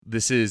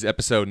This is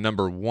episode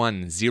number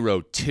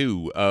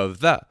 102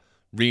 of the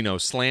Reno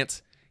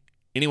Slants.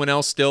 Anyone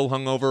else still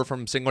hungover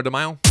from Cinco de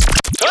Mayo?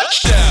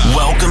 Touchdown!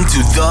 Welcome to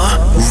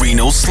the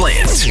Reno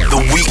Slant,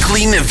 the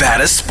weekly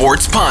Nevada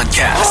sports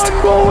podcast.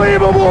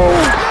 Unbelievable!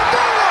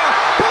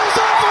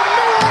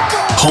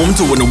 Home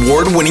to an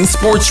award-winning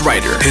sports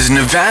writer, his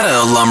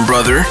Nevada alum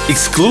brother,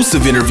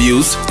 exclusive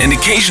interviews, and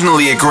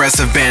occasionally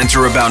aggressive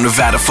banter about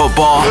Nevada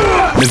football,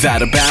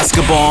 Nevada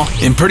basketball,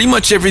 and pretty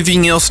much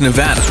everything else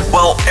Nevada.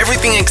 Well,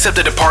 everything except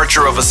the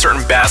departure of a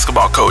certain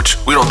basketball coach.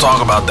 We don't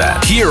talk about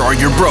that. Here are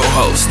your bro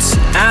hosts,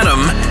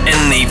 Adam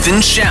and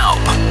Nathan Schaub.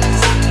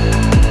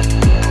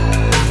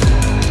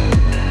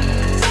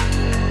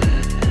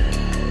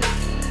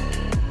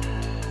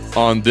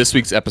 On this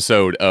week's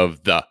episode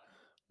of the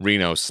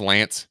Reno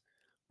Slants,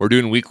 we're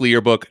doing Weekly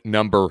Yearbook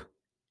number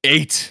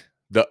 8,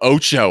 the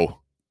Ocho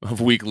of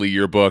Weekly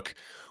Yearbook.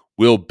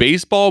 Will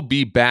baseball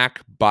be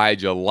back by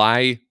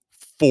July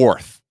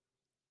 4th?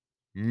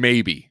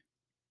 Maybe.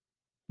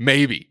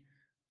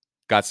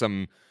 Got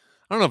some,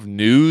 I don't know if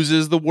news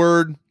is the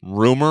word.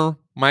 Rumor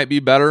might be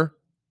better.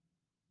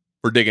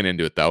 We're digging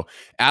into it, though.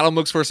 Adam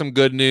looks for some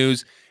good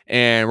news,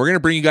 and we're going to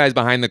bring you guys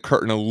behind the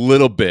curtain a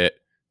little bit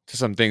to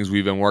some things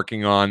we've been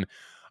working on.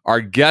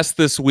 Our guest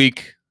this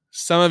week,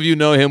 some of you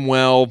know him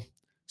well.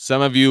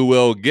 Some of you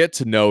will get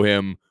to know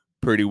him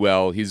pretty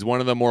well. He's one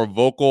of the more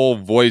vocal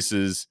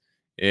voices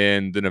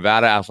in the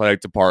Nevada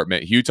Athletic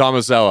Department. Hugh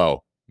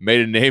Tomasello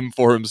made a name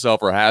for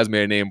himself, or has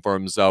made a name for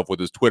himself with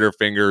his Twitter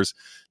fingers.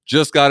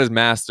 Just got his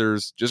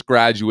master's, just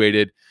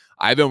graduated.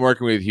 I've been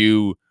working with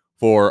Hugh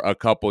for a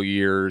couple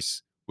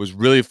years. Was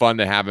really fun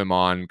to have him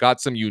on. Got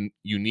some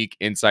unique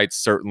insights,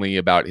 certainly,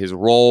 about his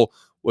role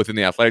within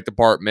the athletic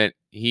department.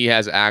 He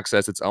has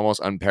access that's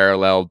almost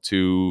unparalleled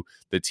to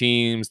the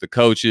teams, the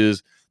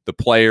coaches, the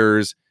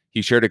players.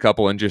 He shared a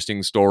couple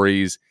interesting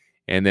stories.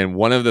 And then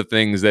one of the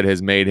things that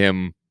has made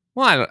him,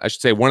 well, I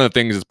should say one of the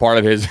things as part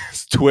of his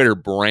Twitter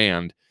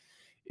brand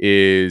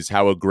is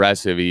how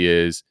aggressive he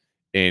is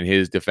in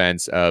his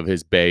defense of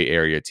his Bay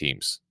Area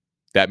teams.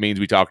 That means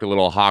we talked a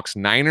little Hawks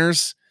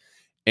Niners,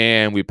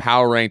 and we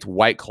power ranked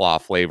White Claw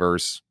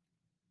flavors.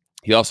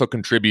 He also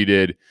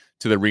contributed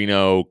to the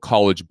Reno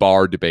college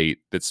bar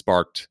debate that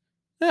sparked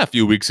a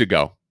few weeks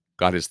ago.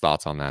 Got his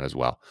thoughts on that as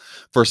well.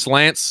 For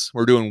Slants,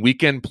 we're doing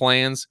weekend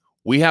plans.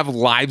 We have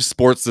live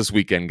sports this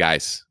weekend,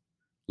 guys.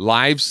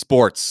 Live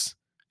sports.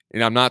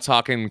 And I'm not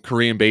talking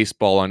Korean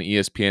baseball on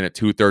ESPN at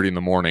 2:30 in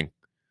the morning.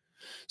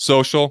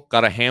 Social,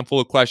 got a handful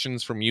of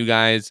questions from you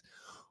guys.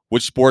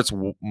 Which sports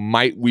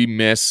might we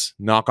miss,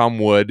 knock on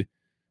wood,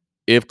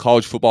 if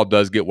college football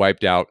does get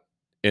wiped out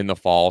in the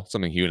fall?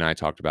 Something Hugh and I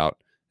talked about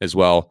as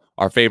well.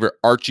 Our favorite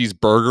Archie's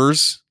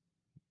Burgers.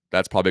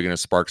 That's probably going to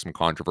spark some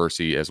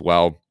controversy as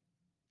well.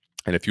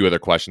 And a few other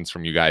questions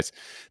from you guys.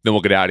 Then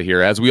we'll get out of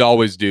here, as we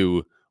always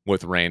do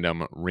with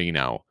Random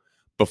Reno.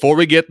 Before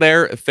we get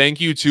there, thank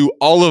you to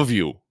all of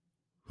you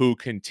who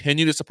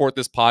continue to support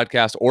this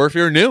podcast, or if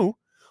you're new,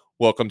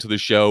 welcome to the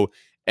show.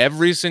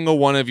 Every single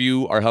one of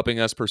you are helping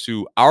us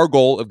pursue our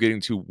goal of getting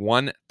to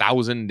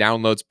 1,000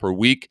 downloads per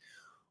week.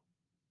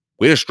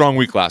 We had a strong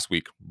week last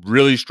week,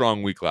 really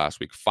strong week last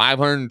week,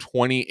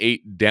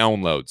 528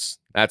 downloads.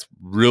 That's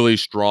really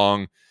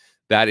strong.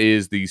 That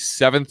is the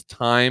 7th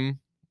time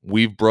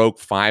we've broke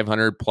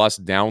 500 plus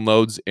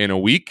downloads in a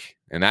week,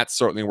 and that's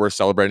certainly worth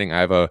celebrating.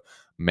 I have a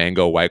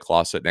mango White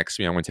Claw sitting next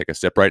to me. I'm going to take a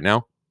sip right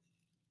now.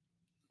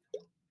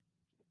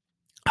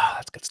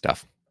 That's good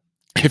stuff.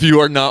 If you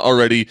are not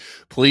already,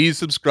 please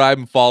subscribe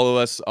and follow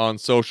us on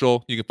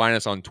social. You can find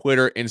us on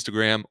Twitter,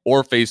 Instagram,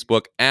 or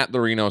Facebook at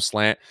The Reno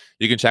Slant.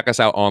 You can check us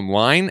out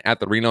online at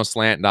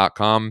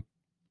therenoslant.com.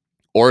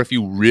 Or if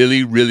you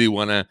really, really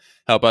want to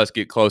help us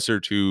get closer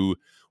to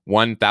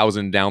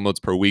 1,000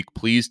 downloads per week,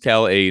 please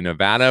tell a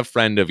Nevada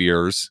friend of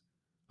yours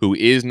who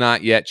is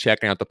not yet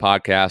checking out the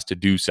podcast to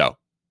do so.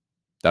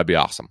 That'd be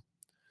awesome.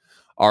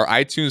 Our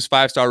iTunes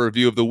 5-star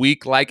review of the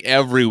week, like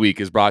every week,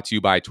 is brought to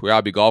you by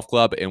Tweabi Golf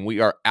Club, and we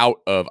are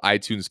out of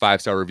iTunes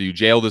 5-star review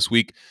jail this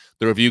week.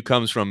 The review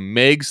comes from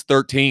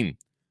Megs13.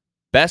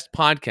 Best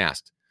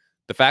podcast.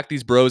 The fact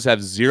these bros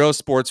have zero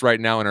sports right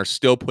now and are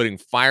still putting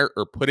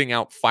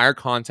out fire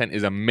content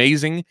is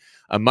amazing.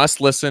 A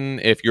must listen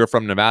if you're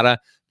from Nevada.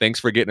 Thanks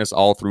for getting us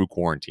all through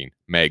quarantine.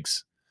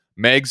 Megs,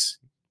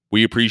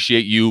 we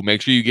appreciate you.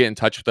 Make sure you get in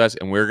touch with us,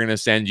 and we're going to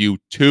send you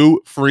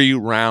 2 free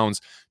rounds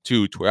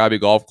to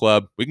Tweabi Golf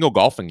Club. We can go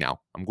golfing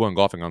now. I'm going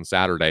golfing on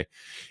Saturday.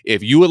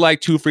 If you would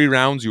like 2 free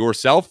rounds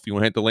yourself, you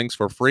want to hit the links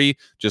for free,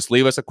 just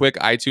leave us a quick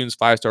iTunes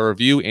 5-star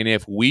review. And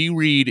if we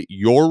read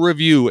your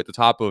review at the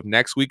top of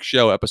next week's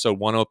show, episode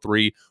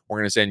 103, we're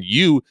going to send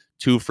you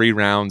 2 free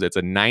rounds. It's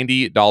a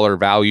 $90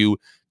 value.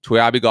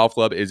 Tweabi Golf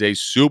Club is a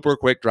super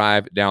quick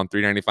drive down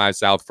 395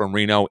 South from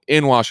Reno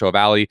in Washoe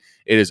Valley.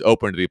 It is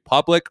open to the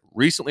public.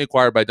 Recently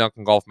acquired by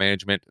Duncan Golf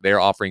Management. They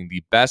are offering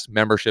the best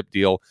membership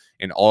deal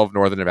in all of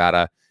Northern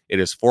Nevada. It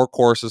is 4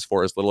 courses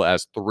for as little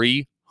as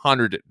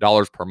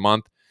 $300 per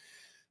month.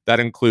 That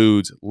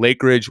includes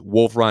Lake Ridge,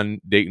 Wolf Run,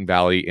 Dayton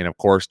Valley, and of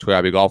course,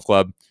 Tweabi Golf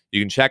Club.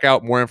 You can check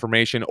out more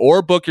information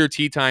or book your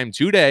tee time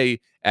today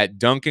at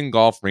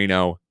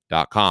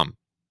dunkangolfreno.com.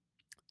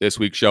 This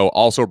week's show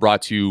also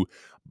brought to you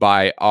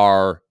by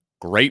our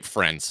great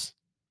friends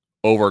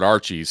over at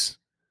Archie's.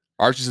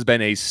 Archie's has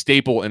been a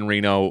staple in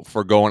Reno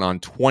for going on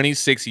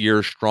 26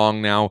 years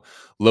strong now,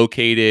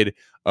 located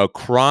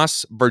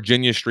across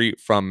Virginia Street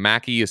from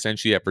Mackey,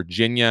 essentially at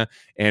Virginia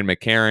and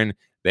McCarran.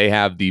 They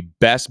have the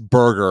best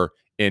burger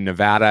in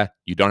Nevada.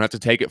 You don't have to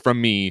take it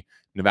from me.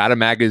 Nevada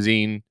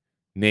Magazine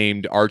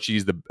named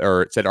Archie's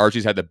it said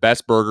Archie's had the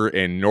best burger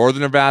in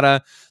Northern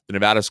Nevada. The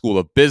Nevada School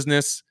of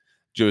Business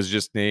was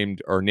just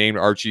named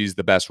Archie's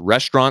the best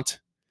restaurant.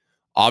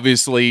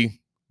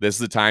 Obviously, this is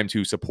the time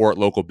to support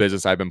local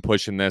business. I've been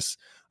pushing this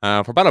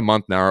for about a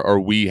month now, or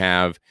we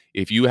have.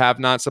 If you have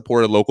not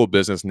supported local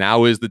business,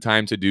 now is the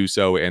time to do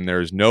so. And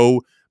there's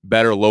no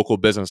better local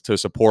business to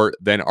support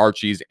than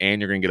Archie's,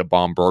 and you're going to get a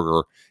bomb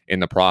burger in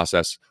the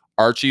process.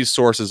 Archie's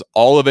sources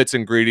all of its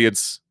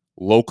ingredients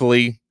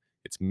locally.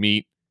 It's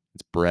meat,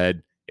 it's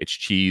bread, it's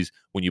cheese.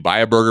 When you buy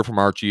a burger from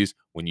Archie's,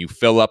 when you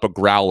fill up a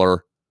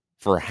growler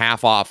for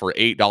half off for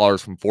 $8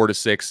 from 4 to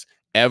 6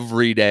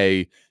 every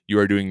day, you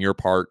are doing your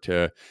part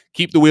to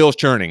keep the wheels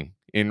churning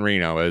in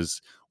Reno as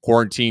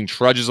quarantine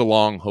trudges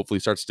along, hopefully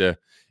starts to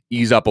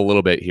ease up a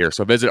little bit here.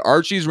 So visit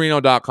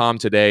archiesreno.com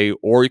today,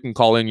 or you can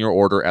call in your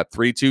order at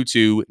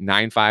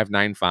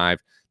 322-9595.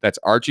 That's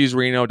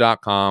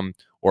archiesreno.com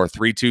or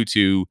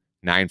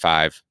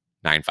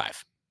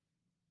 322-9595.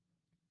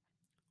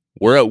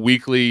 We're at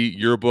weekly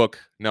yearbook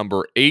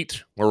number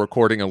 8. We're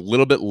recording a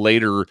little bit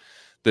later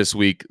this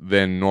week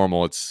than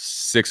normal. It's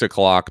 6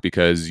 o'clock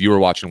because you were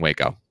watching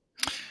Waco.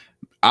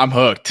 I'm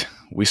hooked.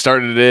 We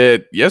started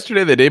it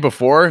yesterday, the day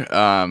before.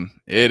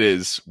 It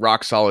is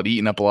rock solid,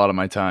 eating up a lot of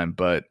my time,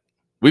 but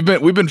we've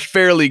been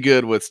fairly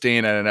good with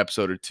staying at an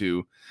episode or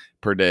two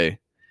per day.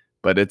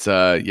 But it's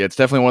it's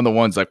definitely one of the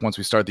ones, like, once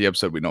we start the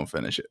episode, we don't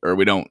finish it, or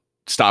we don't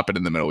stop it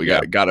in the middle. We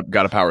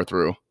gotta power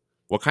through.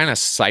 What kind of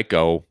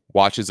psycho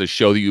watches a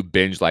show that you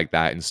binge like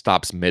that and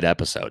stops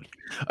mid-episode?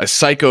 A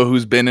psycho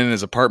who's been in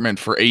his apartment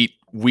for 8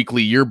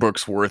 weekly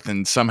yearbooks worth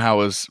and somehow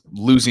is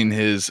losing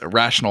his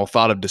rational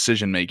thought of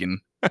decision making.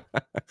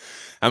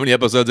 How many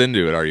episodes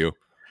into it are you?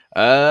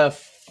 4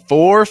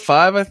 or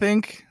 5, I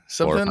think.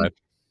 Something. 4 or 5.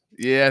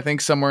 Yeah, I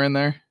think somewhere in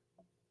there.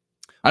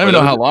 I don't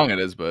even know how long it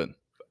is, but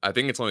I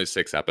think it's only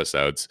 6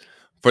 episodes.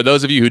 For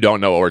those of you who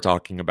don't know what we're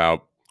talking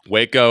about,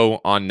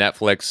 Waco on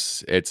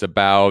Netflix. It's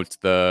about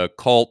the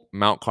cult,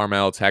 Mount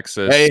Carmel,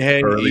 Texas,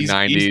 early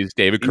 90s.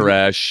 David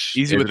Koresh.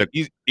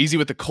 Easy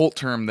with the cult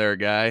term there,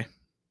 guy.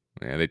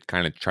 Yeah, they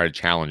kind of try to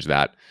challenge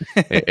that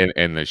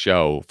in the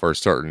show for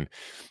certain.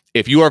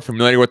 If you are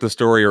familiar with the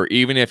story, or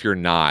even if you're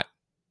not,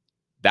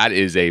 that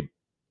is a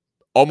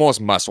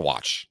almost must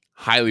watch.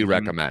 Highly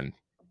recommend.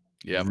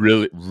 Yeah,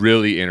 really,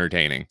 really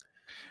entertaining,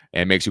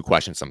 and makes you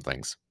question some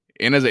things.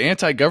 And as an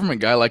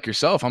anti-government guy like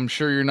yourself, I'm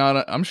sure you're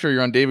not. I'm sure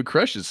you're on David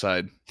Koresh's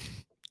side.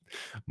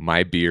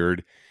 My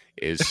beard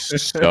is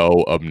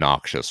so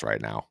obnoxious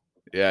right now.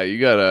 Yeah,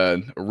 you got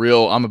a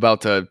real I'm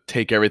about to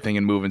take everything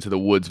and move into the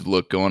woods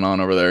look going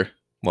on over there.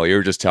 Well, you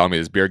were just telling me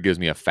this beard gives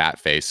me a fat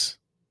face.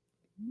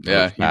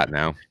 Yeah, fat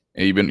now.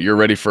 You're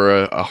ready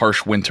for a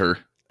harsh winter.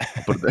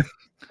 I'll put it there.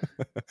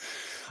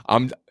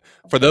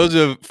 For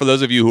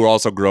those of you who are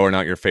also growing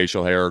out your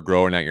facial hair or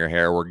growing out your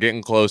hair, we're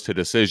getting close to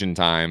decision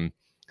time.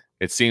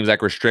 It seems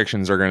like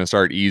restrictions are going to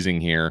start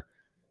easing here.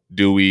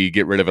 Do we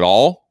get rid of it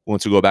all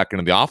once we go back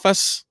into the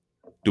office?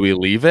 Do we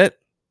leave it?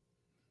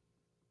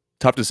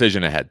 Tough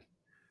decision ahead.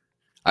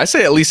 I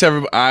say at least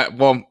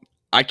everybody.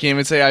 I can't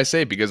even say I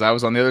say because I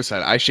was on the other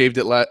side. I shaved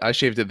it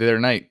the other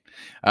night.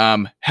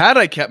 Had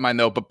I kept mine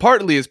though, but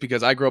partly it's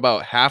because I grow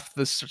about half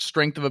the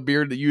strength of a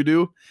beard that you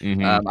do.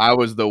 Mm-hmm. I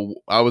was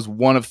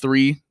one of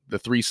the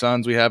 3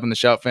 sons we have in the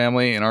Shout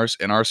family in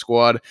our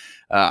squad.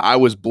 I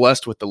was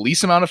blessed with the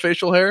least amount of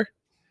facial hair.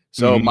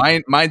 So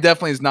mine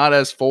definitely is not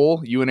as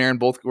full. You and Aaron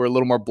both were a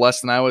little more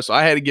blessed than I was. So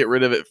I had to get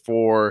rid of it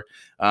for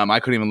I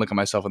couldn't even look at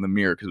myself in the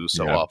mirror because it was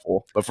so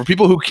awful. But for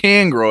people who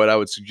can grow it, I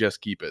would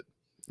suggest keep it.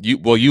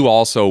 You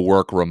also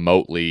work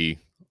remotely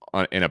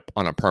on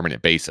a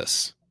permanent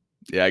basis.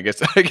 Yeah, I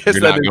guess you're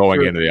not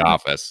going into the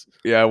office.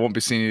 Yeah, I won't be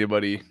seeing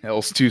anybody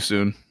else too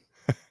soon.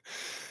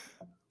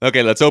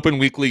 Okay, let's open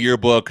weekly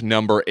yearbook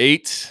number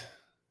 8.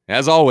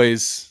 As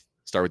always,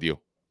 start with you.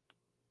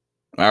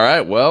 All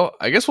right. Well,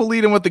 I guess we'll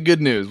lead in with the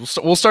good news.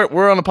 We'll start.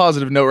 We're on a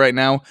positive note right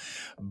now,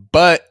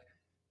 but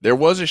there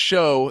was a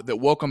show that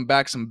welcomed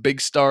back some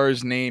big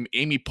stars named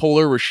Amy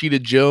Poehler,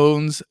 Rashida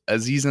Jones,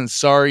 Aziz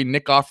Ansari,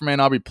 Nick Offerman,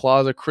 Aubrey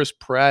Plaza, Chris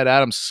Pratt,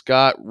 Adam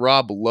Scott,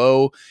 Rob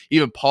Lowe,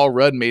 even Paul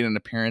Rudd made an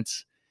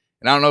appearance.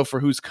 And I don't know for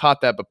who's caught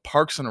that, but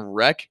Parks and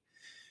Rec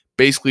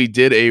basically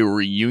did a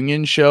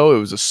reunion show. It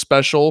was a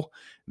special.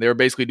 They were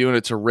basically doing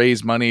it to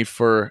raise money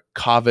for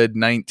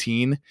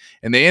COVID-19.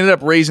 And they ended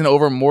up raising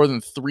over more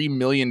than $3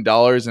 million.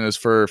 And it was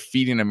for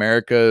Feeding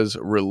America's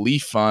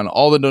relief fund.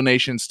 All the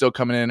donations still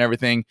coming in and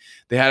everything.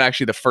 They had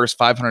actually the first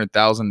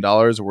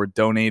 $500,000 were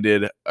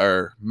donated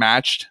or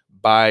matched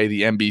by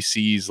the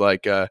NBC's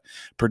like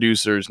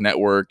producers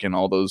network and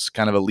all those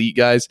kind of elite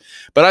guys.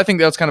 But I think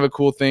that's kind of a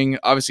cool thing.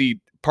 Obviously,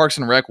 Parks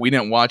and Rec, we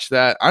didn't watch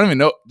that. I don't even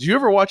know. Did you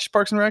ever watch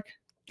Parks and Rec?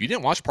 You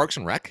didn't watch Parks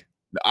and Rec?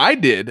 I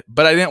did,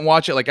 but I didn't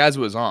watch it like as it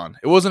was on.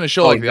 It wasn't a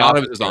show like The not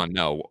Office. it was on.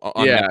 No,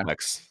 on Yeah.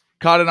 Netflix.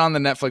 Caught it on the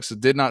Netflix.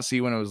 Did not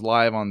see when it was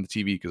live on the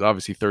TV because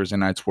obviously Thursday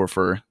nights were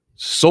for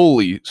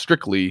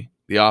strictly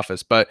The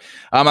Office. But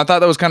I thought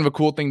that was kind of a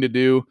cool thing to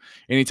do.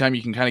 Anytime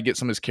you can kind of get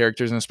some of his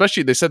characters, and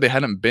especially they said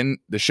the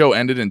show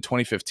ended in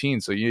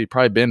 2015, so you've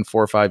probably been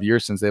 4 or 5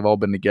 years since they've all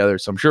been together.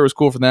 So I'm sure it was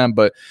cool for them,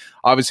 but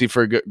obviously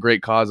for a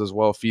great cause as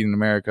well, Feeding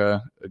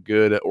America, a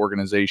good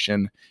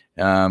organization.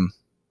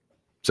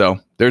 So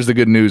there's the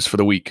good news for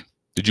the week.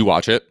 Did you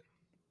watch it?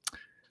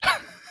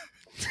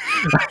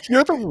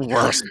 You're the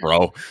worst,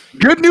 bro.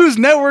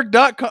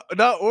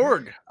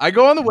 Goodnewsnetwork.org. I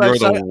go on the website.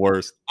 You're the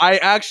worst. I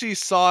actually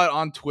saw it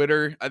on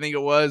Twitter. I think it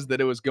was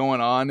going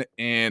on,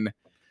 and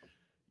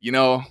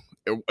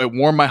it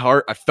warmed my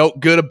heart. I felt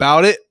good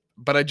about it,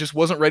 but I just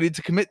wasn't ready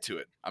to commit to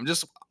it.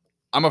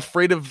 I'm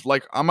afraid of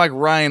I'm like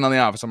Ryan on The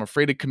Office. I'm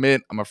afraid to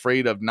commit. I'm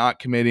afraid of not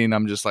committing.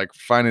 I'm just like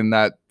find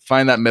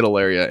that middle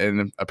area,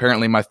 and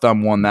apparently my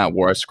thumb won that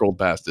war. I scrolled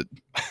past it.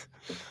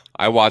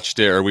 We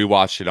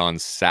watched it on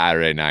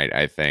Saturday night,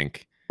 I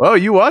think. Oh,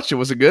 you watched it?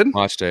 Was it good?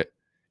 Watched it.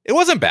 It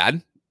wasn't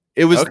bad.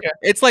 It was. Okay.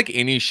 It's like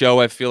any show.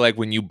 I feel like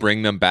when you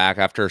bring them back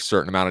after a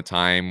certain amount of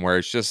time, where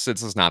it's just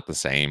not the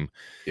same.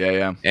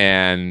 Yeah.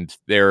 And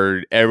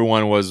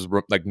everyone was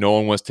like, no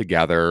one was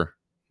together,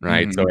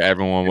 right? Mhm. So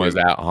everyone was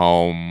at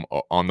home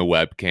on the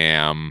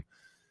webcam.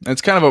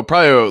 It's kind of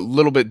probably a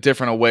little bit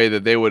different a way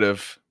that they would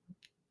have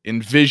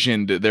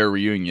envisioned their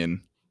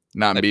reunion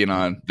not being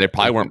on. They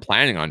probably weren't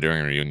planning on doing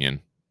a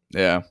reunion.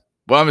 Yeah.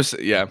 Well, I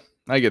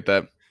get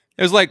that.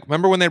 It was like,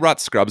 remember when they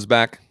brought Scrubs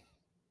back?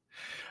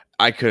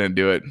 I couldn't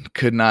do it.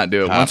 Could not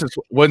do it.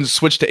 Once it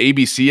switched to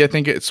ABC, I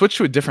think it switched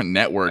to a different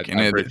network.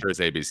 I'm pretty sure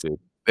it's ABC.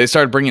 They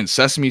started bringing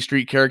Sesame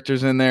Street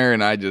characters in there,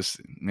 and I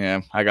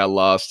got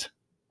lost.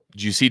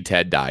 Did you see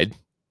Ted died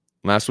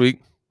last week?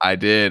 I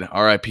did.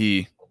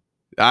 R.I.P.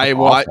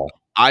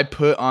 I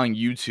put on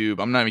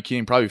YouTube, I'm not even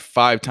kidding, probably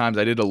 5 times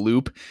I did a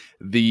loop,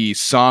 the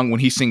song when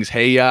he sings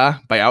Hey Ya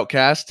by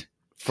Outkast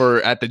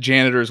at the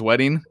janitor's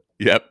wedding.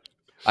 Yep.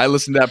 I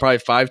listened to that probably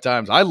 5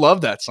 times. I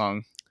love that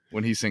song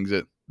when he sings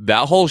it.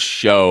 That whole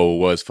show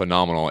was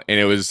phenomenal, and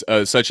it was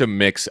such a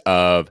mix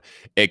of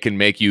it can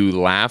make you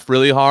laugh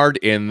really hard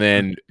and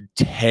then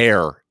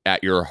tear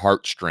at your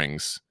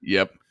heartstrings.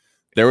 Yep.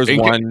 There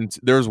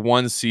was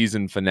one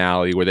season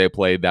finale where they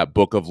played that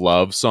Book of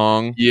Love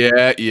song. Yeah.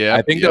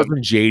 I think that was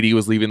when JD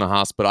was leaving the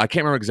hospital. I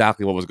can't remember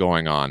exactly what was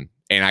going on,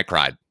 and I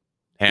cried.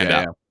 Hand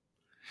up.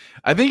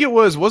 I think it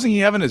wasn't he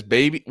having his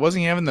baby? Wasn't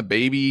he having the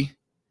baby?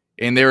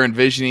 And they were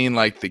envisioning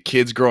like the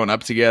kids growing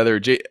up together.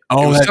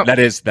 That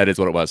is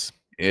what it was.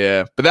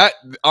 Yeah, but that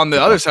on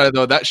the other side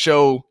though, that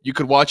show you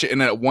could watch it in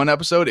one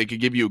episode. It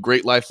could give you a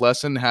great life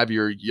lesson. Have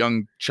your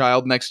young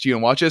child next to you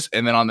and watch this,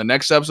 and then on the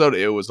next episode,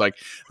 it was like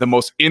the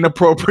most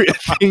inappropriate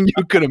thing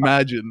you could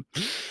imagine.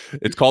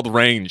 It's called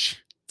Range.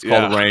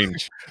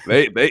 Range.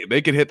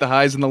 They could hit the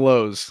highs and the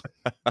lows.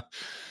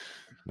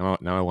 Now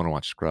I want to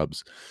watch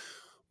Scrubs.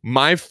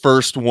 My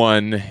first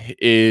one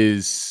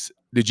is: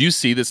 did you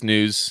see this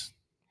news?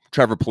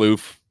 Trevor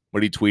Plouffe,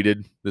 what he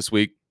tweeted this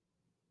week?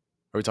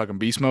 Are we talking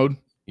beast mode?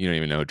 You don't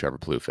even know who Trevor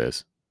Plouffe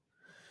is.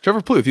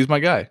 Trevor Plouffe, he's my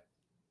guy.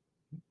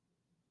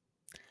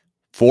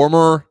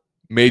 Former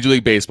Major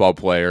League Baseball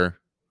player,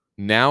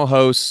 now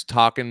hosts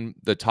Talkin'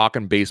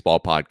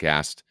 Baseball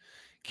podcast.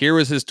 Here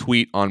was his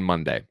tweet on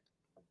Monday.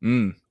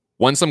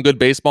 Want some good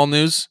baseball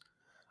news?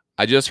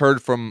 I just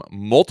heard from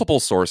multiple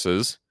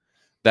sources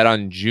that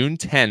on June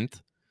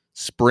 10th,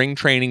 Spring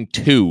Training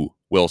 2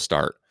 will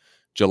start.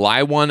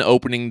 July 1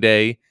 opening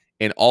day,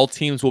 and all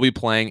teams will be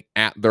playing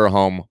at their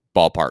home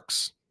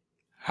ballparks.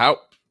 How?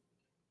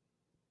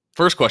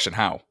 First question,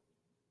 how? What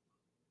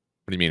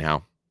do you mean,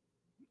 how?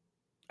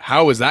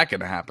 How is that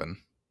going to happen?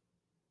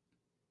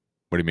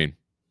 What do you mean?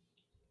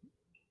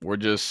 We're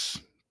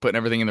just putting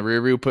everything in the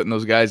rear view, putting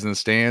those guys in the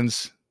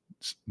stands.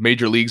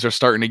 Major leagues are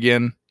starting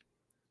again.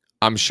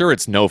 I'm sure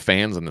it's no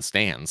fans in the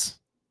stands.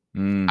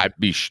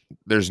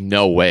 There's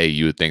no way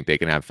you would think they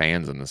can have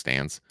fans in the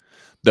stands.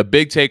 The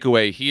big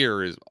takeaway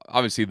here is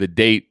obviously the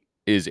date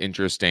is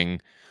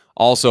interesting.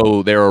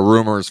 Also, there are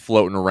rumors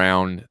floating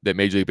around that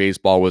Major League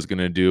Baseball was going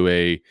to do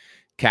a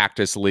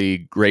Cactus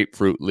League,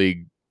 Grapefruit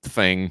League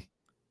thing.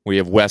 We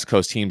have West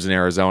Coast teams in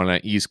Arizona,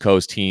 East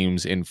Coast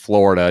teams in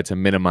Florida to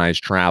minimize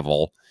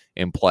travel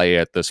and play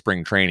at the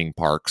spring training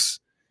parks.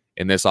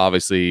 And this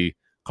obviously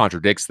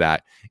contradicts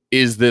that.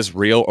 Is this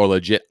real or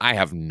legit? I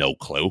have no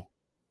clue.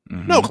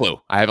 No clue.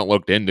 I haven't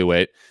looked into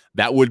it.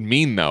 That would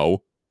mean,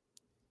 though,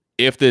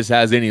 if this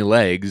has any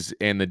legs,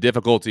 and the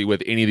difficulty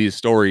with any of these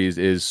stories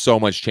is so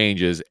much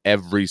changes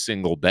every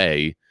single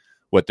day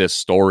with this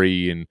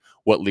story and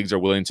what leagues are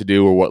willing to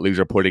do or what leagues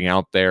are putting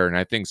out there. And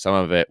I think some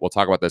of it, we'll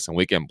talk about this in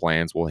weekend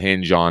plans, will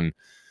hinge on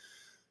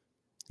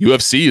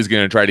UFC is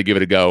going to try to give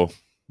it a go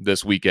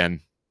this weekend.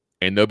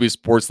 and there'll be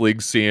sports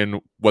leagues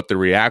seeing what the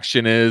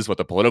reaction is, what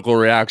the political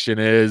reaction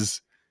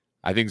is.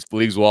 I think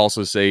leagues will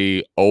also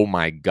say, oh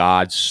my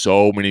God,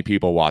 so many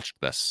people watched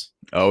this.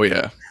 Oh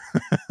yeah.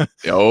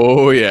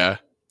 Oh yeah.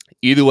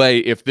 Either way,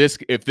 if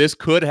this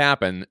could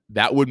happen,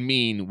 that would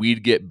mean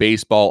we'd get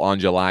baseball on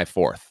July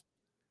 4th.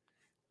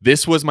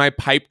 This was my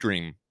pipe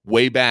dream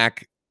way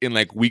back in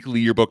like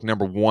weekly yearbook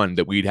number 1,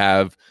 that we'd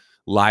have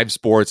live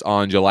sports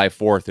on July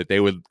 4th, that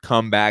they would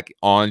come back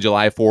on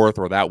July 4th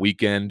or that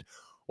weekend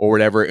or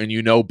whatever.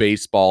 And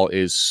baseball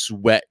is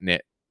sweating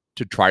it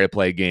to try to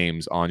play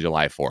games on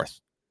July 4th.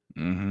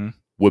 Mm-hmm.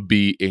 Would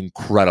be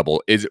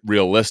incredible. Is it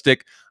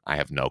realistic? I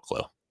have no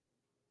clue.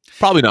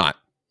 Probably not.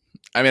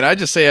 I mean, I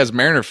just say as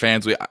Mariner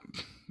fans,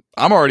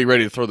 I'm already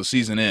ready to throw the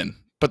season in,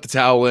 put the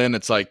towel in.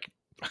 It's like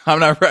I'm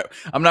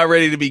not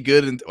ready to be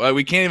good, and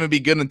we can't even be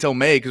good until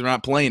May because we're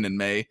not playing in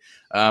May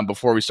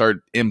before we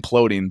start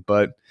imploding.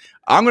 But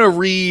I'm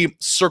gonna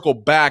circle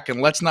back,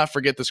 and let's not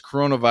forget this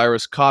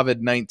coronavirus.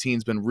 COVID-19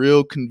 has been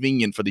real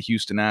convenient for the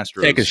Houston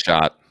Astros. Take a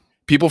shot.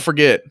 People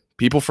forget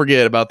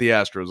about the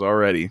Astros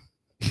already.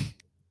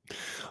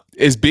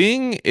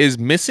 Is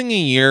missing a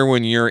year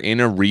when you're in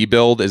a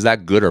rebuild, is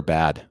that good or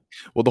bad?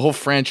 Well, the whole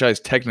franchise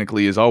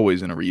technically is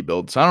always in a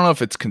rebuild. So I don't know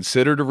if it's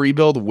considered a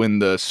rebuild when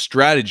the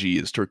strategy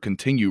is to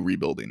continue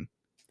rebuilding.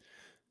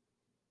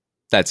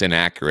 That's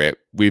inaccurate.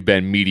 We've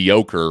been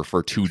mediocre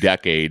for 2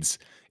 decades,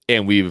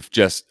 and we've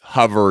just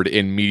hovered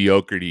in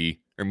mediocrity.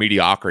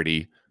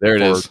 There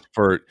it is.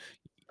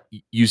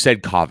 You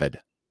said COVID,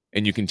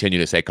 and you continue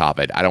to say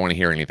COVID. I don't want to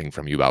hear anything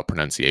from you about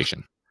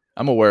pronunciation.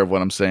 I'm aware of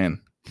what I'm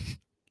saying.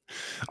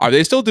 Are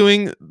they still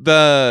doing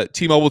the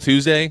T-Mobile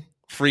Tuesday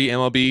free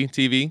MLB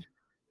TV?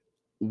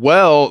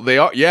 Well, they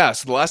are. Yeah.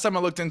 So the last time I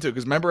looked into it,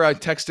 because remember I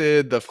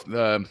texted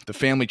the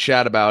family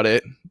chat about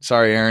it.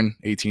 Sorry, Aaron,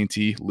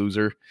 AT&T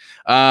loser.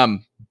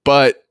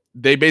 But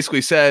they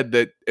basically said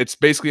that it's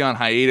basically on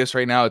hiatus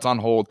right now. It's on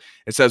hold.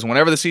 It says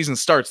whenever the season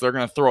starts, they're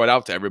going to throw it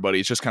out to everybody.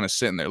 It's just kind of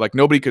sitting there. Like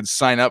nobody could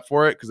sign up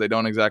for it because they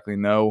don't exactly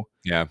know.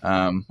 Yeah.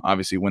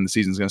 Obviously when the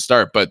season's going to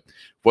start. But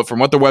from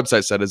what their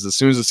website said is as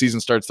soon as the season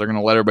starts, they're going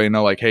to let everybody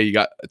know like, hey,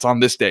 it's on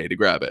this day to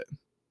grab it.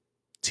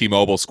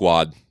 T-Mobile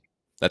squad.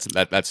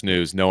 That's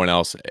news. No one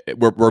else.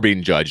 We're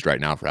being judged right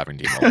now for having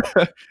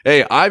T-Mobile.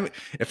 Hey,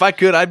 if I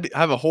could, I'd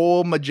have a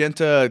whole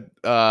magenta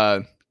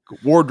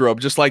wardrobe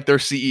just like their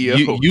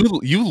CEO.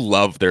 You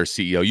love their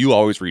CEO. You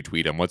always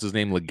retweet him. What's his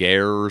name?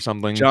 Laguerre or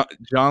something?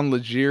 John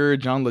Legere,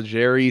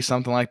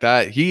 something like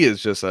that. He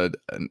is just an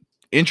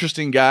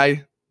interesting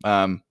guy.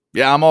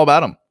 Yeah, I'm all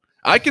about him.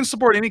 I can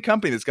support any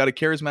company that's got a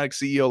charismatic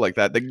CEO like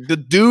that. The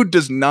dude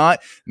does not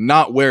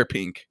wear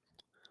pink.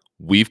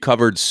 We've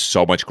covered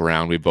so much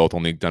ground. We've both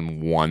only done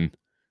one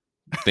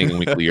thing in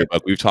weekly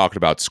yearbook. We've talked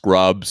about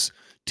scrubs,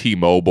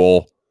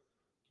 T-Mobile,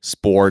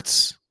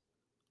 sports,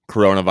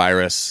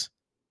 coronavirus.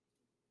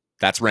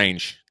 That's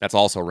range. That's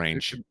also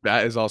range.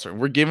 That is also.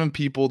 We're giving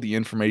people the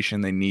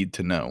information they need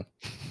to know.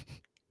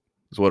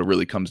 Is what it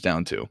really comes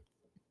down to.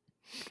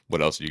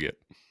 What else do you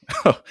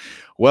get?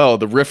 Well,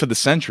 the riff of the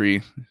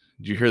century.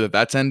 Did you hear that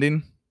that's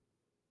ending?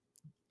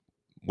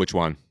 Which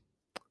one?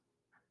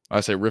 I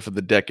say riff of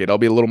the decade. I'll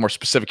be a little more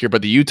specific here,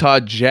 but the Utah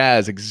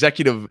Jazz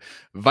Executive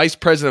Vice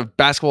President of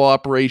Basketball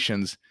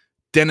Operations,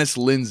 Dennis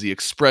Lindsay,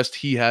 expressed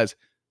he has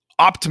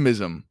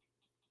optimism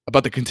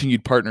about the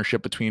continued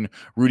partnership between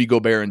Rudy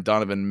Gobert and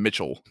Donovan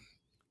Mitchell.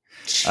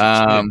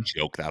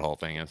 Joke that whole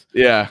thing is.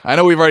 Yeah, I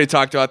know we've already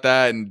talked about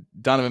that, and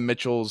Donovan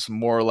Mitchell's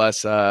more or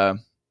less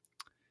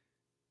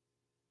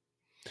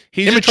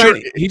He's just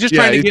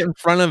trying to get in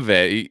front of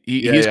it.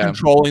 He's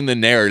controlling the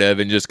narrative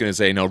and just going to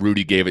say, no,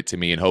 Rudy gave it to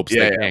me in hopes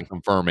they can't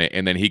confirm it.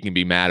 And then he can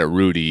be mad at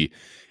Rudy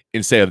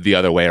instead of the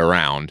other way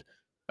around.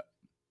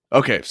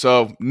 Okay,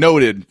 so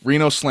noted,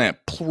 Reno Slant,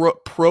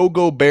 Pro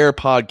Gobert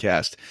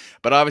podcast.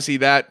 But obviously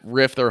that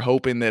riff, they're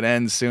hoping that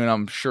ends soon.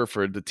 I'm sure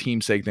for the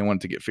team's sake, they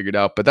want it to get figured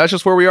out. But that's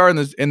just where we are in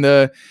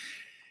the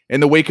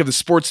wake of the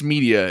sports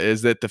media,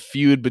 is that the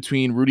feud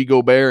between Rudy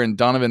Gobert and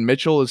Donovan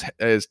Mitchell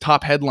is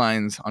top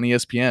headlines on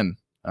ESPN.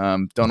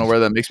 Don't know whether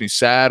that makes me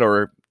sad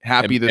or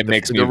happy that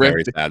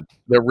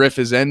the riff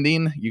is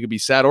ending. You could be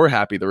sad or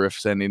happy the riff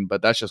is ending,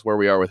 but that's just where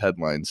we are with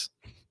headlines.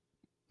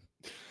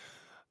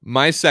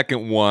 My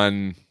second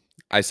one,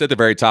 I said at the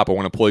very top, I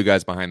want to pull you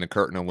guys behind the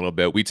curtain a little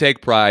bit. We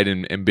take pride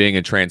in being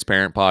a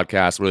transparent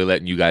podcast, really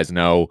letting you guys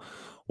know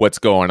what's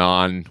going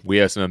on. We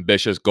have some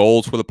ambitious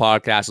goals for the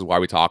podcast, is why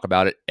we talk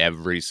about it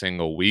every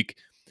single week.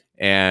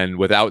 And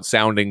without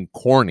sounding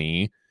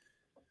corny,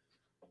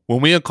 when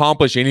we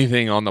accomplish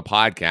anything on the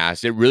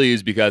podcast, it really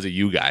is because of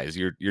you guys.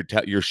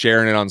 You're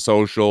sharing it on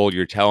social,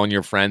 you're telling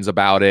your friends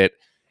about it,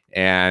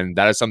 and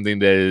that is something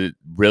that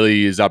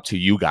really is up to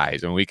you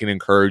guys. And we can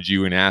encourage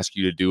you and ask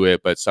you to do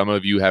it, but some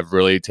of you have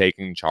really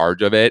taken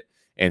charge of it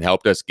and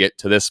helped us get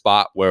to this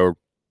spot where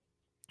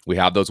we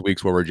have those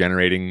weeks where we're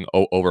generating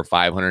over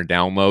 500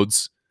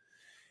 downloads.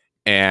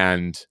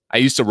 And I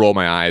used to roll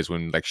my eyes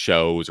when like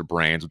shows or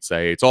brands would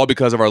say it's all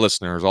because of our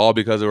listeners, all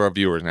because of our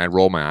viewers. And I'd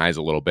roll my eyes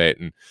a little bit.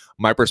 And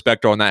my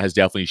perspective on that has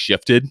definitely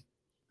shifted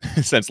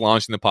since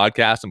launching the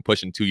podcast and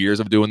pushing 2 years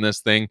of doing this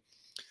thing.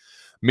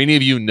 Many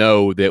of you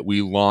know that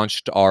we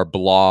launched our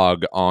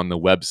blog on the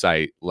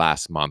website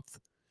last month.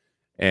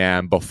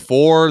 And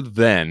before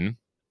then,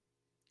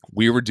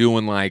 we were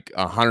doing like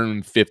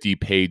 150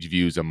 page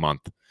views a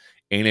month.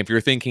 And if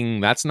you're thinking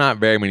that's not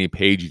very many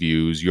page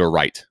views, you're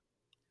right.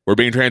 We're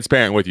being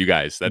transparent with you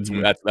guys.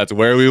 Mhm. That's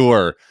where we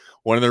were.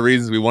 One of the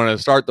reasons we wanted to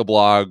start the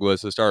blog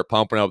was to start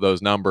pumping up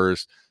those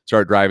numbers,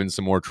 start driving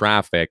some more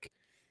traffic.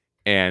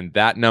 And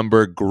that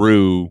number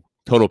grew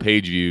total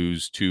page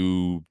views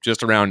to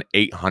just around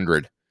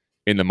 800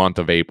 in the month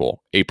of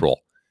April,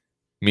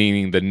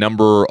 meaning the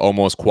number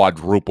almost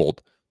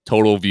quadrupled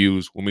total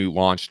views when we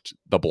launched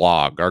the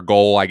blog. Our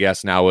goal, I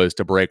guess, now is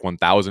to break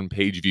 1,000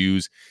 page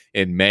views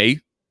in May.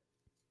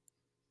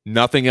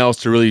 Nothing else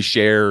to really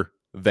share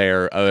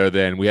there other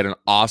than we had an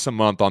awesome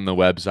month on the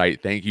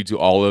website. Thank you to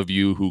all of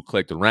you who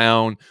clicked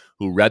around,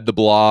 who read the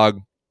blog,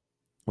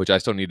 which I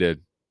still need to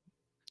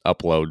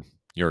upload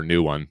your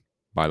new one,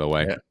 by the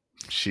way. Yeah.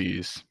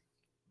 Jeez.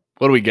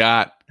 What do we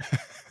got?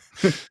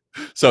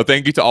 So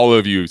thank you to all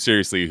of you,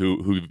 seriously,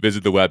 who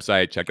visited the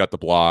website, checked out the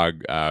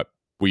blog.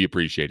 We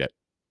appreciate it.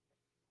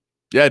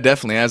 Yeah,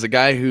 definitely. As a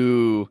guy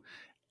who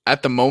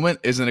at the moment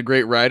isn't a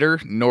great writer,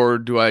 nor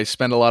do I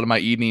spend a lot of my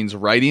evenings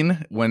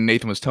writing. When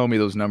Nathan was telling me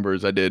those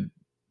numbers, I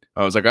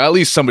was like, at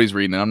least somebody's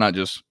reading it. I'm not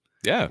just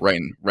Yeah.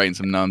 writing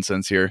some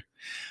nonsense here.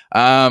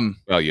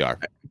 Well, you are.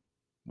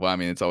 Well, I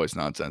mean, it's always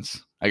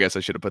nonsense. I guess I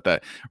should have put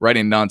that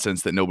writing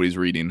nonsense that nobody's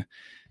reading.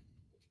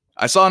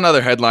 I saw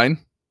another headline.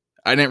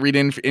 I didn't read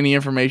any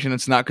information.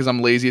 It's not because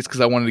I'm lazy. It's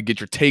because I wanted to get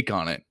your take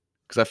on it.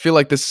 Because I feel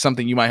like this is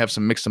something you might have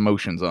some mixed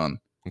emotions on.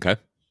 Okay.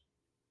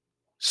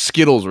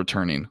 Skittles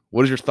returning.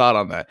 What is your thought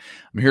on that?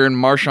 I'm hearing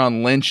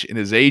Marshawn Lynch and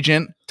his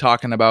agent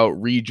talking about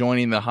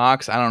rejoining the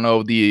Hawks. I don't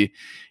know the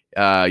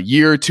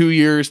year, 2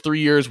 years, 3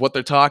 years, what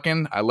they're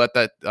talking. I'm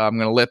going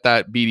to let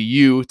that be to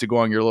you to go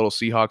on your little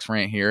Seahawks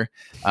rant here.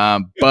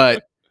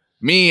 But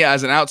me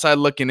as an outside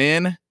looking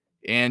in,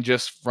 and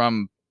just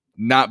from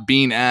not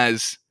being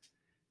as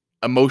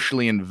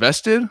emotionally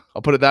invested,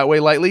 I'll put it that way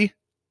lightly,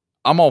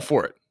 I'm all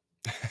for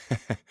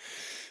it.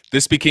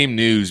 This became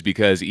news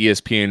because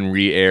ESPN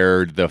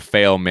re-aired the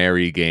Fail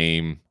Mary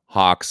game,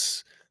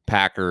 Hawks,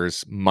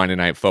 Packers, Monday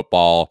Night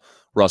Football,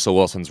 Russell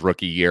Wilson's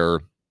rookie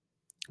year,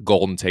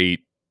 Golden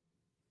Tate.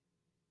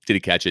 Did he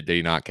catch it? Did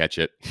he not catch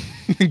it?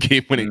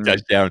 Game-winning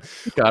touchdown,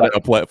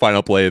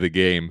 final play of the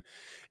game.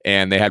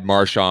 And they had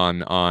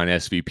Marshawn on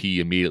SVP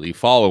immediately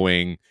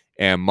following,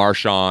 and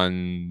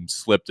Marshawn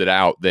slipped it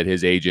out that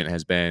his agent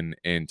has been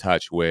in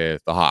touch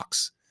with the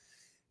Hawks.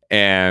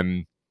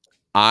 And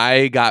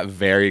I got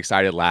very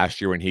excited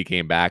last year when he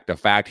came back. The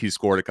fact he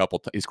scored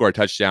a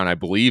touchdown, I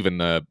believe, in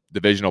the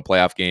divisional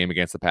playoff game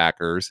against the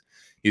Packers.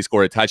 He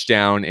scored a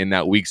touchdown in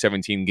that Week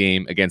 17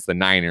 game against the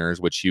Niners,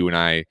 which you and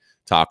I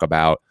talk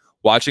about.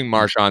 Watching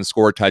Marshawn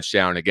score a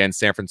touchdown against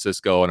San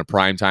Francisco in a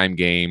primetime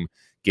game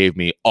gave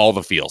me all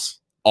the feels,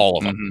 all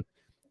of them.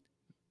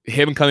 Mm-hmm.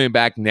 Him coming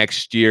back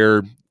next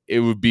year, it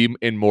would be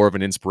in more of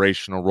an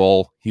inspirational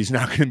role. He's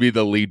not going to be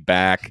the lead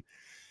back.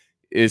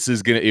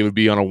 It would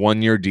be on a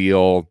 1-year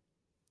deal.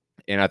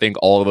 And I think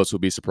all of us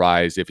would be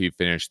surprised if he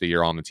finished the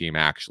year on the team.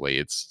 Actually,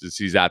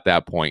 he's at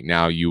that point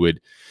now. You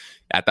would,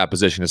 at that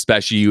position,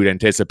 especially, you would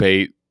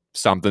anticipate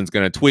something's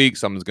going to tweak,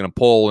 something's going to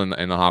pull, and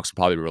the Hawks will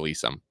probably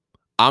release him.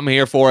 I'm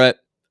here for it.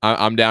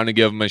 I'm down to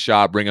give him a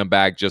shot, bring him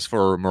back just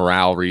for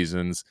morale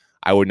reasons.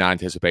 I would not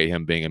anticipate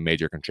him being a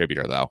major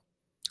contributor, though.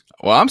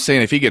 Well, I'm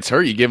saying if he gets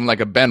hurt, you give him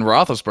like a Ben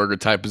Roethlisberger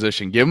type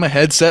position. Give him a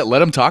headset,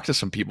 let him talk to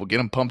some people, get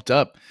him pumped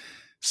up.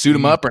 Suit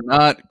him up or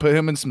not, put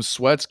him in some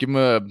sweats, give him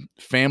a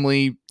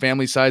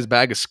family-sized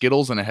bag of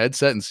Skittles and a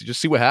headset, and just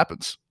see what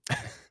happens.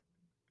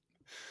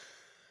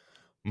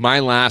 My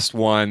last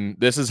one,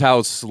 this is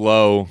how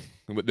slow.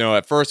 No,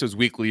 at first it was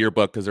weekly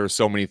yearbook because there were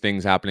so many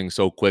things happening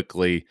so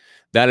quickly.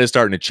 That is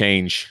starting to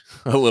change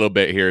a little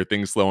bit here,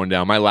 things slowing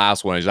down. My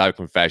last one is I have a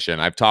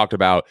confession. I've talked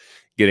about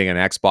getting an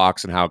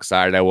Xbox and how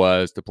excited I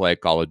was to play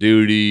Call of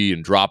Duty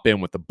and drop in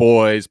with the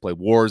boys, play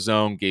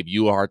Warzone, gave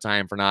you a hard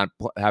time for not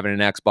having an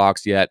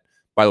Xbox yet.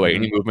 By the way,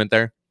 any movement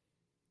there?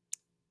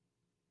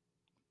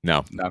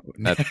 No.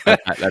 That's a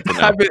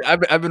no.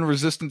 I've been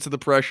resistant to the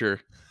pressure.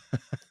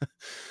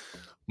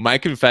 My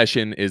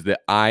confession is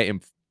that I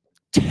am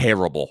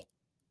terrible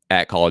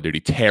at Call of Duty.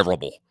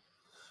 Terrible.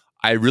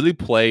 I really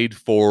played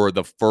for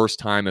the first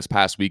time this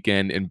past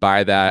weekend, and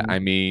by that I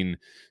mean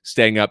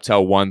staying up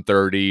till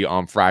 1:30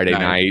 on Friday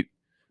night,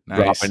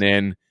 dropping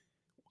in.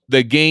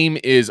 The game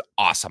is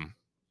awesome.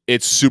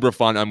 It's super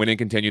fun. I'm going to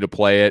continue to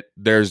play it.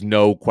 There's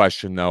no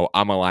question, though.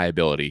 I'm a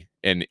liability.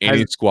 In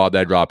any squad that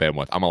I drop in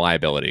with, I'm a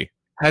liability.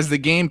 Has the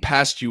game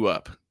passed you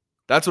up?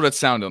 That's what it's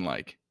sounding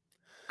like.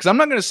 Because I'm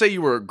not going to say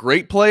you were a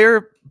great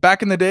player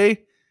back in the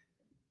day,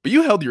 but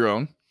you held your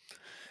own.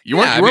 When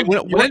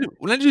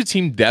I do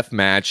team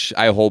deathmatch,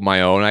 I hold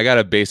my own. I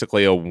got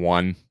basically a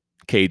 1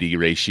 KD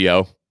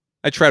ratio.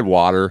 I tread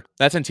water.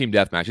 That's in team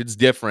deathmatch. It's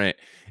different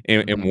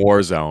in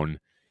Warzone.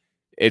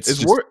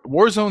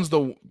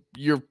 Warzone's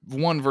you're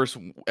one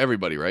versus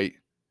everybody, right?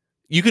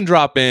 You can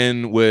drop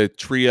in with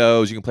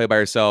trios. You can play by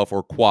yourself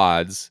or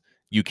quads.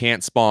 You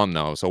can't spawn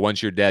though. So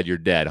once you're dead, you're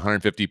dead.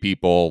 150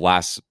 people,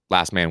 last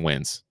man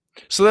wins.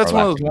 So that's Or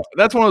one last of team those. wins.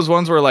 That's one of those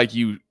ones where like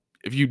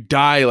if you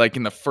die like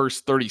in the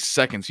first 30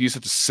 seconds, you just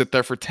have to sit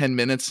there for 10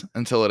 minutes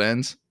until it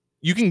ends.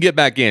 You can get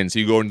back in. So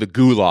you go into the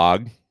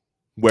gulag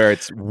where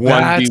it's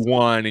That's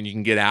 1v1 and you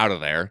can get out of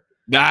there.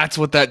 that's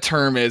what that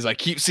term is. I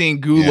keep seeing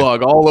Yeah.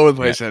 gulag all over the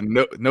Yeah. place,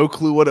 and no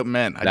clue what it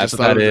meant. I That's just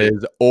what thought that it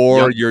was is.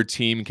 Or Yep. your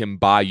team can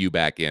buy you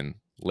back in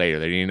later.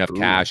 They need enough Ooh.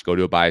 cash, go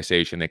to a buy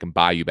station, they can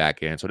buy you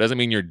back in. So it doesn't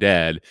mean you're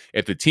dead.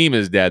 If the team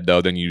is dead,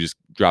 though, then you just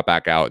drop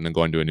back out and then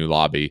go into a new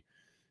lobby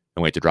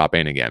and wait to drop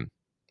in again.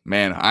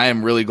 Man, I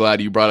am really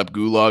glad you brought up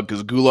gulag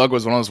because gulag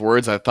was one of those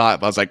words I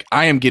was like,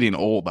 I am getting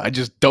old. I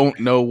just don't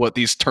know what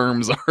these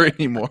terms are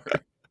anymore.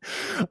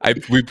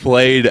 We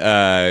played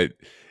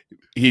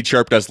he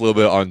chirped us a little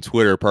bit on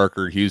Twitter.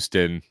 Parker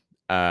Houston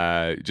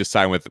just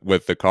signed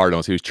with the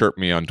Cardinals. He was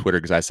chirping me on Twitter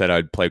because I said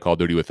I'd play Call of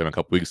Duty with him a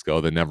couple weeks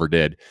ago, then never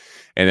did.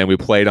 And then we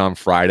played on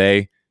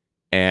Friday,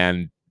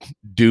 and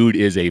dude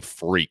is a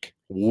freak.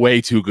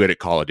 Way too good at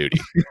Call of Duty.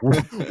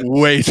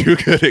 Way too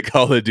good at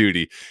Call of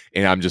Duty.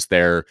 And I'm just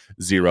there,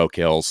 0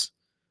 kills,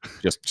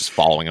 just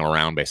following him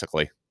around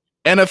basically.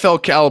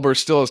 NFL caliber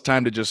still has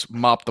time to just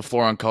mop the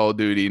floor on Call of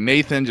Duty.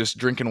 Nathan just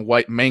drinking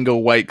mango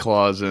white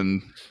claws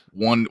and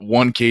one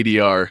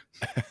KDR.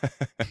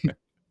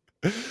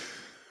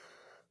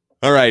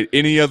 All right.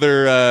 Any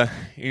other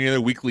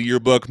weekly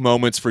yearbook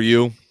moments for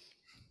you?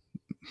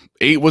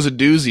 8 was a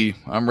doozy.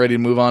 I'm ready to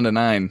move on to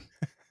 9.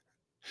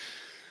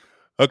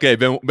 Okay,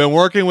 been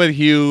working with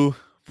Hugh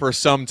for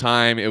some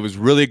time. It was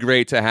really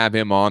great to have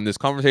him on. This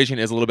conversation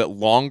is a little bit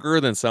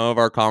longer than some of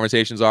our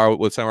conversations are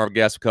with some of our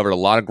guests. We covered a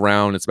lot of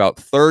ground. It's about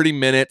 30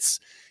 minutes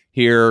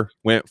here.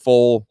 Went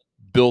full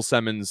Bill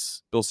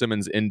Simmons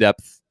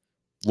in-depth,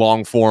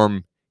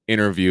 long-form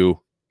interview.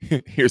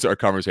 Here's our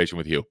conversation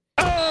with Hugh.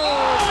 He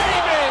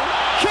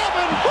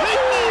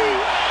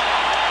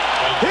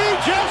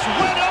just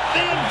went up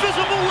the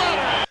invisible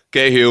ladder.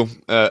 Okay, Hugh,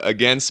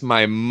 against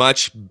my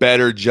much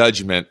better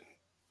judgment,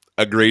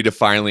 agreed to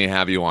finally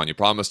have you on. You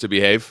promise to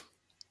behave?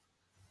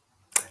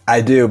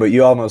 I do, but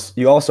you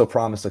also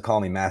promised to call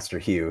me Master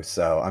Hugh,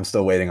 so I'm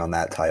still waiting on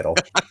that title.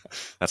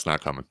 That's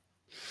not coming.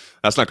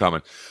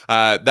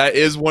 That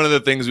is one of the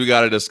things we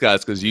got to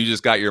discuss because you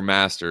just got your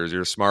master's.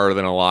 You're smarter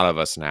than a lot of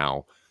us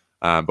now.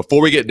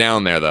 Before we get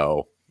down there,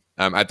 though,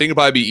 I think it'd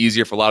probably be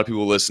easier for a lot of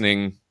people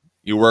listening.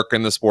 You work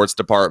in the sports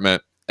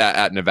department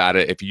at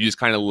Nevada. If you just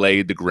kind of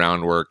laid the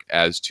groundwork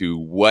as to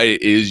what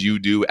it is you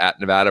do at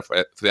Nevada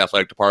for the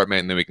athletic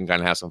department, and then we can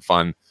kind of have some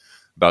fun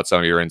about some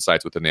of your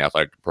insights within the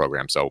athletic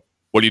program. So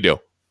what do you do?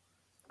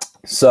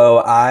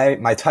 So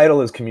my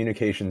title is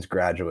Communications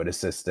Graduate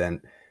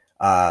Assistant.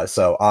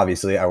 So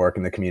obviously I work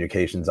in the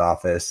communications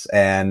office,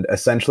 and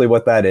essentially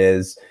what that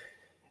is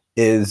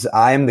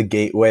I am the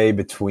gateway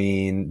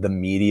between the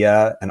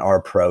media and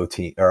our pro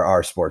team, or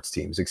our sports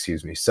teams,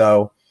 excuse me.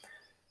 So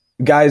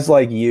guys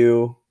like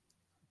you,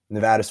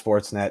 Nevada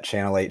Sportsnet,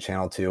 Channel 8,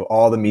 Channel 2,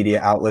 all the media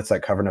outlets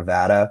that cover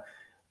Nevada,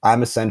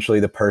 I'm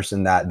essentially the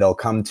person that they'll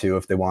come to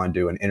if they want to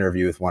do an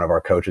interview with one of our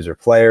coaches or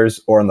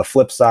players. Or on the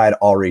flip side,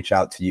 I'll reach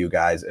out to you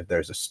guys if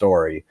there's a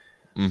story.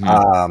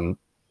 Mm-hmm.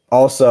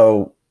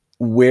 Also,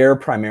 we're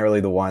primarily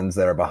the ones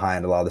that are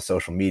behind a lot of the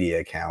social media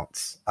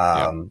accounts.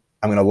 I'm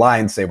going to lie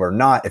and say we're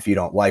not if you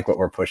don't like what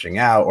we're pushing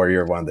out or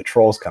you're one of the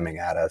trolls coming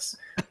at us.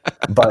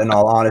 But in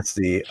all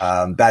honesty,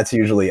 that's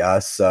usually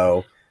us.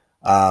 So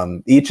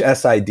each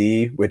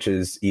SID, which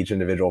is each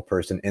individual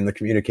person in the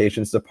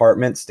communications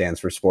department, stands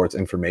for Sports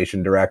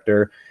Information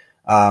Director.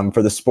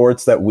 For the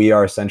sports that we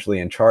are essentially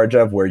in charge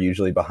of, we're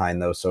usually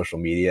behind those social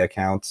media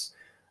accounts.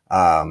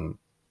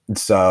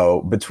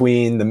 So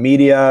between the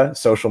media,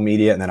 social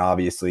media, and then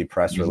obviously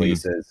press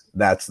releases,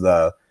 that's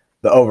the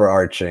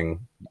overarching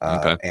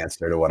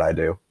answer to what I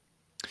do.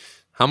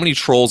 How many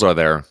trolls are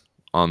there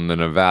on the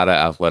Nevada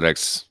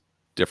Athletics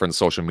different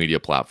social media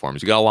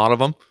platforms? You got a lot of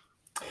them?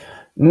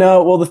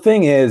 No, well, the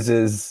thing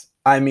is,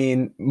 I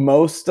mean,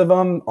 most of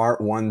them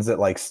aren't ones that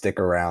like stick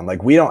around.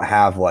 Like we don't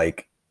have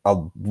like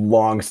a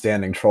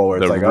long-standing troll where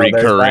it's the like,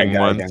 recurring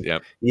ones.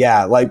 Yep.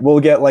 Yeah, like we'll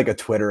get like a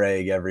Twitter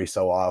egg every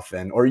so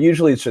often, or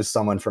usually it's just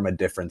someone from a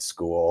different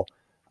school.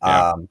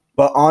 Yeah.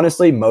 But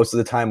honestly, most of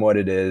the time what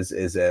it is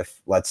if,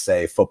 let's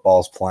say,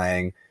 football's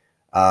playing,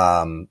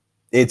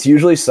 it's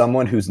usually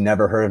someone who's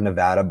never heard of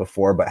Nevada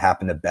before but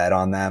happened to bet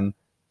on them.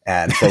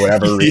 And for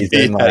whatever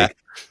reason, like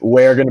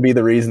we're going to be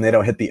the reason they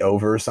don't hit the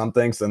over or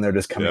something. So then they're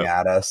just coming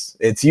at us.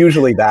 It's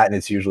usually that, and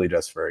it's usually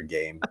just for a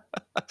game.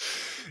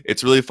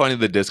 It's really funny,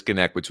 the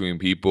disconnect between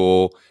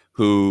people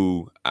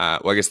who, I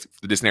guess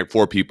the disconnect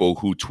for people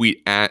who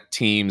tweet at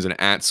teams and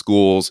at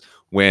schools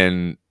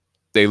when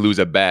they lose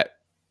a bet,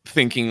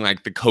 thinking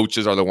like the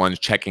coaches are the ones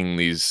checking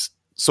these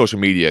social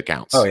media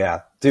accounts. Oh,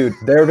 yeah. Dude,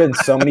 there have been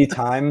so many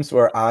times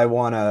where I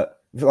want to,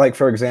 like,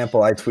 for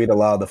example, I tweet a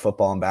lot of the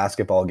football and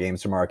basketball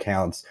games from our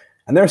accounts.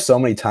 And there's so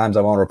many times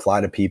I want to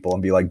reply to people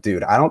and be like,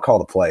 dude, I don't call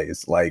the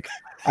plays. Like,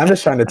 I'm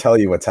just trying to tell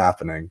you what's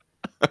happening.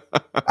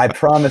 I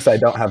promise I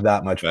don't have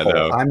that much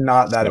pull. I'm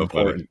not that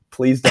important. Funny.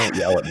 Please don't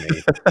yell at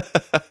me.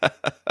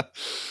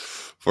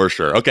 For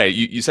sure. Okay,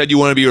 you said you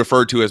want to be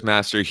referred to as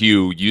Master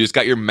Hugh. You just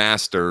got your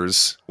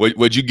master's.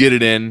 What'd you get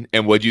it in,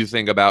 and what'd you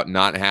think about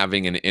not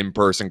having an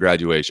in-person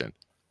graduation?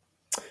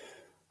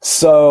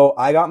 So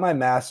I got my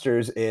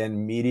master's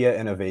in media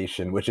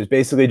innovation, which is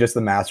basically just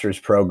the master's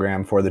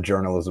program for the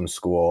journalism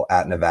school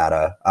at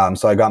Nevada.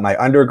 So I got my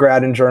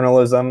undergrad in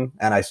journalism,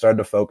 and I started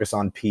to focus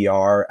on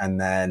PR, and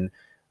then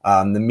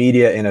the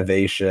media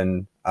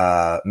innovation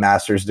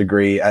master's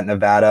degree at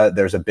Nevada.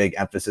 There's a big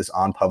emphasis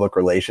on public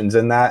relations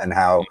in that, and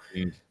how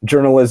Mhm.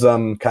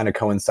 journalism kind of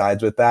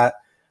coincides with that.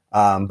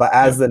 But Yep.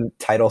 as the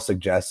title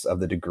suggests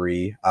of the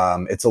degree,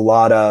 it's a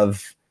lot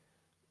of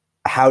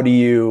how do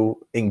you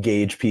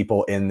engage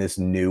people in this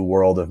new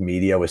world of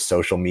media with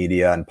social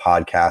media and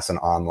podcasts and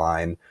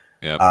online.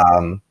 Yep.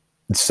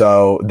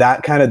 So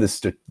that kind of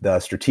the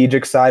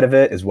strategic side of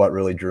it is what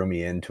really drew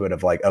me into it,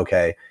 of like,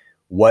 okay,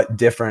 what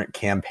different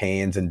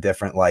campaigns and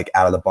different like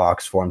out of the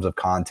box forms of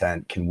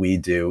content can we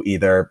do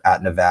either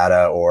at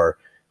Nevada or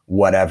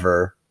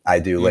whatever I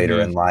do later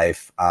Mhm. in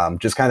life.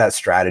 Just kind of that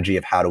strategy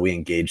of how do we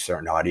engage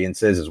certain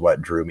audiences is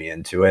what drew me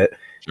into it.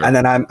 Sure. And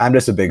then I'm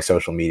just a big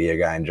social media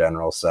guy in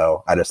general,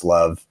 so I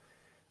love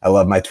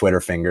my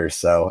Twitter fingers.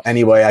 So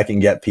any way I can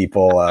get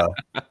people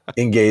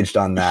engaged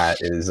on that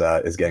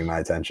is getting my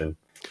attention.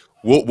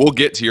 We'll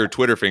get to your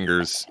Twitter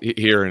fingers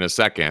here in a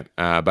second,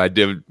 but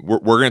we're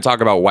going to talk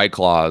about White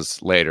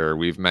Claws later.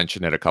 We've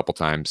mentioned it a couple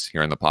times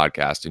here in the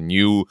podcast, and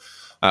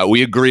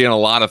we agree on a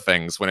lot of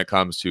things when it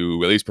comes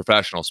to at least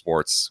professional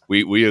sports.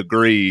 We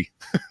agree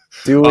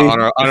Do we? on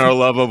our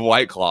love of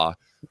White Claw.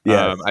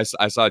 Yes.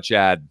 I saw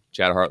Chad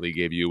Hartley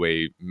gave you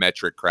a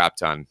metric crap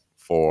ton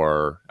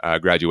for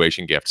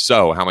graduation gift.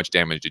 So how much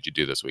damage did you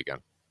do this weekend?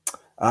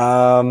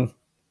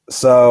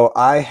 So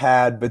I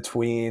had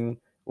between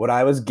what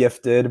I was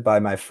gifted by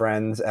my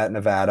friends at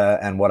Nevada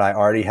and what I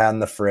already had in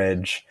the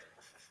fridge,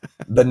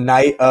 the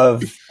night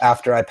of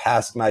after I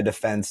passed my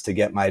defense to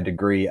get my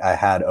degree, I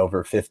had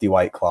over 50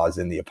 White Claws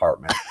in the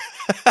apartment.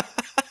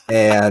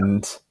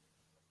 And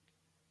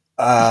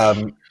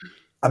I'm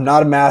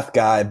not a math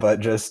guy, but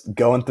just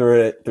going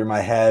through it through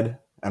my head,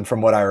 and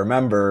from what I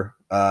remember,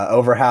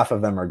 over half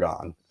of them are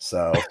gone.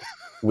 So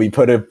we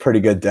put a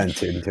pretty good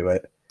dent into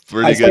it.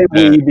 Pretty I say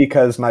good we bet.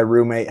 because my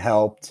roommate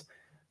helped.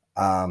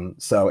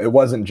 So it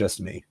wasn't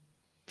just me.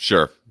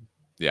 Sure.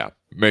 Yeah,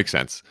 makes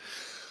sense.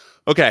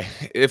 Okay,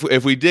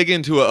 if we dig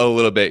into a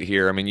little bit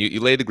here, I mean, you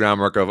laid the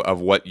groundwork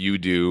of what you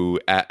do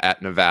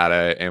at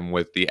Nevada, and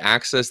with the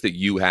access that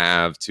you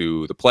have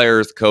to the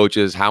players, the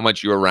coaches, how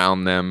much you're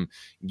around them,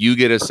 you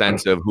get a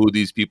sense of who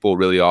these people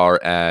really are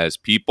as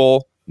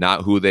people,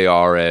 not who they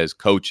are as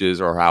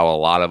coaches or how a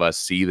lot of us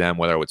see them,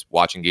 whether it's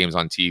watching games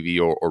on TV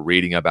or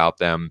reading about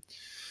them.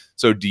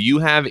 So, do you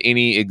have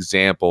any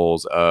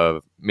examples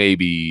of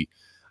maybe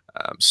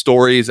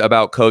stories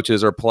about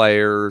coaches or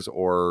players,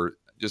 or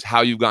just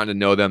how you've gotten to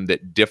know them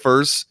that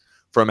differs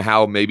from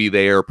how maybe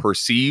they are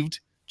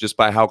perceived just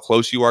by how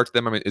close you are to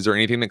them? I mean, is there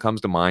anything that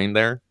comes to mind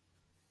there?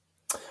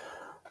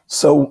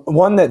 So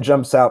one that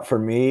jumps out for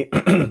me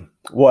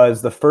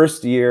was the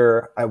first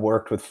year I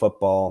worked with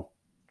football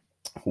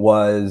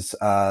was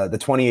the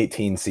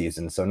 2018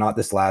 season. So not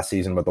this last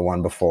season, but the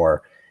one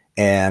before.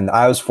 And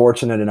I was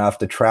fortunate enough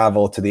to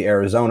travel to the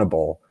Arizona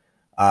Bowl.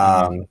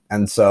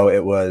 And so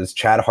it was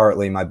Chad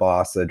Hartley, my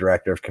boss, the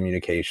director of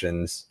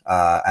communications.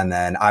 And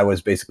then I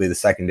was basically the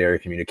secondary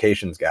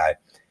communications guy.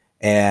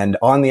 And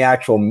on the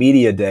actual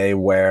media day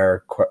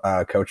where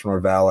Coach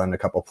Norvell and a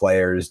couple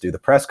players do the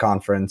press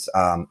conference,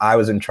 I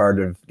was in charge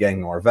of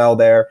getting Norvell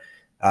there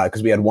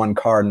because we had one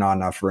car and not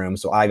enough room.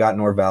 So I got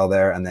Norvell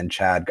there, and then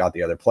Chad got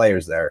the other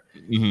players there.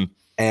 Mm-hmm.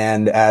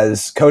 And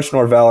as Coach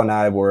Norvell and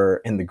I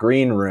were in the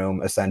green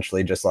room,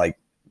 essentially just like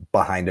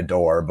behind a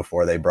door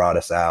before they brought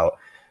us out,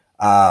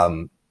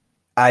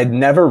 I'd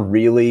never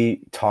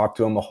really talked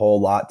to him a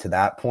whole lot to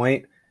that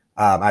point.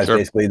 I was Sure.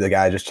 basically the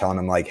guy just telling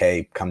him like,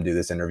 hey, come do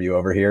this interview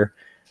over here.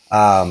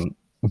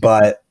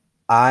 But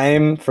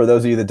I'm, for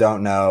those of you that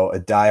don't know, a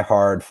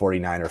diehard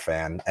 49er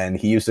fan, and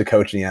he used to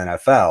coach in the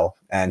NFL,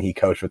 and he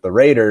coached with the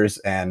Raiders,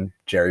 and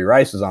Jerry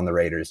Rice was on the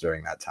Raiders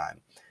during that time.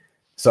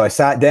 So I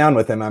sat down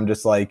with him. I'm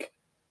just like,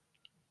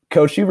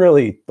 Coach, you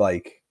really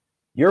like,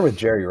 you're with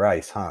Jerry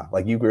Rice, huh?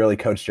 Like, you really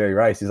coached Jerry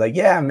Rice. He's like,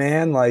 yeah,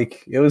 man,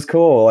 like, it was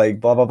cool, like,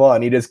 blah, blah, blah.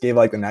 And he just gave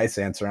like the nice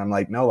answer. I'm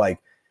like, no, like,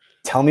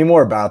 tell me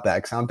more about that,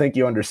 because I don't think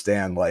you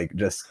understand like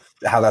just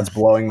how that's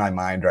blowing my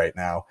mind right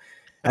now.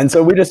 And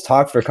so we just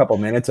talked for a couple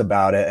minutes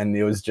about it, and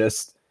it was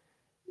just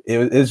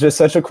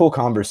such a cool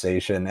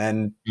conversation.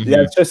 And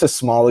yeah, it's just a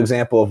small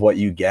example of what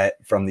you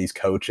get from these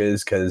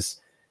coaches, because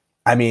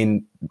I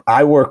mean,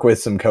 I work with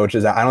some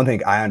coaches. I don't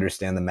think I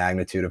understand the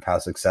magnitude of how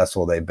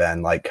successful they've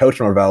been. Like Coach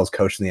Norvell's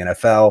coached in the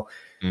NFL.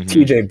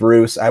 TJ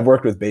Bruce, I've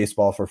worked with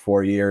baseball for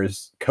 4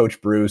 years. Coach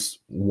Bruce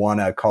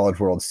won a College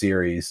World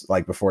Series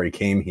like before he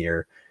came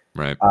here.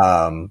 Right.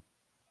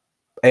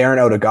 Aaron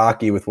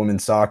Odagaki with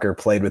women's soccer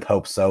played with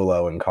Hope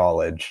Solo in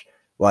college.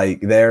 Like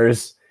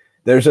there's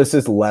just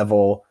this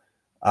level,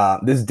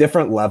 this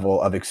different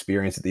level of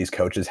experience that these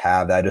coaches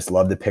have that I just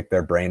love to pick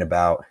their brain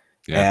about.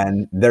 Yeah.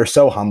 And they're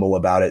so humble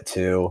about it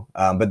too.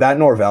 But that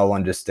Norvell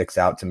one just sticks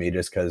out to me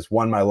just because,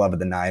 one, my love of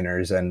the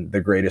Niners and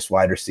the greatest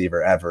wide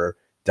receiver ever.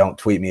 Don't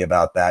tweet me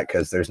about that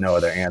because there's no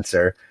other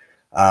answer.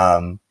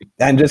 And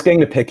just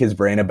getting to pick his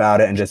brain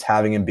about it and just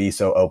having him be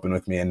so open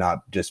with me and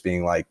not just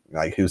being like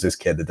who's this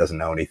kid that doesn't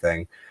know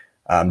anything.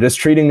 Just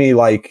treating me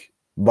like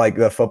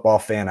the football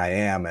fan I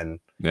am, and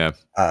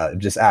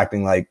just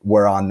acting like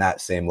we're on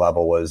that same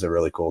level was a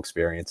really cool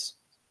experience.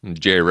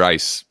 Jay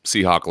Rice,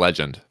 Seahawk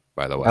legend,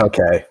 by the way.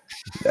 Okay.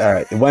 All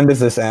right. When does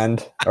this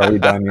end? Are we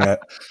done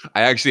yet?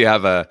 I actually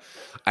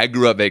I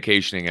grew up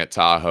vacationing at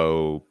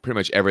Tahoe pretty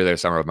much every other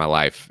summer of my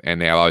life. And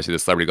they have obviously the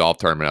celebrity golf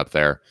tournament up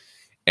there.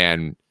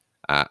 And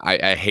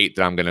I hate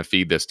that I'm going to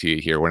feed this to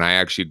you here. When I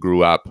actually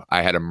grew up,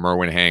 I had a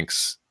Merwin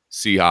Hanks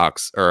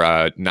Seahawks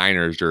or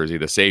Niners jersey,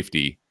 the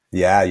safety.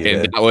 Yeah, you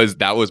And did.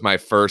 that was my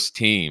first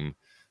team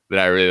that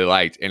I really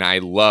liked. And I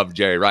love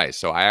Jerry Rice.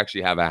 So I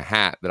actually have a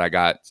hat that I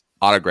got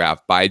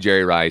autographed by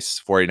Jerry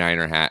Rice,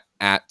 49er hat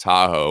at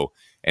Tahoe.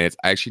 And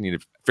I actually need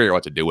to figure out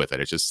what to do with it.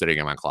 It's just sitting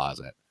in my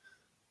closet.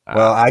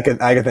 Well, I could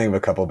think of a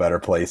couple better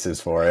places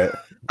for it.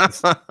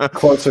 It's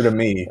closer to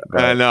me.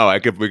 I know. We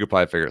could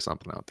probably figure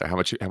something out there. How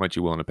much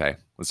you willing to pay?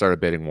 Let's start a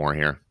bidding war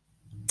here.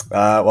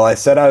 Well, I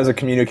said I was a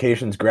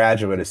communications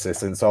graduate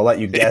assistant, so I'll let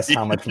you guess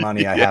how much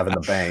money I have in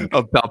the bank.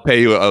 I'll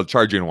pay you. I'll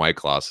charge you in White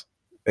Claws.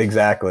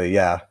 Exactly.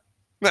 Yeah.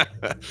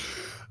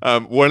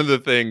 One of the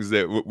things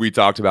that we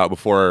talked about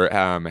before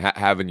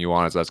having you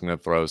on is I was going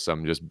to throw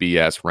some just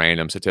BS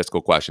random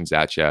statistical questions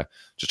at you,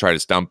 just try to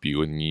stump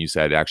you. And you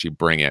said actually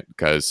bring it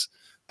because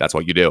that's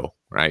what you do,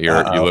 right? You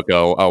look at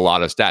a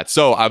lot of stats.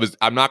 So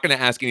I'm not going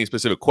to ask any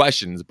specific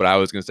questions, but I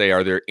was going to say,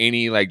 are there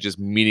any like just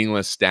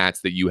meaningless stats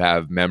that you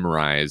have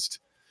memorized,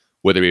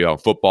 whether it be on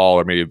football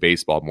or maybe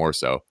baseball more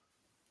so?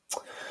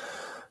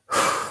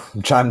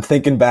 I'm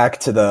thinking back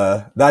to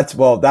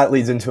that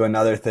leads into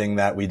another thing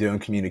that we do in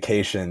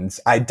communications.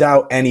 I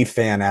doubt any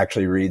fan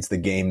actually reads the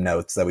game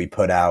notes that we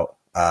put out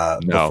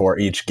before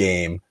each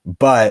game,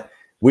 but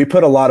we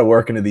put a lot of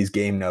work into these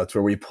game notes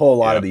where we pull a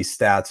lot of these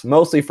stats,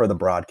 mostly for the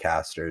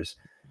broadcasters.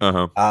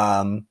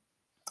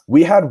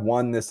 We had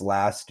one this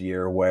last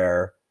year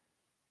where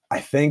I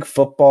think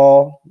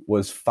football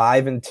was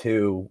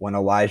 5-2 when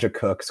Elijah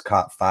Cooks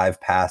caught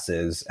 5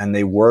 passes, and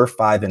they were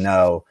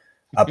 5-0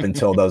 up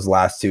until those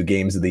last 2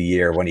 games of the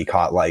year when he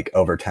caught like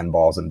over 10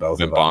 balls in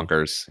both of them.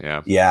 Bonkers.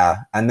 Yeah. Yeah.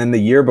 And then the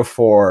year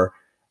before,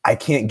 I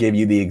can't give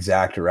you the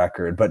exact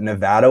record, but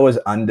Nevada was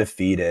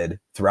undefeated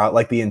throughout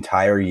like the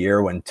entire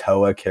year when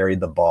Toa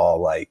carried the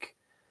ball. Like,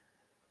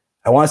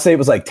 I want to say it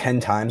was like 10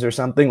 times or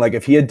something. Like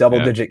if he had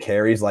double digit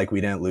carries, like we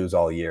didn't lose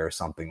all year or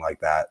something like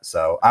that.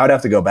 So I would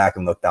have to go back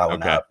and look that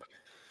one up.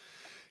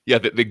 Yeah,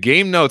 the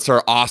game notes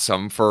are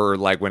awesome for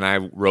like when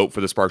I wrote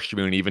for the Sparks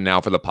Tribune, even now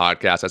for the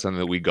podcast. That's something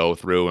that we go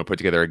through and put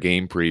together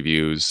game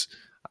previews.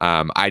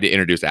 I had to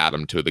introduce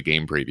Adam to the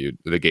game preview,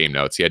 the game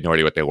notes. He had no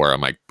idea what they were. I'm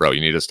like, bro, you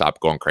need to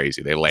stop going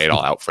crazy. They lay it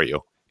all out for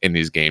you in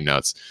these game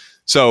notes.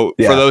 So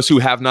for those who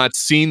have not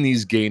seen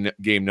these game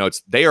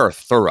notes, they are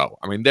thorough.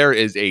 I mean, there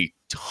is a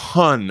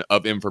ton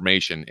of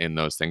information in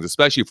those things,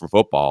 especially for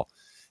football.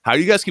 How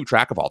do you guys keep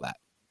track of all that?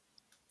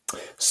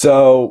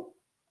 So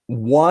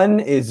one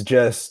is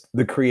just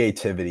the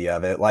creativity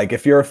of it. Like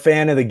if you're a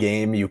fan of the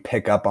game, you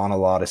pick up on a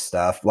lot of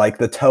stuff. Like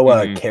the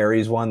Toa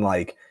carries one,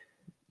 like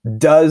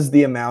does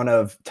the amount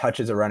of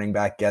touches a running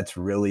back gets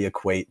really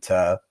equate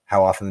to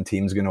how often the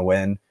team's going to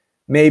win?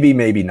 Maybe,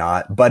 maybe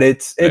not, but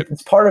it's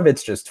part of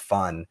it's just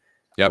fun.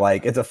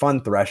 Like it's a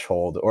fun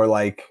threshold, or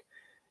like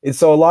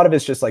so a lot of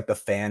it's just like the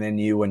fan in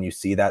you when you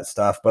see that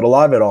stuff. But a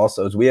lot of it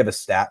also is we have a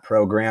stat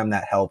program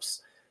that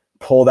helps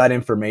pull that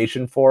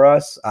information for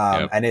us.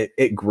 And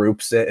it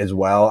groups it as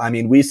well. I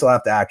mean, we still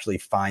have to actually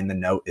find the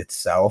note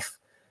itself.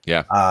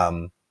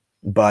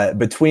 But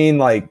between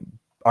like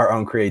our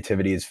own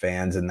creativity as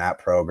fans in that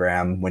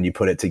program, when you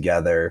put it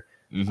together,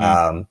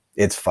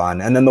 it's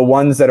fun. And then the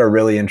ones that are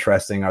really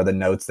interesting are the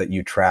notes that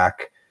you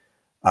track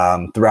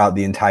throughout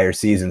the entire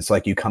season. So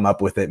like you come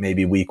up with it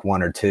maybe week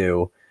 1 or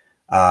 2.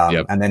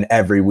 And then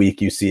every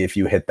week you see if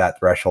you hit that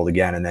threshold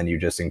again, and then you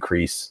just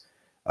increase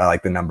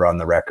like the number on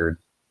the record.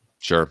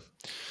 Sure.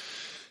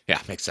 Yeah,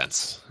 makes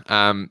sense.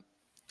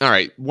 All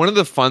right. One of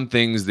the fun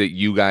things that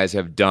you guys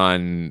have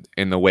done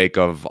in the wake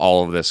of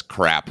all of this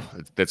crap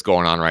that's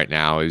going on right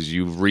now is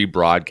you've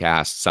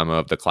rebroadcast some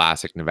of the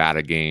classic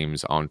Nevada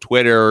games on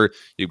Twitter.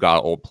 You've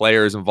got old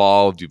players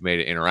involved. You've made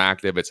it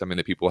interactive. It's something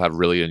that people have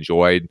really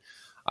enjoyed.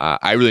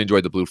 I really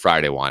enjoyed the Blue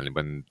Friday one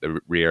when they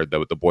re-aired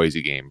the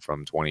Boise game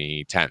from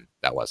 2010.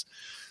 That was.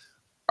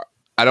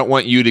 I don't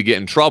want you to get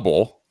in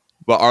trouble,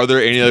 but are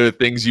there any other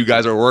things you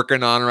guys are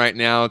working on right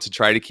now to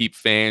try to keep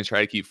fans,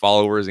 try to keep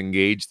followers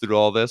engaged through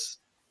all this?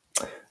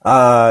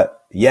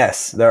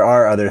 Yes, there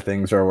are other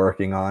things we're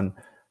working on.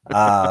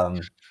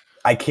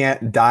 I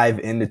can't dive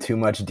into too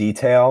much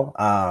detail.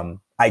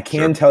 I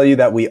can tell you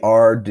that we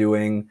are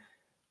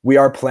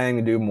planning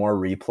to do more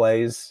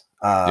replays.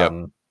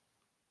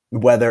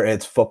 Whether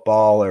it's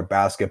football or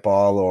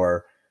basketball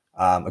or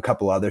a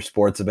couple other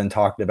sports have been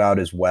talked about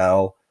as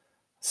well.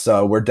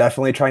 So we're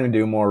definitely trying to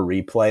do more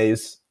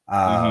replays.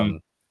 Mm-hmm.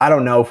 I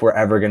don't know if we're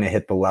ever going to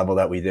hit the level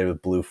that we did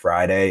with Blue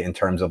Friday in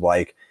terms of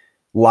like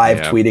live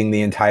Yeah. tweeting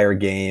the entire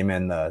game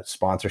and the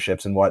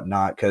sponsorships and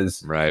whatnot.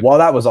 Because Right. while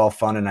that was all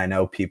fun and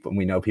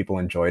we know people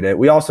enjoyed it,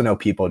 we also know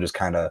people just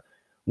kind of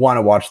want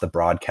to watch the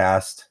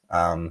broadcast.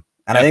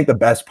 And I think the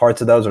best parts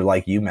of those are,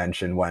 like you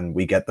mentioned, when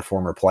we get the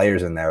former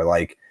players in there,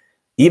 like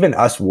even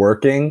us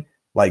working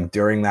like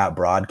during that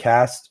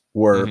broadcast,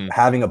 we're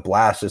having a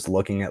blast just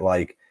looking at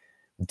like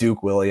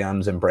Duke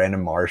Williams and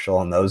Brandon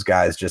Marshall and those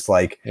guys just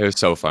like It was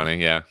so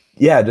funny.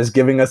 yeah, just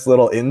giving us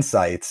little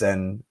insights.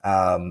 And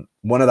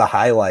one of the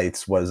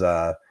highlights was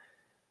I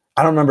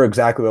don't remember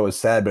exactly what was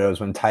said, but it was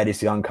when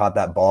Titus Young caught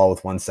that ball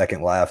with 1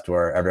 second left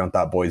where everyone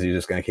thought Boise was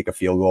just going to kick a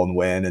field goal and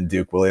win. And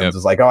Duke Williams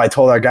was like, oh, I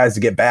told our guys to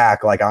get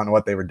back. Like, I don't know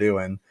what they were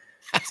doing,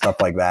 stuff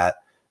like that.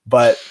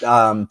 But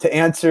to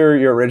answer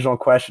your original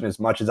question as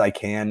much as I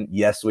can,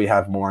 yes, we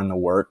have more in the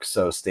works.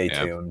 So stay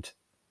tuned.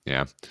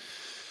 Yeah.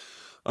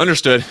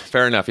 Understood.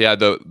 Fair enough. Yeah.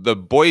 The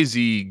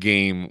Boise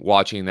game,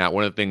 watching that,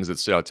 one of the things that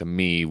stood out to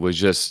me was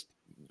just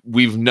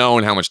we've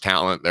known how much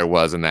talent there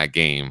was in that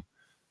game.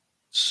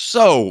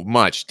 So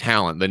much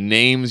talent. The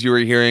names you were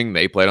hearing,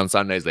 they played on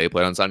Sundays, they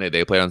played on Sunday,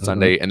 they played on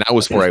Sunday, and that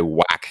was for a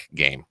WAC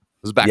game. It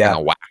was back in the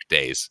WAC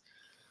days.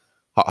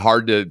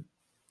 Hard to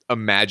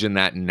imagine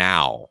that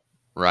now,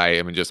 right?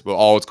 I mean, just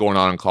all what's going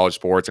on in college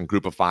sports and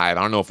Group of Five.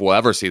 I don't know if we'll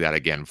ever see that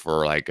again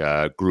for like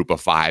a Group of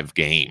Five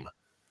game.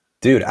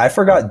 Dude, I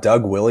forgot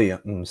Doug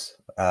Williams,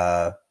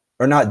 or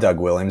not Doug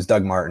Williams,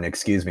 Doug Martin,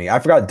 excuse me. I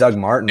forgot Doug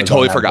Martin was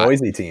on that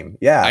Boise team.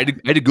 Yeah. I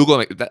had to Google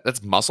like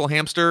that's Muscle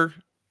Hamster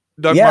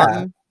Doug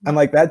Martin. I'm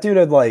like, that dude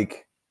had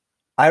like,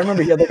 I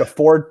remember he had like a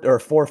 4 or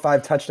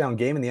 5 touchdown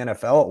game in the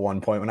NFL at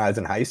one point when I was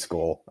in high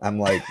school. I'm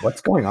like,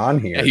 what's going on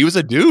here? Yeah, he was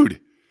a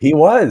dude. He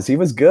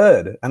was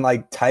good. And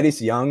like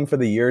Titus Young for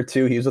the year or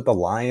two, he was with the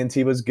Lions.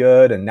 He was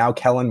good. And now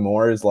Kellen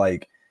Moore is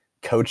like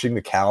coaching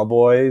the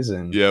Cowboys.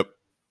 And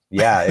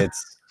yeah,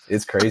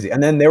 it's crazy.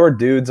 And then there were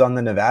dudes on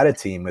the Nevada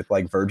team with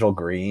like Virgil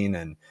Green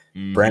and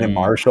Brandon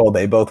Marshall.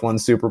 They both won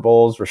Super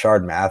Bowls.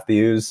 Rashard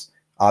Matthews.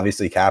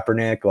 Obviously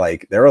Kaepernick,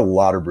 like there are a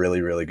lot of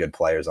really, really good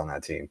players on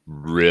that team.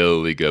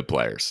 Really good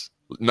players.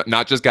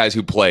 Not just guys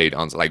who played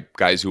on, like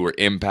guys who were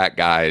impact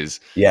guys.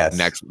 Yes.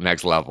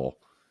 Next level.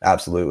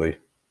 Absolutely.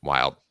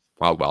 Wild.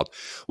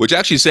 Which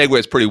actually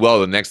segues pretty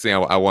well to the next thing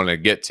I want to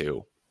get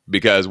to,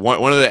 because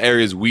one of the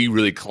areas we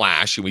really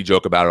clash, and we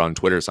joke about it on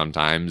Twitter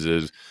sometimes,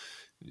 is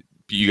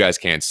you guys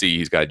can't see.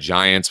 He's got a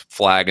Giants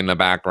flag in the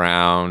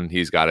background.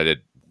 He's got a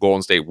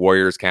Golden State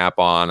Warriors cap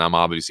on. I'm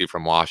obviously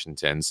from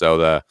Washington. So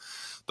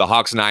the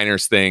Hawks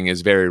Niners thing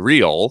is very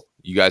real.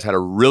 You guys had a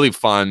really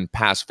fun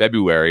past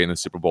February in the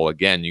Super Bowl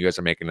again. You guys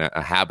are making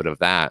a habit of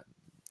that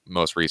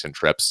most recent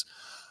trips.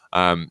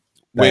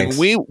 When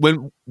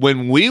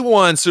we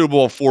won Super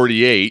Bowl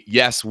 48,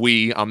 yes,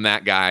 I'm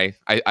that guy.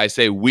 I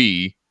say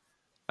we.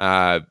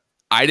 I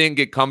didn't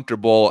get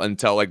comfortable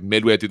until like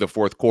midway through the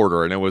fourth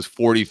quarter, and it was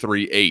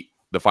 43-8.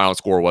 The final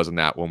score wasn't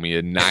that when we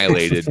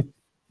annihilated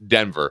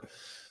Denver.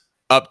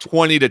 Up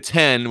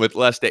 20-10 with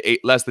less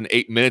than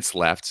 8 minutes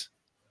left.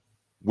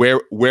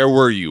 Where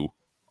were you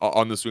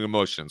on the swing of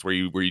emotions? Were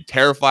you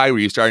terrified? Were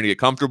you starting to get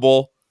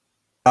comfortable?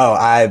 Oh,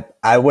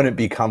 I wouldn't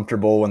be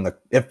comfortable when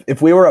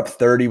if we were up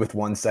 30 with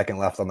 1 second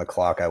left on the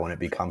clock, I wouldn't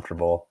be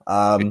comfortable.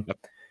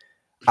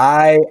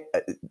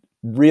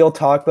 Real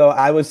talk though,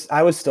 I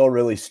was still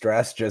really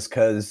stressed just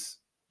because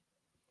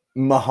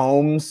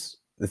Mahomes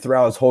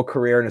throughout his whole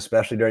career and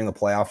especially during the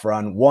playoff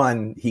run,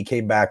 one, he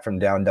came back from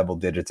down double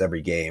digits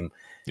every game,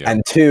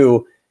 and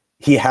two,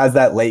 he has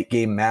that late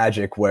game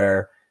magic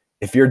where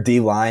if your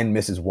D-line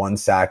misses one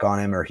sack on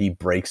him or he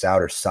breaks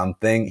out or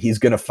something, he's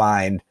going to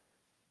find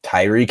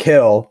Tyreek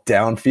Hill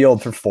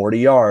downfield for 40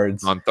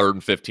 yards. On 3rd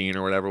and 15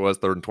 or whatever it was,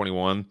 3rd and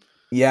 21.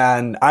 Yeah,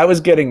 and I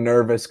was getting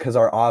nervous because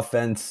our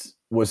offense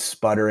was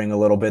sputtering a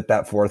little bit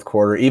that fourth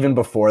quarter, even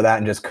before that,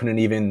 and just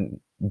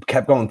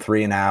kept going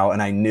 3 and out.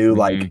 And I knew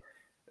like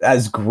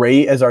as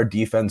great as our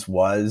defense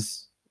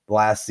was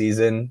last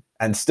season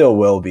and still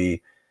will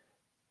be,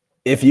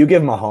 if you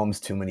give Mahomes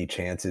too many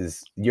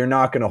chances, you're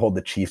not going to hold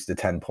the Chiefs to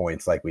 10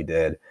 points like we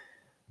did.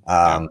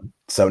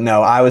 So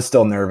no, I was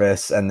still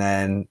nervous. And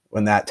then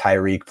when that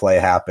Tyreek play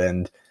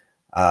happened,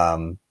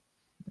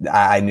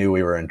 I knew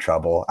we were in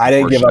trouble. I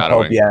didn't give up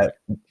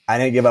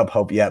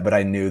hope yet, but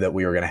I knew that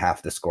we were going to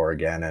have to score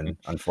again. And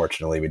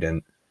unfortunately we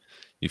didn't.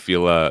 You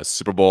feel a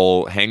Super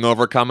Bowl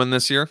hangover coming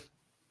this year?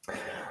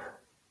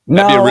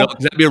 No,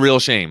 that'd be a real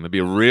shame. It'd be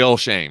a real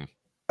shame.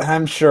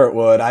 I'm sure it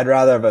would. I'd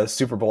rather have a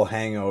Super Bowl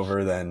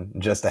hangover than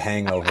just a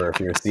hangover if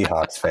you're a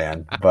Seahawks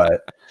fan.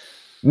 But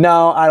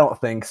no, I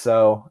don't think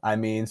so. I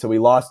mean, so we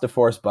lost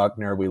DeForest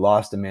Buckner, we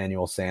lost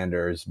Emmanuel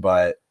Sanders,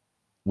 but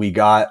we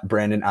got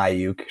Brandon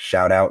Ayuk,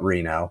 shout out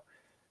Reno,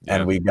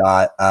 and we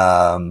got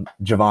Javon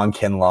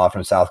Kinlaw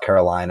from South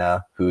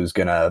Carolina, who's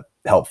going to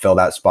help fill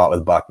that spot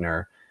with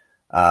Buckner.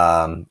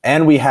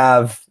 And we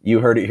have, you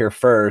heard it here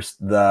first,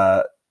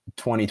 the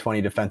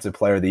 2020 Defensive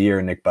Player of the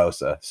Year, Nick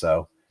Bosa.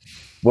 So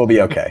we'll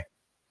be okay.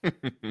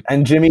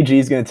 And Jimmy G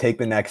is going to take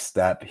the next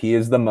step. He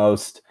is the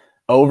most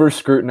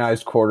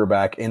over-scrutinized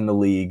quarterback in the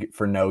league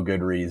for no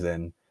good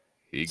reason.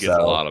 He gets a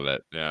So lot of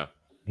it. Yeah.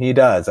 he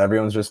does.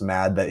 Everyone's just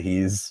mad that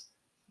he's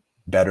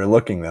better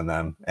looking than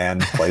them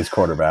and plays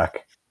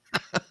quarterback.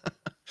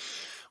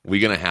 We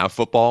gonna have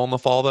football in the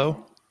fall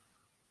though?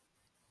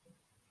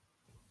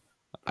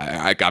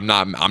 I'm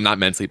not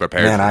mentally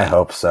prepared Man, for I that.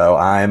 hope so.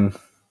 I'm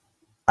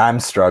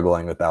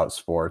struggling without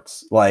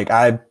sports. Like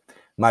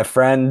my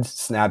friend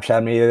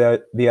Snapchatted me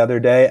the other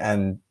day,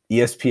 and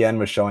ESPN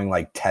was showing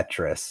like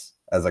Tetris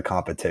as a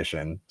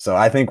competition. So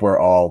I think we're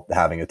all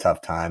having a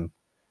tough time.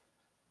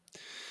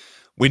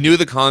 We knew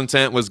the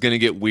content was going to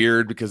get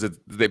weird because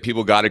that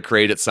people got to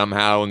create it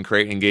somehow and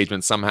create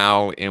engagement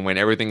somehow. And when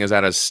everything is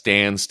at a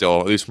standstill,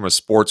 at least from a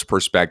sports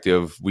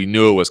perspective, we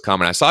knew it was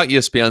coming. I saw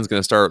ESPN's going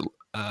to start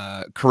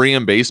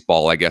Korean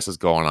baseball, I guess, is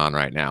going on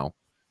right now.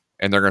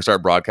 And they're going to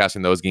start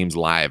broadcasting those games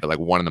live at like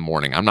 1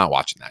 a.m. I'm not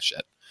watching that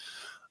shit.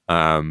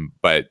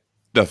 But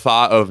the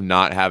thought of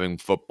not having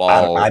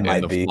football I in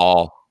might the be.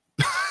 fall,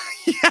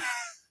 yeah,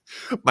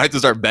 might have to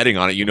start betting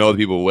on it. You know,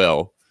 people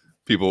will.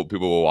 People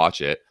will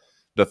watch it.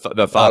 The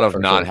thought Oh, of for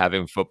not sure.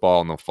 having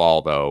football in the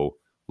fall, though,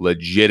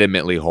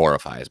 legitimately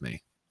horrifies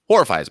me.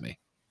 Horrifies me.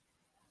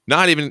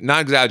 Not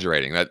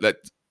exaggerating.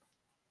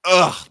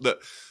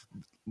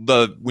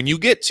 The when you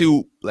get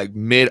to like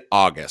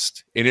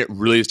mid-August and it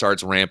really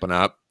starts ramping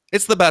up,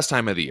 it's the best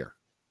time of the year.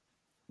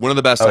 One of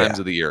the best Oh, times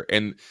yeah. of the year.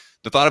 And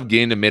the thought of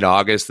getting to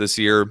mid-August this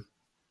year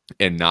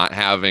and not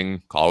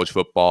having college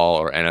football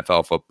or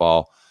NFL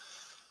football,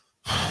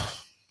 I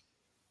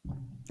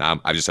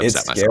just It's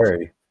upset myself.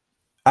 scary.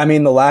 I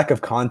mean, the lack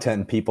of content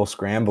and people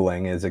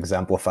scrambling is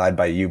exemplified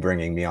by you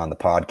bringing me on the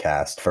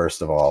podcast,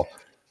 first of all.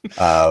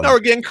 No, we're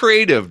getting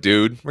creative,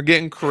 dude. We're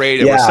getting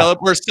creative. Yeah,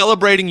 We're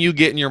celebrating you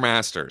getting your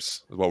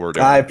masters. Is what we're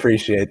I doing.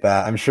 appreciate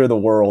that. I'm sure the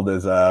world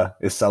is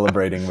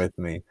celebrating with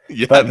me.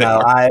 Yeah, But they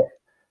no, are.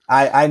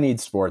 I need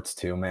sports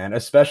too, man,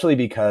 especially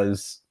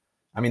because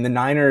I mean the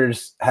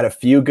Niners had a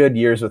few good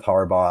years with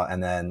Harbaugh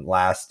and then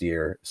last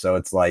year, so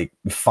it's like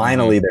Mhm.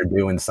 finally they're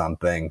doing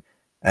something,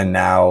 and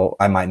now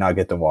I might not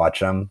get to watch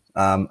them.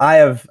 I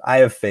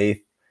have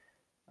faith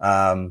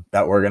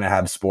that we're gonna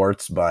have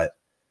sports, but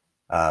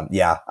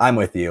yeah, I'm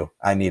with you.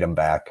 I need them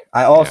back.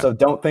 I Yeah, also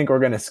don't think we're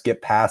gonna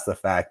skip past the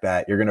fact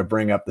that you're gonna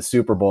bring up the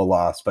Super Bowl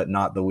loss, but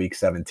not the Week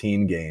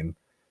 17 game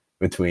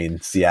between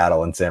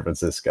Seattle and San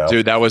Francisco.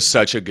 dude, that was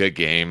such a good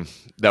game.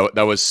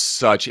 That was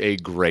such a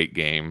great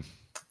game.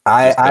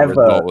 I, Just I the have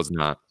a result was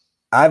not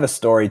I have a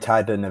story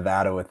tied to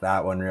Nevada with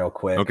that one real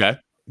quick. okay.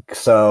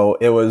 So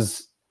it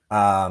was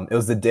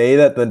the day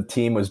that the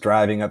team was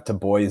driving up to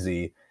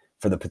Boise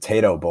for the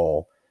Potato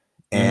Bowl.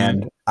 Hmm.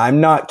 And I'm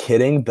not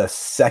kidding. The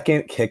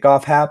second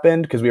kickoff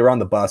happened because we were on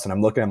the bus and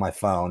I'm looking at my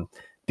phone.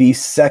 The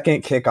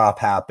second kickoff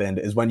happened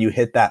is when you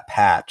hit that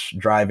patch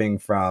driving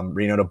from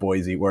Reno to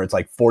Boise where it's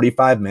like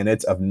 45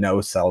 minutes of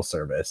no cell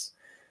service.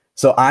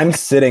 So I'm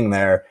sitting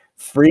there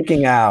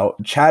freaking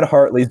out. Chad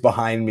Hartley's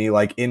behind me,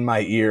 like in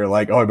my ear,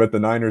 like, oh, I bet the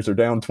Niners are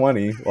down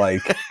 20,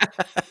 like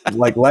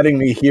letting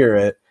me hear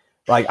it.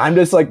 Like I'm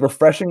just like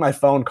refreshing my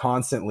phone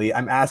constantly.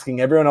 I'm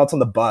asking everyone else on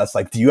the bus,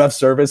 like, do you have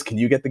service? Can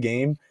you get the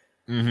game?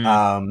 Hmm.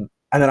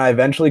 And then I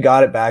eventually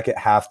got it back at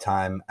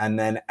halftime. And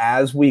then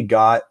as we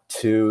got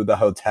to the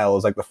hotel, it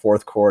was like the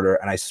fourth quarter,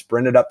 and I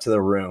sprinted up to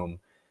the room.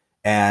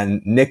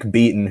 And Nick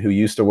Beaton, who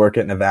used to work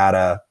at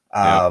Nevada,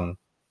 Yep.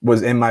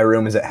 was in my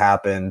room as it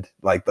happened,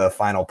 like the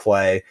final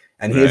play.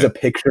 And he has Right. a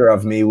picture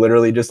of me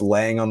literally just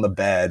laying on the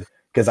bed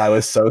because I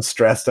was so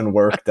stressed and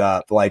worked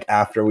up, like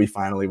after we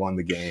finally won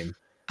the game.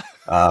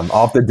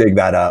 I'll have to dig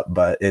that up,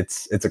 but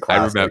it's a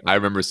classic. I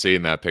remember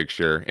seeing that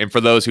picture. And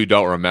for those who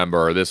don't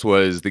remember, this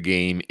was the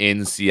game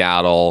in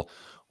Seattle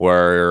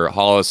where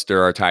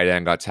Hollister, our tight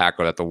end, got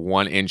tackled at the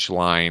 1-inch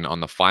line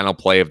on the final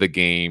play of the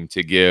game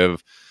to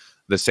give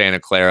the Santa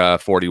Clara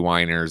 40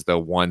 Winers the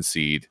 1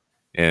 seed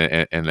in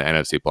the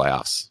NFC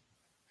playoffs.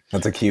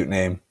 That's a cute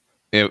name.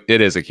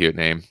 It is a cute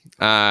name.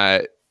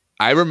 I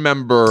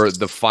remember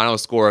the final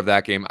score of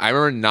that game. I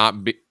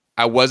remember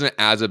I wasn't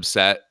as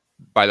upset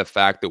by the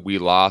fact that we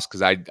lost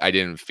because I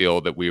didn't feel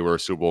that we were a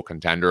Super Bowl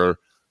contender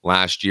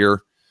last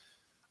year.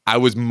 I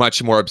was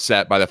much more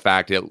upset by the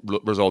fact it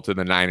resulted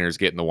in the Niners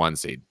getting the 1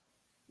 seed.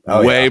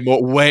 Oh yeah.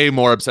 Way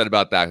more upset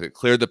about that. It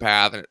cleared the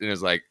path and it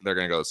was like they're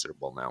going to go to the Super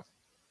Bowl now.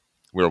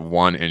 We're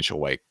 1 inch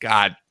away.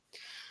 God,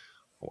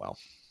 well,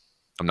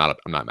 I'm not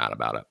mad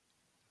about it.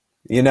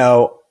 You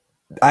know,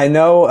 I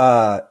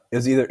know it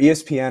was either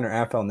ESPN or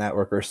NFL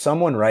Network or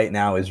someone right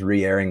now is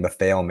re-airing the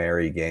Fail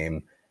Mary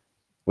game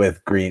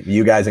with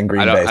you guys in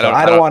Green Bay. So I don't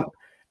I don't want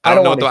I to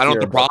don't know hear what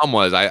the about. problem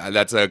was.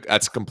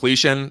 That's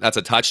completion. That's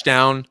a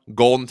touchdown.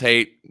 Golden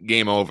Tate.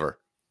 Game over.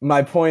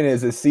 My point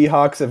is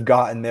Seahawks have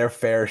gotten their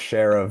fair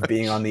share of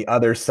being on the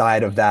other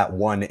side of that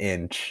 1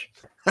 inch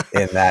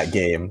in that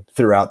game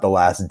throughout the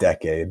last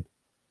decade.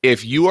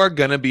 If you are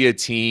going to be a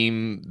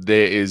team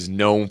that is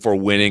known for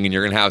winning and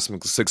you're going to have some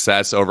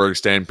success over an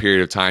extended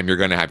period of time, you're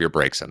going to have your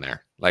breaks in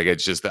there. Like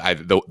it's just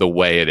the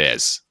way it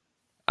is.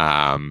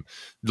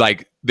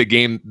 Like that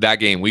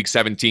game, week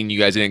 17, you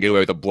guys didn't get away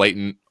with a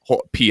blatant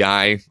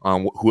PI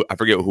on who I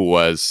forget who it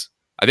was.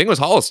 I think it was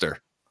Hollister.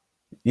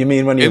 You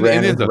mean when he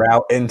ran his the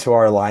route into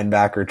our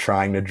linebacker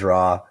trying to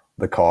draw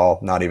the call,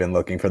 not even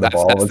looking for the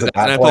ball? Was it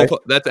that play?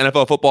 That's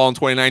NFL football in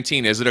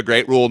 2019. Is it a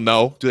great rule?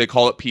 No. Do they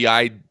call it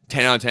PI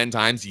 10 out of 10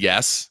 times?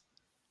 Yes.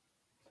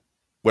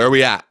 Where are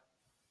we at?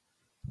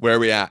 All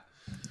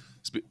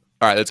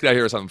right, let's get out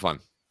here with something fun.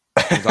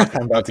 You want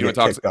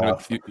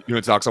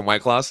to talk some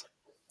White Claws?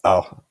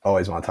 Oh,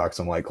 always want to talk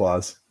some White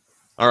Claws.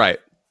 All right.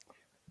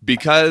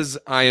 Because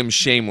I am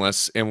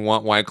shameless and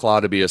want White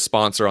Claw to be a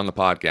sponsor on the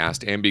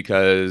podcast, and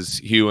because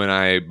Hugh and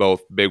I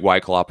both big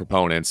White Claw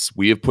proponents,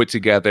 we have put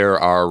together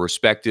our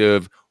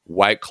respective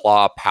White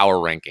Claw power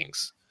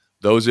rankings.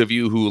 Those of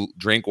you who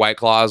drink White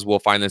Claws will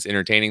find this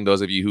entertaining.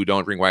 Those of you who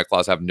don't drink White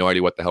Claws have no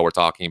idea what the hell we're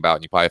talking about,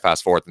 and you probably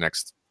fast forward the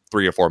next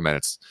 3 or 4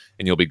 minutes,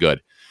 and you'll be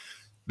good.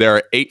 There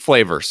are 8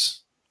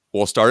 flavors.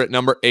 We'll start at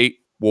number 8.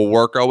 We'll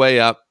work our way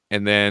up.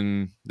 And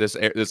then this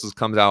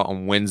comes out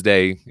on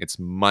Wednesday. It's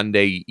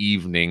Monday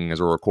evening as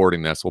we're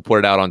recording this. We'll put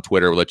it out on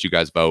Twitter. We'll let you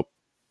guys vote.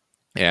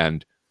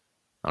 And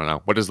I don't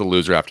know. What does the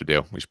loser have to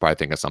do? We should probably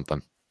think of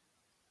something.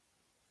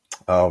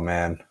 Oh,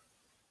 man.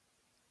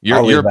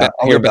 You're bad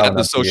at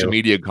the social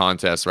media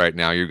contest right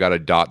now. You got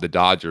the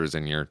Dodgers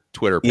in your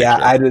Twitter picture.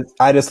 Yeah,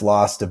 I just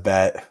lost a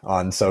bet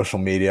on social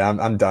media.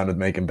 I'm done with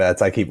making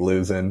bets. I keep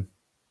losing.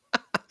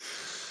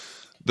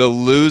 The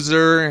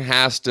loser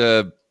has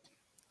to...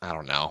 I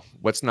don't know.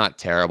 What's not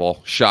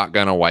terrible?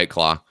 Shotgun a White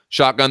Claw.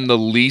 Shotgun the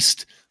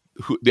least.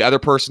 The other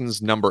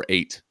person's number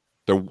 8.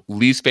 Their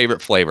least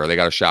favorite flavor. They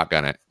got to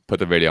shotgun it. Put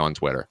the video on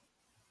Twitter.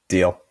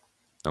 Deal.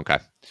 Okay.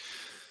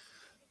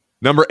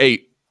 Number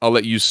 8. I'll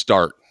let you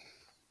start.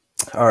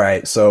 All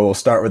right. So we'll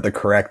start with the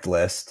correct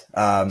list.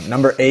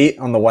 Number 8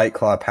 on the White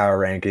Claw power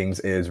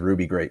rankings is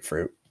Ruby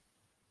Grapefruit.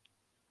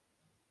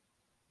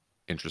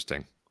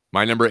 Interesting.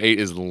 My number 8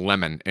 is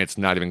lemon, and it's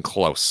not even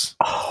close.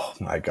 Oh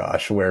my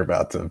gosh. We're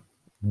about to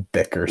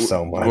bicker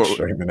so much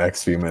during the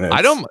next few minutes.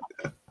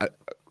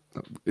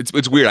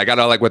 It's weird. I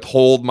gotta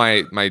withhold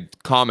my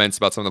comments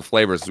about some of the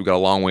flavors. We've got a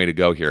long way to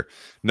go here.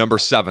 Number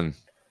 7,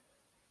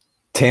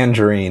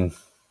 tangerine.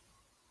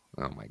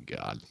 Oh my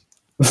god.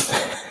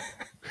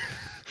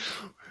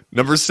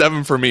 Number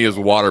 7 for me is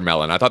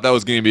watermelon. I thought that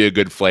was going to be a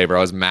good flavor. I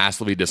was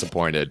massively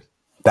disappointed.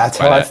 That's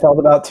how I felt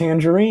about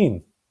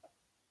tangerine.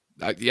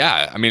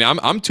 Yeah, I mean,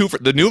 I'm too for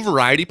the new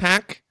variety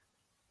pack.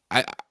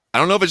 I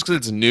don't know if it's because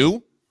it's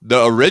new.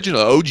 The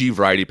original OG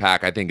variety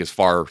pack, I think, is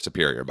far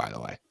superior, by the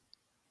way.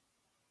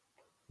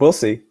 We'll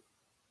see.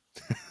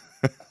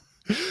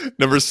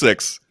 Number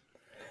 6.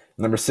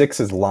 Number 6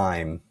 is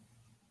lime.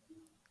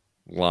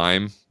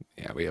 Lime.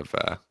 Yeah, we have...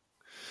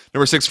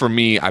 Number 6 for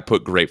me, I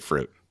put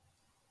grapefruit.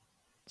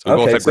 So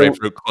we both have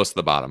grapefruit close to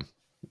the bottom.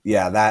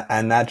 Yeah,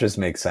 that just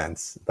makes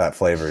sense. That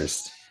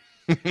flavor's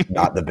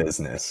not the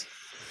business.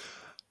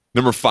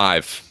 Number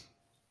 5.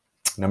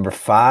 Number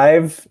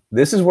 5,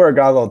 this is where it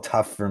got a little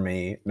tough for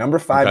me. Number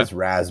 5 is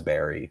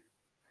raspberry.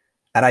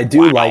 And I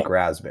do like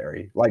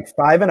raspberry. Like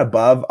 5 and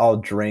above, I'll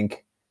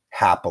drink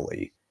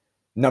happily.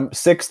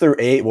 6 through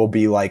 8 will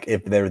be like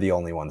if they're the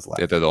only ones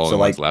left. If they're the only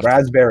ones left.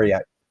 Raspberry,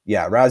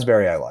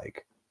 raspberry I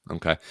like.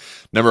 Okay.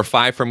 Number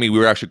 5 for me, we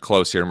were actually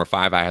close here. Number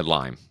 5, I had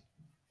lime.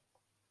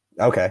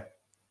 Okay.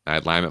 I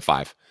had lime at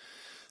 5.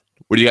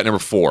 What do you got number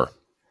 4?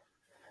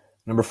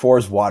 Number 4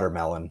 is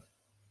watermelon.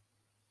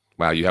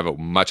 Wow, you have it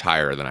much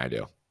higher than I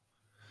do.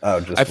 Oh,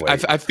 just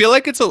wait. I feel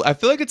like it's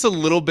a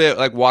little bit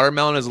like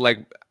watermelon is like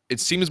it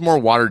seems more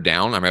watered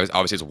down. I mean,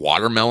 obviously it's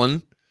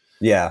watermelon.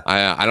 Yeah.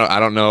 I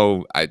don't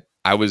know. I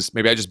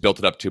just built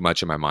it up too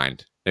much in my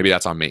mind. Maybe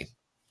that's on me.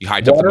 You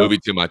hyped up the movie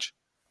too much.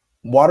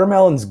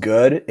 Watermelon's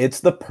good. It's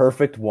the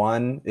perfect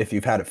one if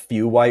you've had a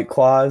few White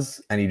Claws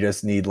and you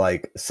just need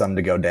like some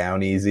to go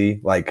down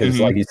easy. Like because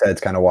like you said, it's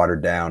kind of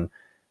watered down.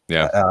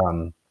 Yeah.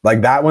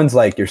 Like that one's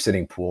like you're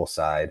sitting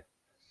poolside.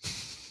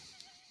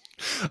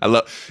 I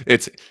love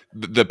it's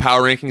the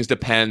power rankings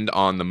depend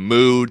on the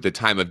mood, the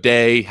time of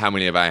day, how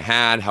many have I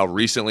had, how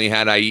recently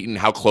had I eaten,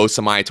 how close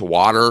am I to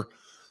water.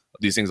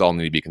 These things all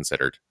need to be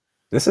considered.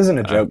 This isn't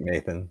a joke,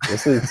 Nathan.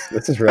 This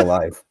is real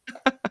life.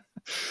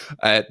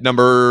 At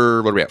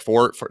number, what are we at?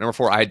 4. For number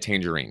 4, I had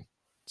tangerine,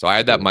 so I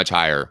had that much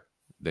higher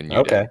than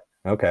you did.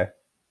 Okay.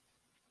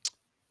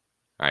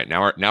 All right,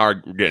 now we're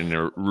getting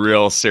into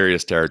real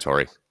serious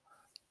territory.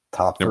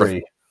 Top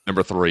 3.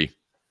 Number 3,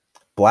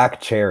 black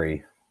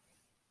cherry.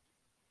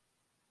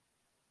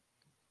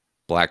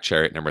 Black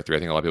cherry at number 3. I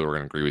think a lot of people are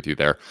going to agree with you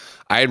there.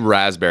 I had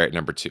raspberry at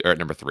number 2 or at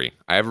number 3.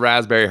 I have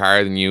raspberry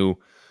higher than you.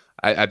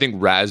 I think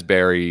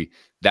raspberry,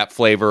 that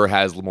flavor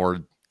has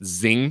more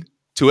zing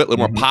to it, a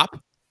little more pop.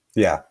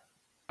 Yeah,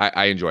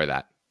 I enjoy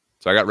that.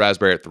 So I got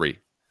raspberry at 3.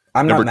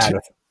 I'm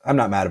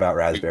not mad about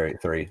raspberry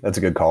at 3. That's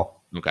a good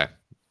call. Okay.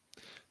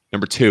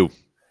 Number 2.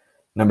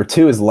 Number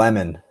 2 is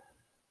lemon.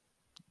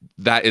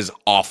 That is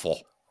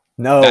awful.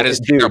 No, that is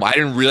terrible. I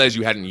didn't realize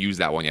you hadn't used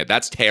that one yet.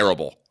 That's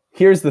terrible.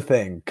 Here's the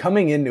thing.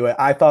 Coming into it,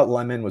 I thought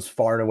lemon was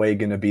far and away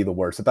going to be the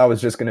worst. I thought it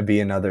was just going to be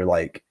another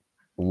like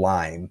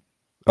lime.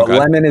 But Okay.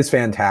 lemon is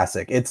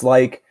fantastic. It's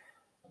like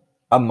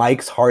a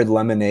Mike's Hard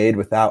Lemonade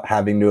without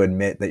having to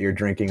admit that you're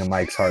drinking a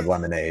Mike's Hard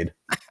Lemonade.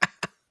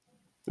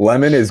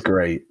 Lemon is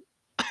great.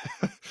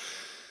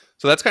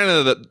 So that's kind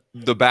of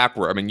the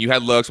backward. I mean, you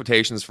had low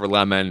expectations for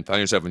lemon,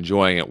 found yourself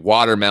enjoying it.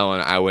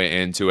 Watermelon, I went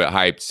into it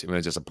hyped and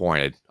was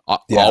disappointed.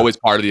 Yeah. Always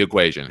part of the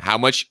equation. How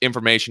much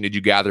information did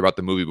you gather about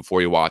the movie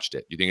before you watched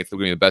it? You think it's going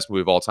to be the best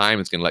movie of all time?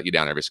 It's going to let you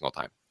down every single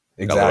time.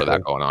 Got a little of Exactly.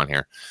 that going on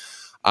here.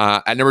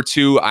 At number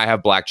 2, I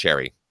have Black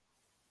Cherry.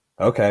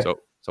 Okay.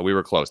 So we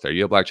were close there.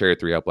 You have Black Cherry at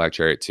 3, I have Black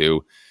Cherry at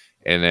 2.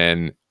 And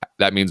then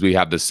that means we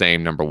have the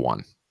same number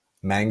 1.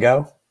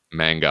 Mango.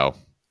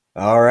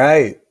 All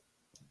right.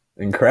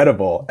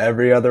 Incredible.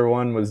 Every other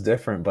one was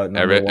different, but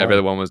every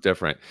other one was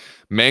different.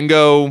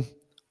 Mango,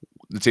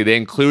 let's see, they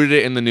included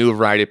it in the new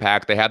variety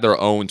pack. They had their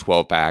own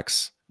 12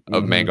 packs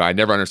of mango. I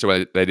never understood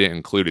why they didn't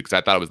include it because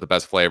I thought it was the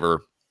best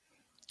flavor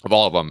of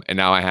all of them. And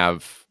now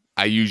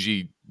I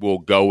usually will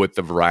go with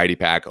the variety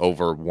pack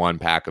over one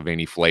pack of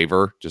any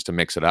flavor just to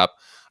mix it up.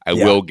 I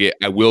will get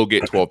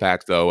 12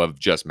 packs though of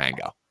just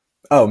mango.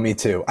 Oh, me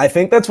too. I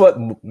think that's what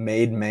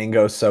made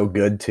mango so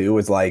good too,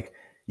 was like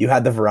you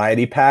had the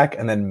variety pack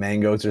and then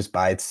mango just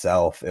by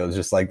itself. It was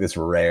just like this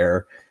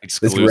rare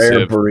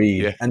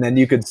breed. Yeah. And then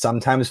you could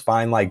sometimes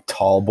find like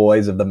tall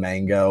boys of the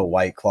mango,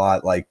 White Claw,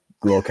 like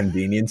little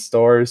convenience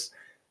stores.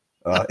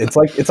 It's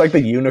like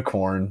the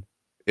unicorn.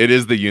 It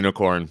is the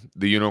unicorn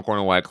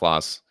of White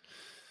Claws.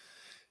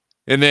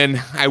 And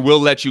then I will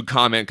let you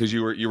comment because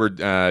you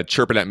were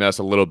chirping at us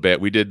a little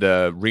bit. We did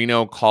the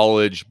Reno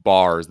College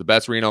bars, the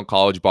best Reno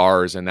College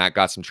bars, and that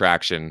got some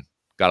traction,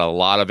 got a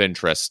lot of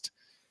interest.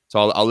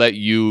 So I'll let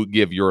you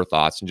give your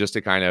thoughts, and just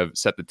to kind of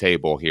set the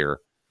table here.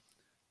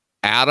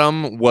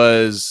 Adam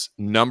was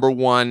number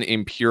 1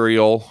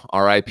 Imperial,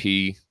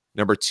 RIP.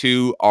 Number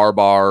 2 R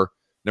Bar.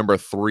 Number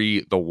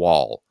 3 The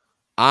Wall.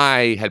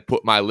 I had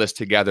put my list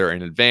together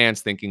in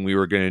advance thinking we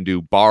were going to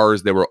do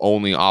bars that were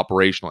only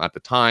operational at the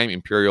time.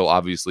 Imperial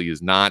obviously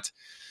is not.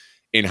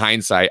 In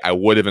hindsight, I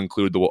would have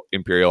included the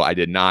Imperial. I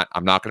did not.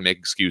 I'm not going to make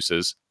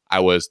excuses.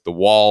 I was The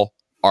Wall,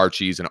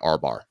 Archie's, and R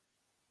Bar.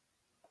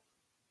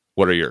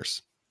 What are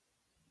yours?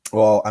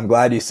 Well, I'm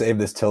glad you saved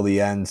this till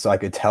the end so I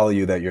could tell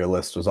you that your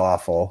list was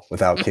awful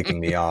without kicking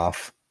me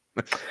off.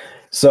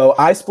 So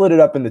I split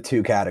it up into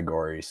 2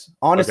 categories.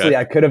 Honestly, okay.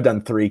 I could have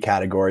done 3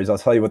 categories. I'll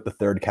tell you what the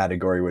third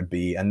category would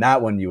be, and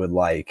that one you would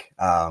like.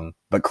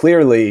 But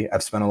clearly,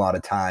 I've spent a lot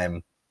of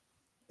time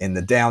in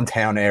the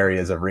downtown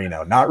areas of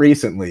Reno. Not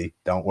recently,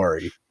 don't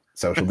worry.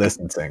 Social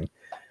distancing.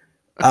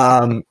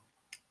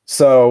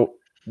 So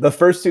the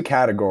first 2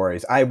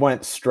 categories, I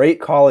went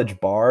straight college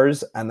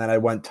bars, and then I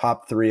went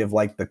top 3 of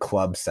like the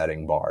club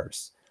setting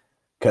bars.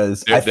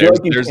 Because I feel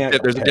like there's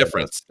a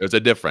difference. There's a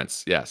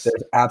difference. Yes,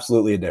 there's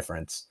absolutely a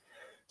difference.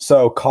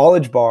 So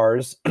college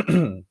bars,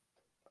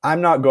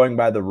 I'm not going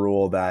by the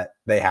rule that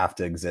they have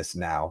to exist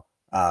now,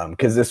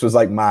 because this was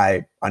like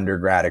my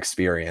undergrad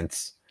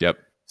experience. Yep.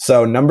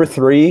 So number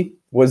 3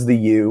 was the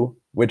U,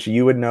 which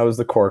you would know is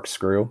the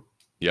corkscrew.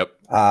 Yep.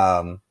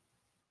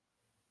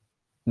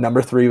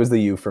 Number 3 was the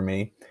U for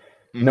me.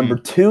 Mm-hmm. Number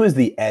 2 is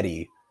the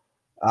Eddie.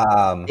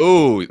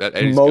 That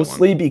Eddie's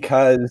mostly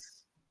because.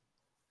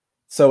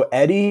 So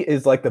Eddie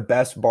is like the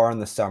best bar in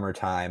the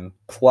summertime.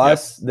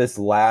 Plus, this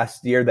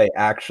last year, they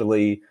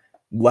actually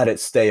let it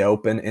stay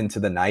open into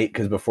the night,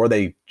 because before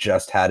they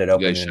just had it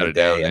open in the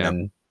day.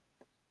 And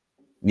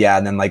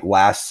then like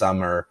last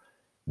summer,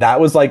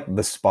 that was like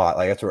the spot.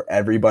 Like that's where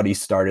everybody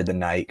started the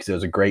night because it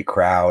was a great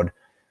crowd.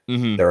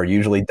 Mm-hmm. There were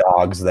usually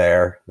dogs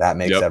there. That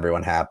makes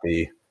everyone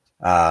happy.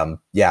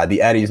 The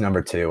Eddie's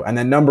number 2. And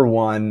then number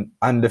 1,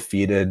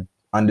 undisputed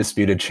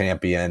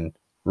champion,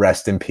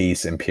 rest in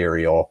peace,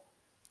 Imperial.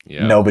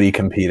 Yep. Nobody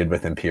competed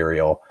with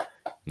Imperial.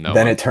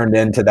 Then it turned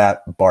into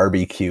that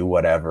barbecue,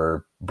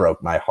 whatever,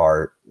 broke my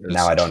heart.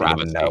 Now I don't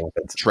even know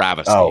if it's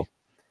travesty. Oh,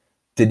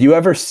 did you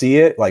ever see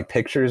it, like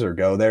pictures, or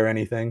go there or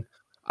anything?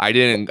 I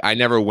didn't. I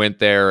never went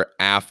there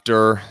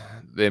after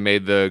they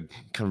made the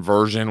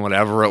conversion,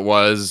 whatever it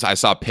was. I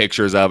saw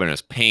pictures of it, and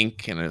it's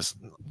pink, and it's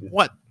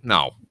what?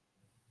 No.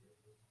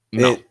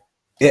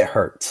 It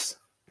hurts.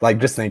 Like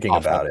just thinking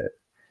about it.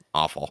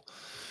 Awful.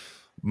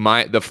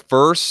 The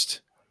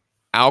first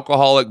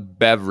alcoholic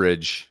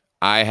beverage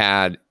I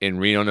had in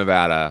Reno,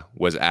 Nevada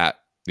was at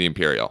the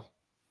Imperial.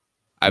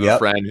 I have a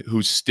friend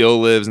who still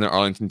lives in the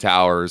Arlington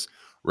Towers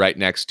right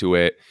next to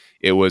it.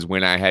 It was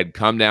when I had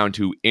come down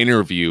to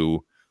interview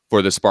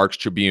for the Sparks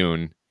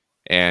Tribune,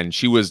 and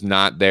she was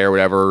not there,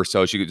 whatever.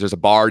 So there's a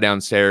bar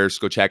downstairs,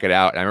 go check it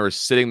out. And I remember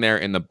sitting there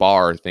in the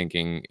bar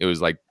thinking it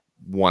was like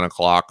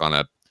 1:00 on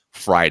a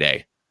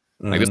Friday.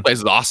 Like, this place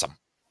is awesome.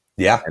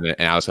 Yeah. And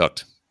I was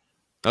hooked.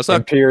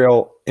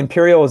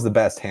 Imperial was the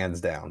best,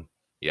 hands down.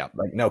 Yeah.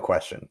 Like, no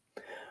question.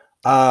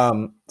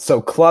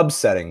 So club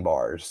setting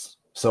bars.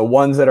 So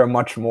ones that are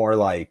much more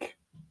like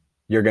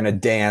you're going to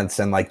dance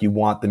and like you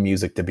want the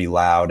music to be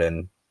loud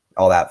and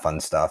all that fun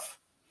stuff.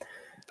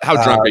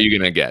 How drunk are you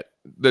going to get?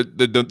 The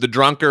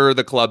drunker,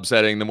 the club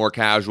setting, the more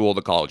casual,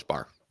 the college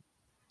bar.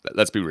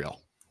 Let's be real.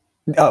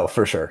 Oh,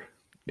 for sure.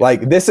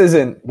 Like, this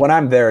isn't, when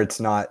I'm there, it's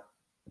not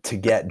to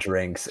get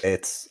drinks.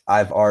 It's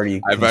I've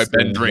already I've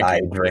been consumed my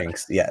drinking.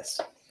 drinks. Yes.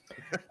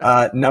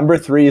 Number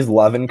 3 is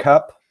Love and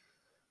Cup.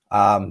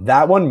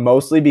 That one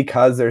mostly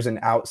because there's an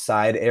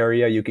outside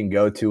area you can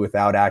go to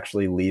without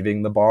actually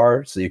leaving the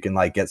bar, so you can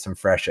like get some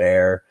fresh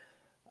air,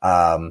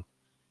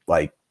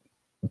 like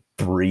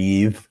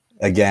breathe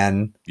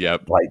again,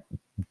 Yep. like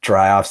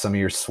dry off some of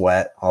your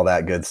sweat, all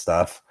that good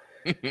stuff.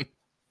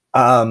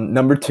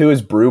 Number 2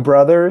 is Brew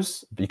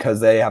Brothers, because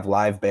they have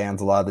live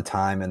bands a lot of the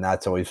time, and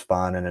that's always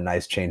fun and a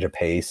nice change of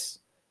pace.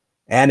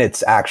 And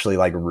it's actually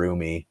like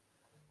roomy.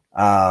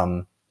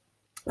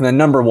 And then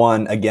number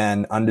 1,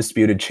 again,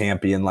 undisputed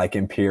champion like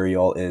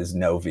Imperial, is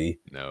Novi.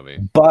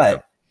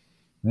 But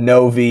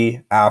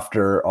Novi,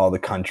 after all the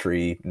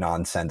country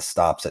nonsense,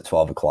 stops at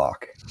 12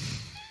 o'clock.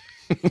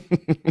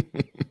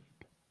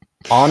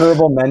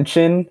 Honorable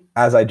mention,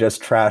 as I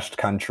just trashed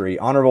country,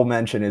 honorable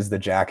mention is the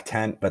Jack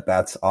Tent, but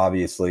that's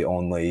obviously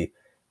only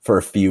for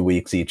a few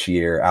weeks each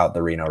year out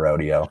the Reno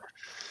Rodeo.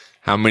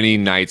 How many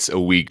nights a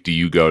week do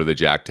you go to the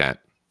Jack Tent?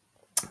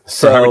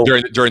 So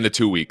during the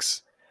 2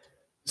 weeks.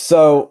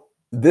 So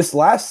this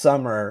last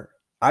summer,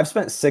 I've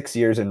spent 6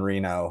 years in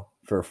Reno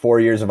for 4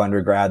 years of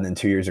undergrad and then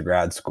 2 years of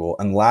grad school.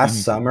 And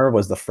last summer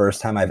was the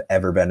first time I've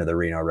ever been to the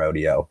Reno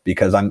Rodeo,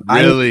 because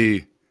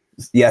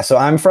so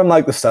I'm from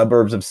like the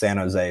suburbs of San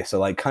Jose. So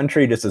like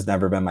country just has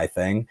never been my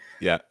thing.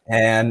 Yeah.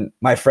 And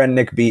my friend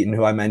Nick Beaton,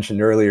 who I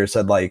mentioned earlier,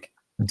 said like,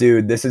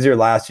 dude, this is your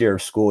last year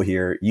of school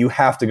here. You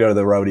have to go to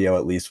the rodeo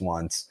at least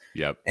once.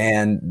 Yep.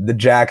 And the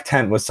Jack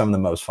Tent was some of the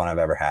most fun I've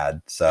ever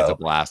had. So it's a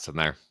blast in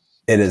there.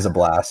 It is a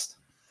blast.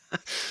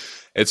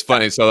 It's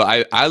funny. So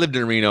I lived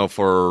in Reno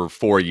for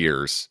 4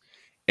 years,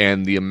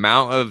 and the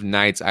amount of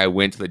nights I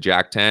went to the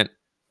Jack Tent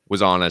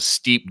was on a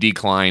steep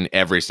decline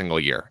every single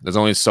year. There's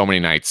only so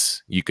many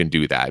nights you can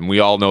do that. And we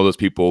all know those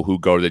people who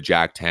go to the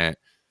Jack Tent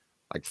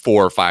like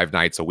 4 or 5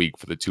 nights a week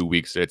for the 2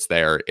 weeks it's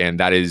there. And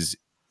that is,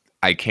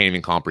 I can't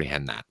even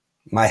comprehend that.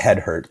 My head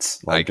hurts.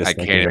 I can't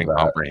even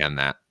comprehend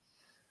that.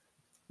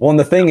 Well, and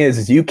the thing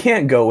is you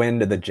can't go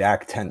into the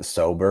Jack Tent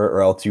sober,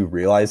 or else you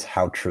realize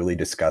how truly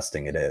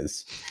disgusting it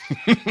is.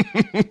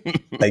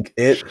 Like,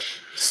 it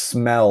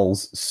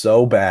smells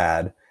so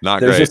bad.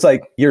 There's great. Just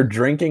like, you're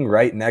drinking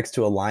right next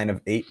to a line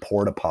of 8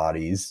 porta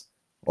potties.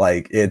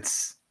 Like,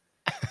 it's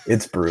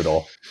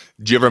brutal.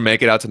 Did you ever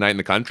make it out tonight in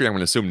the country? I'm going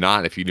to assume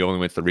not, if you only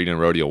went to the Reno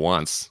Rodeo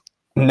once.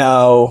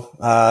 No.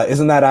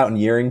 Isn't that out in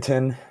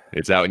Yerington?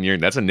 It's out in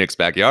Yerington. That's in Nick's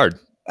backyard.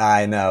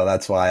 I know.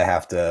 That's why I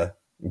have to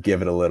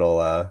give it a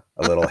little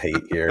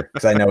hate here,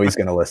 because I know he's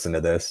going to listen to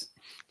this.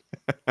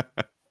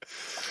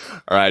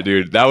 All right,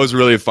 dude, that was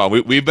really fun.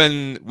 We've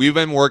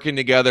been working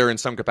together in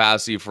some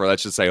capacity for,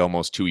 let's just say,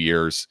 almost 2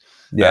 years.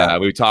 Yeah,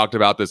 we talked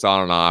about this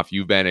on and off.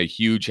 You've been a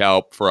huge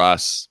help for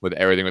us with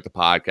everything with the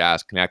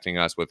podcast, connecting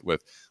us with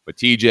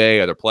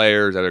TJ, other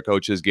players, other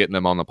coaches, getting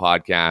them on the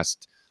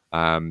podcast.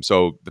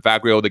 So the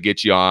fact we're able to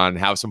get you on,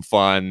 have some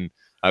fun,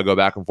 go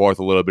back and forth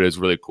a little bit is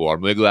really cool. I'm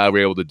really glad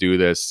we're able to do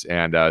this,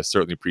 and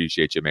certainly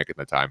appreciate you making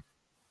the time.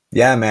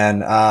 Yeah,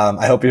 man.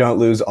 I hope you don't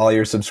lose all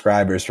your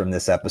subscribers from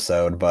this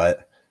episode,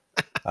 but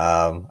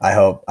I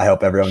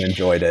hope everyone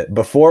enjoyed it.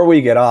 Before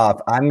we get off,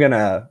 I'm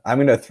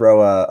gonna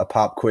throw a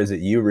pop quiz at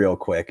you real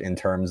quick in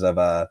terms of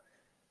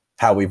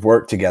how we've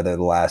worked together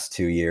the last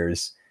 2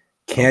 years.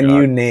 Can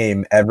you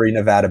name every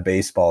Nevada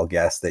baseball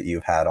guest that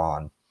you've had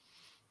on?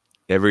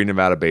 Every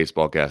Nevada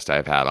baseball guest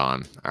I've had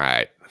on. All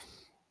right.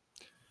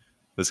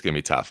 This is going to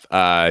be tough.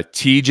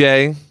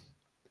 TJ.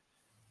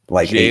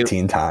 Like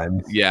 18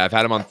 times. Yeah, I've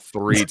had him on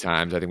 3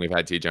 times. I think we've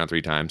had TJ on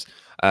 3 times.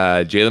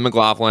 Jalen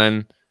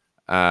McLaughlin,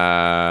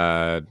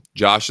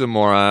 Josh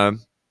Zamora,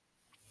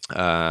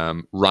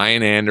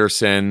 Ryan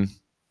Anderson,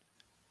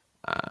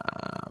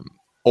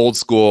 old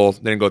school,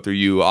 didn't go through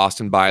you,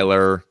 Austin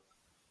Byler.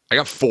 I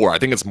got 4. I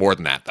think it's more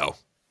than that, though.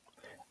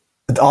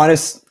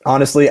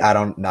 Honestly, I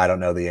don't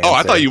know the answer. Oh,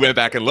 I thought you went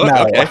back and looked.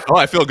 No. Okay. Oh,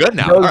 I feel good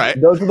now. All right.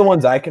 Those are the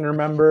ones I can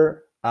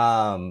remember.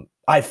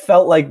 I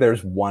felt like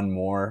there's one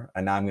more,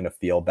 and now I'm going to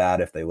feel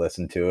bad if they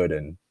listen to it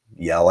and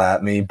yell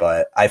at me,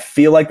 but I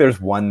feel like there's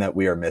one that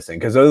we are missing,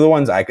 because those are the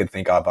ones I could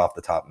think of off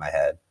the top of my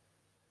head.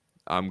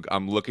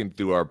 I'm looking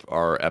through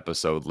our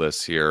episode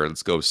list here.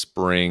 Let's go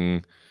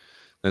spring.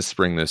 Let's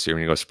spring this year. We're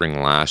going to go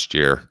spring last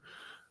year.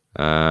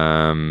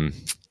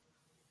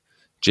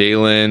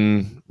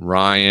 Jalen,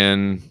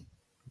 Ryan,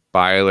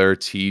 Byler,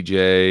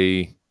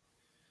 TJ,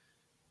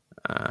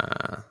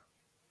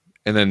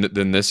 and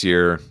then this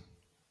year,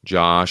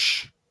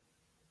 Josh.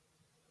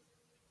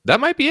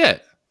 That might be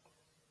it.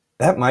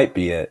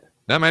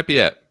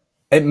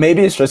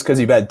 Maybe it's just because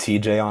you've had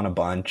TJ on a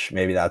bunch.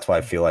 Maybe that's why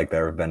I feel like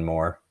there have been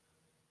more.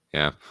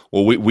 Yeah.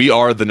 Well, we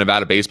are the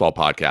Nevada Baseball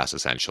Podcast,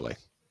 essentially.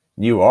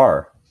 You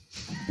are.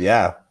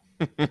 Yeah.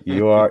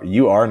 You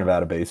are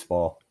Nevada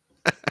Baseball.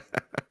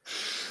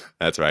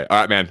 That's right. All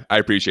right, man. I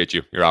appreciate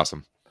you. You're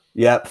awesome.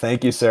 Yep.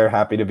 Thank you, sir.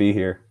 Happy to be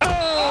here.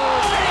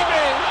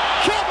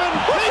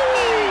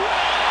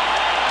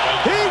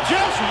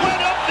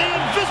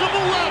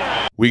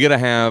 We're going to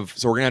have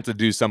to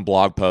do some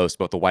blog post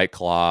about the White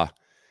Claw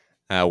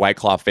White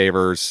Claw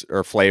flavors,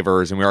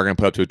 and we are going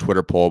to put up to a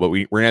Twitter poll, but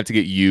we're going to have to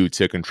get you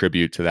to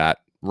contribute to that.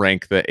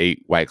 Rank the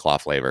 8 White Claw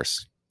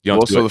flavors. You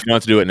don't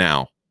have to do it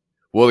now.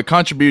 Well, the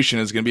contribution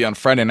is going to be on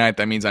Friday night.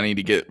 That means I need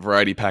to get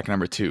variety pack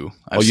number 2.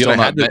 You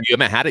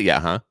haven't had it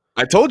yet, huh?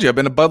 I told you I've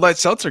been a Bud Light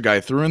Seltzer guy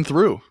through and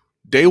through.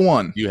 Day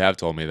one. You have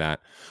told me that.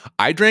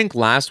 I drank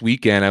last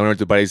weekend. I went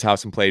to buddy's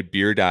house and played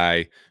beer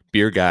guy,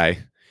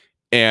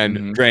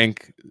 and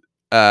drank.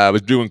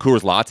 Was doing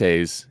Coors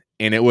lattes,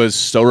 and it was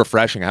so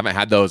refreshing. I haven't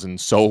had those in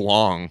so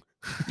long.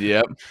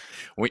 Yep.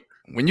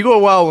 When you go a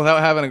while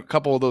without having a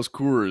couple of those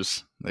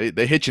Coors,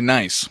 they hit you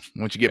nice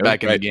once you get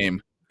back in the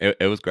game.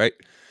 It was great.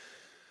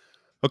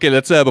 Okay,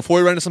 let's before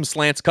we run into some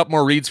slants, a couple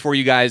more reads for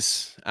you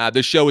guys.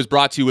 This show is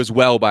brought to you as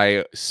well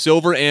by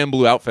Silver and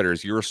Blue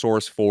Outfitters, your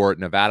source for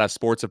Nevada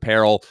sports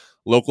apparel,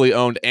 locally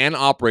owned and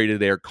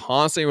operated. They are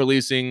constantly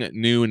releasing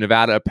new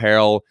Nevada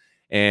apparel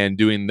and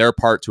doing their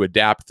part to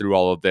adapt through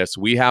all of this.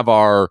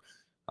 I'm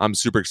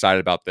super excited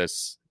about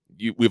this.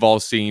 We've all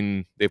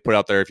seen, they've put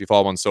out there, if you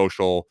follow them on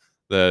social,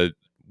 the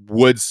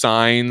wood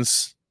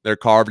signs. They're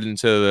carved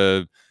into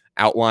the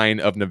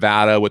outline of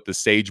Nevada with the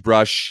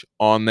sagebrush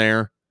on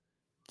there.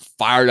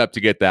 Fired up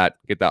to get that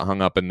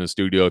hung up in the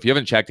studio. If you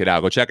haven't checked it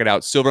out, go check it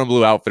out.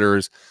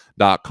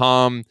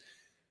 silverandblueoutfitters.com.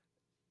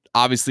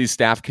 Obviously,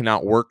 staff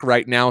cannot work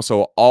right now,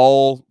 so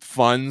all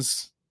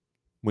funds,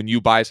 when you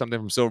buy something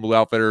from Silver Blue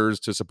Outfitters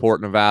to support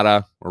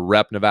Nevada, or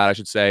rep Nevada, I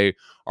should say,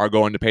 are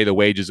going to pay the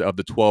wages of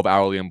the 12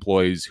 hourly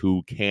employees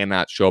who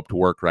cannot show up to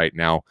work right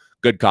now.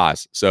 Good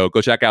cause. So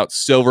go check out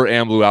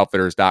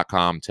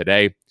silverandblueoutfitters.com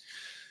today.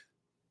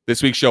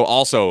 This week's show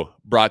also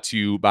brought to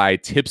you by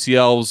Tipsy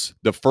Elves,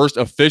 the first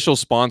official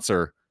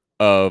sponsor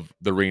of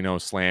the Reno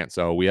Slant.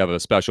 So we have a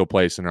special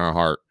place in our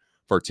heart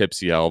for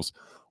Tipsy Elves.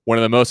 One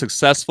of the most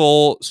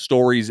successful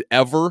stories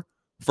ever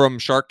from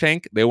Shark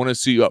Tank. They want to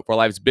see you up for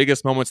life's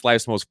biggest moments,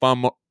 life's most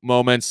fun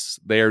moments.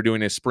 They are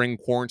doing a spring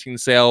quarantine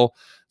sale.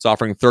 It's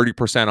offering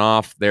 30%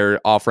 off.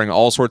 They're offering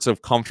all sorts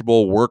of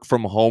comfortable work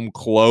from home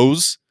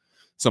clothes.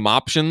 Some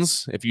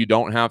options if you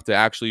don't have to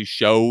actually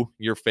show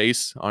your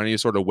face on any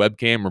sort of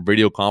webcam or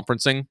video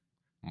conferencing.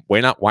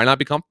 Why not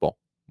be comfortable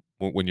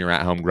when you're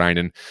at home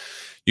grinding?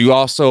 You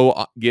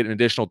also get an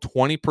additional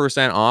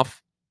 20%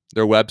 off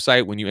their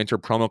website when you enter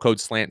promo code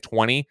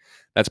SLANT20.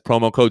 That's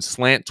promo code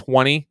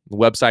SLANT20. The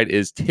website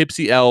is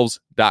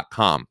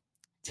tipsyelves.com.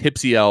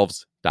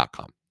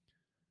 Tipsyelves.com.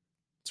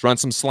 Let's run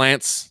some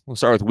slants. We'll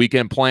start with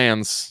weekend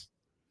plans.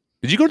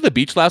 Did you go to the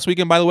beach last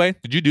weekend, by the way?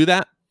 Did you do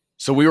that?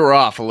 So we were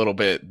off a little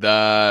bit.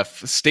 The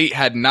state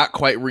had not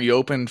quite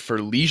reopened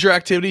for leisure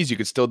activities. You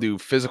could still do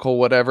physical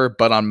whatever,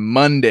 but on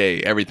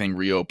Monday, everything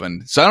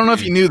reopened. So I don't know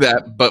if you knew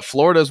that, but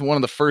Florida is one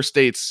of the first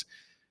states.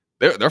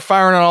 They're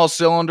firing on all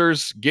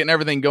cylinders, getting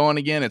everything going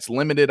again. It's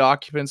limited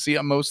occupancy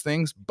on most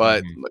things,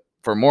 but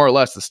for more or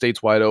less, the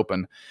state's wide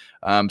open.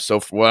 So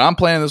for what I'm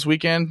planning this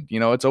weekend,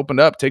 it's opened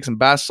up. Take some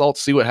bath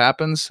salts, see what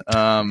happens.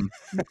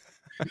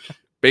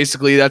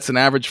 Basically, that's an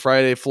average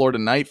Friday Florida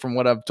night from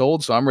what I've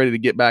told, so I'm ready to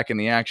get back in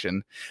the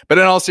action. But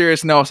in all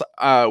seriousness,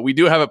 we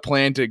do have a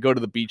plan to go to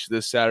the beach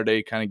this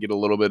Saturday, kind of get a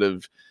little bit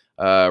of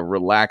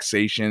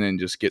relaxation and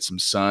just get some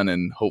sun,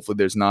 and hopefully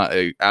there's not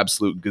an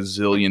absolute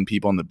gazillion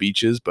people on the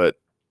beaches, but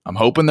I'm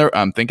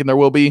thinking there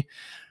will be.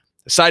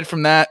 Aside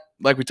from that,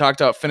 like we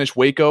talked about, finish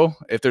Waco.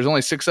 If there's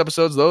only 6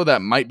 episodes, though,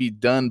 that might be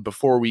done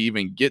before we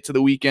even get to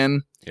the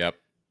weekend. Yep.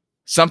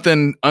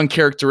 Something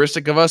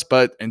uncharacteristic of us,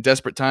 but in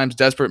desperate times,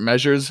 desperate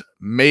measures,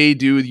 may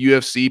do the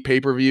UFC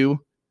pay-per-view.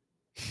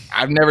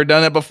 I've never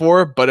done it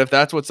before, but if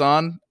that's what's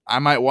on, I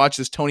might watch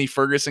this Tony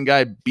Ferguson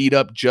guy beat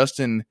up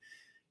Justin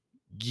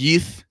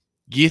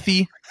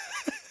Gaethje,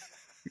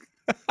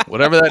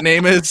 whatever that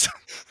name is.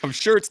 I'm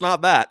sure it's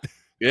not that.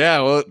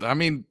 Yeah, well, I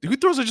mean, who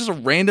throws just a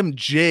random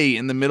J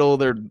in the middle of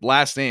their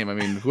last name? I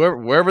mean,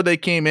 wherever they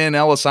came in,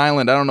 Ellis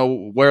Island, I don't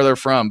know where they're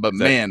from, but is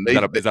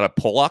that a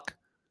Pollock?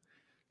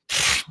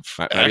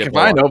 If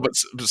I know, but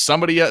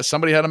somebody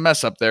had a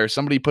mess up there.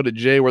 Somebody put a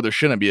J where there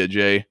shouldn't be a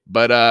J.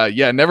 But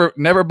yeah,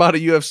 never bought a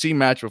UFC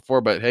match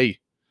before. But hey,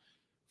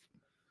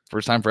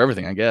 first time for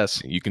everything, I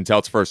guess. You can tell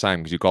it's first time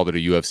because you called it a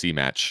UFC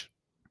match.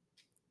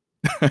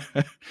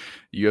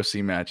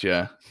 UFC match,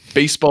 yeah.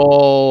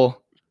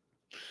 Baseball.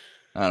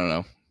 I don't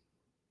know.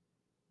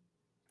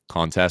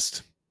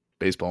 Contest.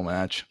 Baseball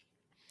match.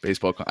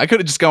 I could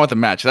have just gone with a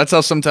match. That's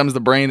how sometimes the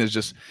brain is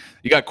just.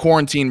 You got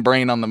quarantine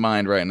brain on the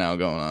mind right now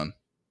going on.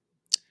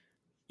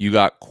 You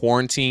got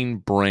quarantine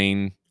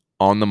brain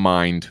on the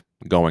mind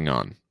going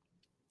on.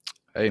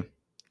 Hey,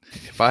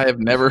 if I have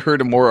never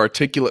heard a more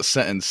articulate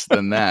sentence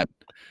than that,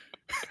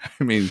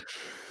 I mean,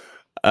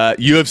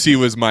 UFC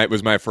was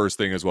my first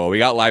thing as well. We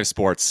got live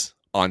sports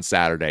on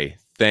Saturday.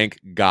 Thank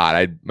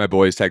God. My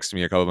boys texted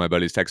me, a couple of my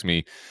buddies texted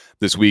me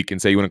this week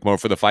and say, "You want to come over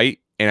for the fight?"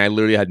 And I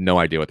literally had no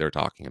idea what they were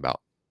talking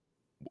about.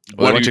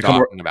 What are you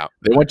talking about?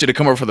 They want you to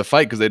come over for the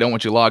fight because they don't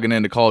want you logging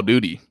into Call of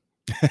Duty.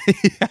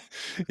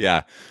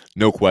 Yeah,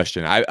 no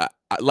question. I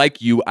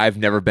like you. I've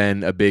never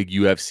been a big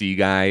UFC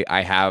guy.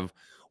 I have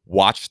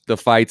watched the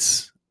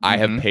fights. I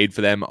have paid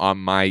for them on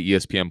my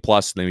ESPN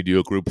Plus. And then we do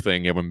a group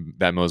thing. Everyone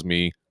that knows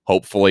me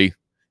hopefully.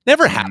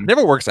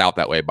 Never works out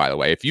that way, by the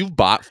way. If you've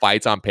bought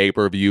fights on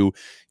pay-per-view,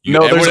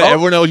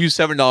 everyone owes you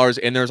 $7,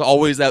 and there's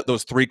always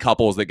those 3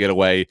 couples that get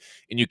away,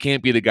 and you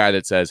can't be the guy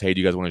that says, hey, do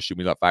you guys want to shoot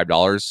me that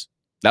 $5?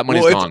 That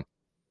money's gone.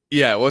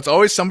 Yeah, well, it's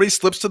always somebody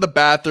slips to the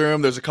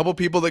bathroom. There's a couple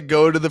people that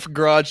go to the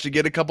garage to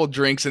get a couple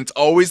drinks, and it's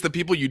always the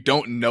people you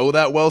don't know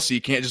that well, so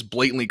you can't just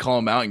blatantly call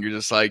them out, and you're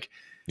just like,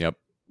 yep,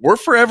 we're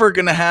forever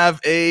going to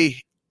have a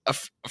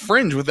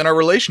fringe within our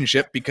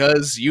relationship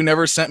because you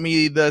never sent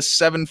me the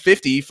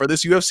 $750 for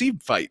this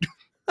UFC fight.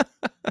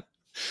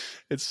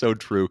 It's so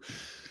true.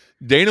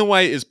 Dana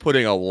White is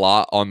putting a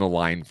lot on the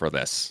line for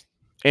this.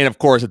 And of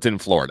course, it's in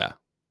Florida.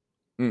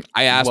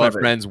 I asked my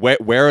friends,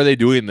 where are they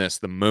doing this?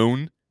 The moon?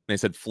 And they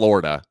said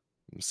Florida.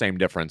 Same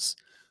difference.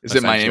 Is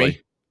it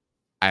Miami?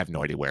 I have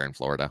no idea where in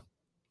Florida.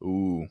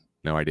 Ooh.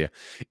 No idea.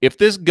 If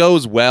this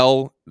goes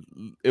well,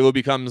 it will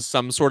become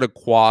some sort of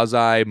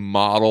quasi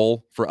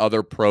model for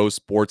other pro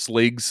sports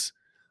leagues.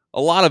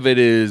 A lot of it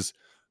is,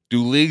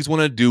 do leagues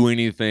want to do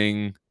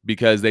anything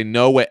because they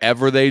know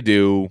whatever they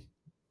do,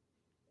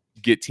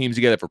 get teams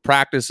together for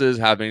practices,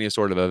 have any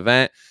sort of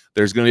event,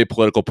 there's going to be a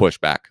political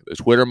pushback. The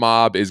Twitter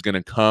mob is going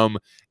to come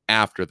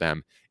after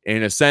them.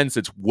 In a sense,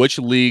 it's which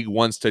league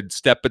wants to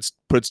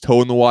put its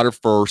toe in the water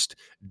first,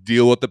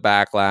 deal with the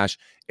backlash,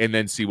 and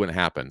then see what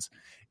happens.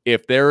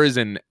 If there is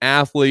an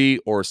athlete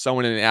or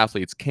someone in an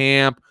athlete's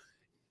camp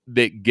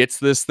that gets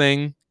this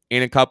thing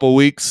in a couple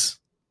weeks,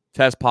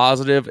 test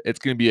positive, it's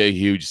going to be a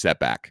huge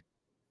setback.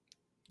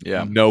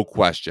 Yeah. No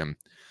question.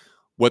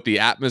 What the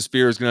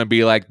atmosphere is going to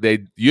be like.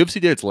 UFC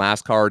did its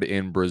last card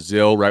in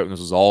Brazil right when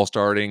this was all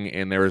starting,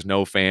 and there was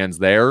no fans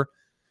there.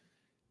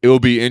 It will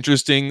be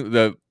interesting.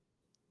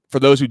 For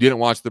those who didn't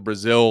watch the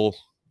Brazil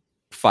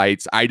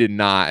fights, I did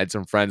not. I had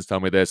some friends tell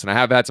me this, and I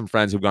have had some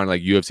friends who've gone to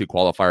like UFC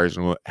qualifiers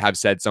and have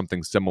said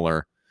something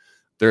similar.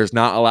 There's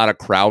not a lot of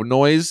crowd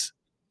noise,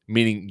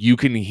 meaning you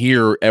can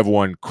hear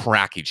everyone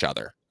crack each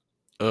other.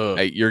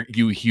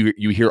 You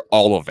hear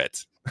all of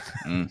it.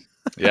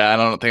 Yeah, I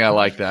don't think I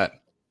like that.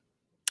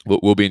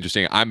 Will be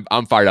interesting.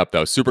 I'm fired up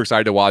though. Super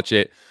excited to watch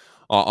it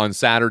on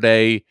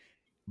Saturday.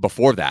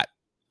 Before that,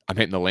 I'm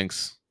hitting the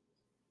links.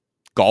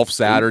 Golf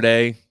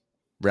Saturday.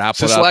 Wrap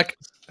it up.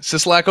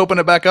 Sislak opened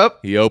it back up?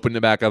 He opened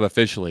it back up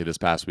officially this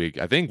past week.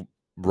 I think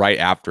right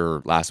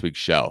after last week's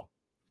show.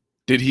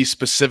 Did he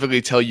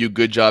specifically tell you,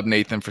 good job,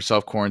 Nathan, for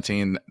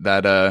self-quarantine,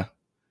 that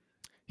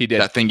he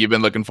did that thing you've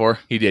been looking for?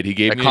 He did. He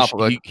gave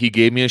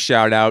me a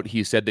shout out.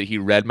 He said that he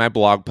read my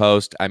blog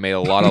post. I made a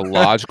lot of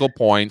logical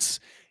points,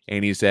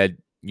 and he said,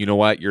 you know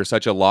what? You're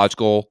such a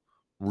logical,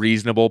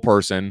 reasonable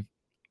person.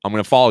 I'm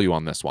going to follow you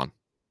on this one.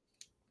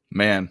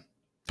 Man.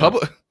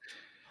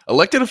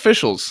 Elected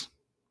officials.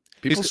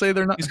 People say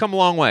they're not. He's come a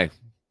long way.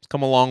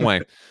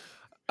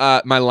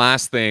 My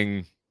last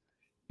thing,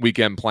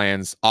 weekend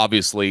plans,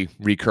 obviously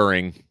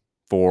recurring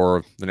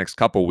for the next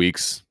couple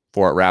weeks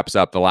before it wraps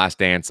up. The Last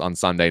Dance on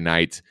Sunday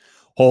night.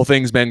 Whole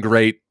thing's been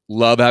great.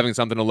 Love having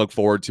something to look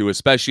forward to,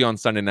 especially on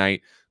Sunday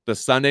night. The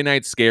Sunday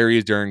night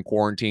scaries during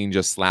quarantine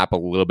just slap a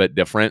little bit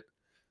different.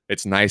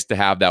 It's nice to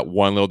have that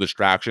one little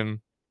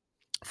distraction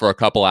for a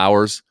couple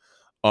hours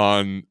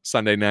on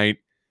Sunday night.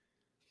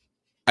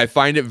 I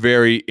find it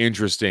very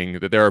interesting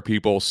that there are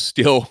people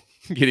still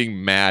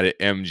getting mad at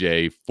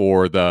MJ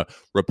for the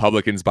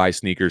Republicans buy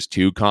sneakers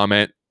too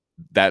comment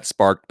that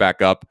sparked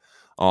back up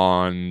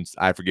on,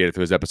 I forget if it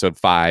was episode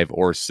 5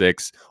 or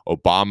 6.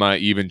 Obama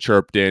even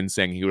chirped in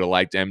saying he would have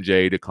liked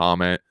MJ to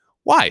comment.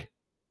 Why?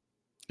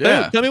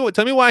 Yeah. Tell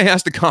me why he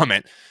has to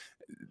comment.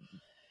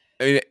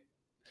 I mean,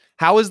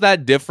 how is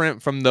that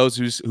different from those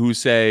who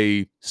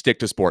say stick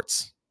to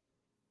sports?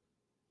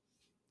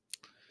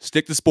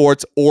 Stick to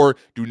sports or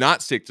do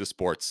not stick to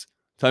sports.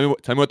 Tell me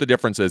what the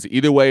difference is.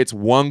 Either way, it's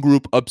one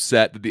group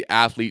upset that the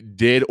athlete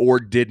did or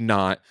did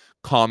not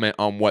comment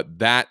on what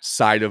that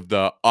side of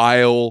the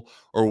aisle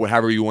or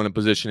whatever you want to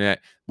position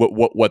it,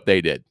 what they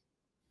did.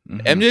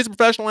 Mm-hmm. MJ is a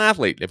professional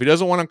athlete. If he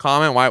doesn't want to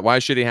comment, why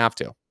should he have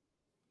to?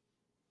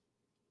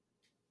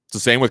 It's the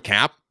same with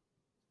Cap.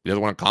 He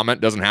doesn't want to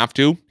comment, doesn't have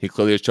to. He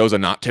clearly has chosen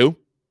not to.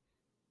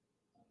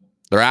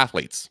 They're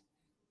athletes.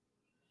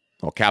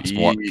 Well, Cap's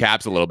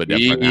a little bit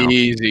different now.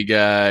 Easy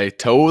guy.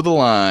 Toe the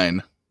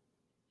line.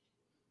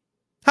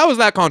 How is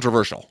that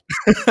controversial?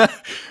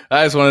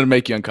 I just wanted to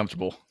make you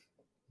uncomfortable.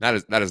 That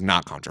is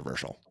not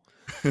controversial.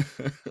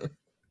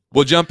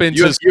 We'll jump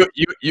into... I was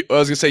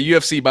going to say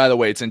UFC, by the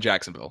way, it's in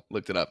Jacksonville.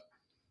 Looked it up.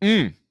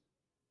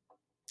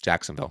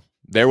 Jacksonville.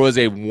 There was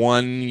a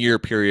 1-year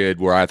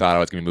period where I thought I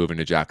was going to be moving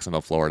to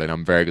Jacksonville, Florida, and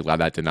I'm very glad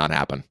that did not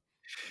happen.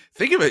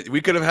 Think of it.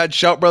 We could have had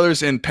Shout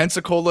Brothers in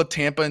Pensacola,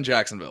 Tampa, and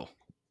Jacksonville.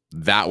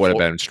 That would have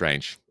been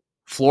strange.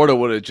 Florida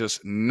would have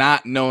just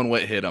not known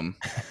what hit them.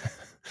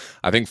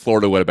 I think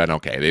Florida would have been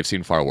okay. They've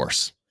seen far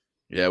worse.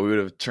 Yeah, we would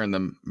have turned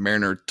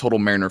the total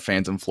Mariner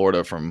fans in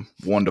Florida from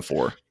 1 to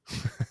 4.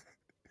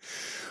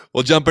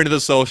 We'll jump into the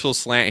social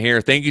slant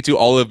here. Thank you to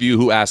all of you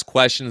who asked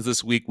questions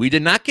this week. We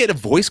did not get a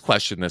voice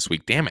question this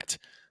week. Damn it.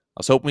 I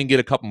was hoping we can get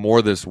a couple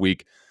more this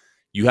week.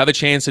 You have a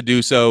chance to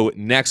do so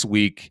next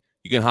week.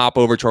 you can hop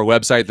over to our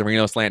website,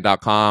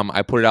 therenoslant.com.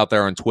 I put it out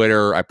there on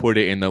Twitter. I put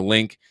it in the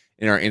link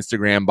in our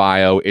Instagram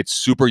bio. It's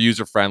super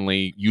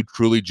user-friendly. You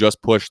truly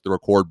just push the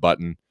record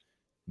button,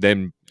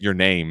 then your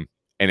name,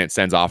 and it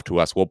sends off to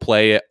us. We'll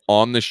play it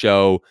on the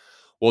show.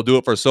 We'll do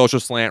it for Social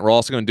Slant. We're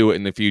also going to do it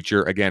in the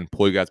future. Again,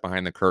 pull you guys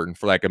behind the curtain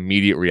for like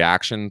immediate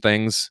reaction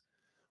things.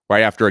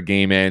 Right after a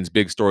game ends,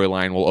 big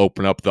storyline, we'll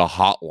open up the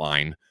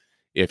hotline,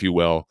 if you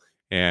will.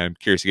 And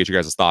curious to get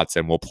your guys' thoughts,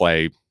 and we'll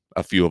play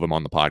a few of them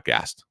on the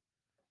podcast.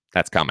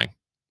 That's coming.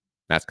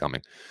 That's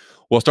coming.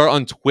 We'll start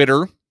on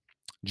Twitter.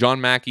 John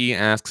Mackey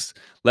asks,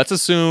 let's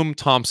assume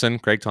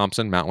Craig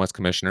Thompson, Mountain West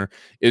commissioner,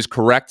 is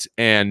correct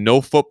and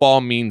no football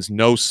means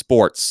no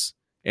sports,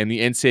 and the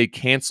NCAA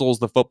cancels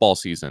the football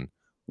season.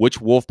 Which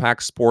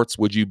Wolfpack sports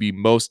would you be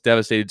most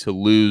devastated to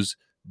lose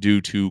due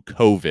to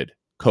COVID?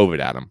 COVID,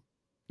 Adam,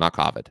 not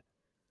COVID.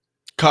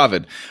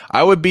 COVID.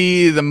 I would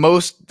be the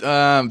most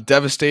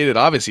devastated,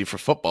 obviously, for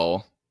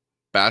football.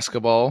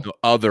 Basketball. No,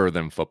 other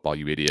than football,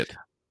 you idiot.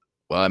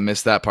 Well, I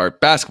missed that part.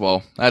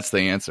 Basketball. That's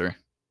the answer.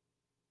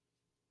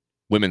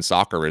 Women's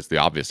soccer is the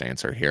obvious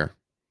answer here.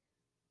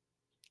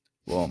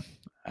 Well,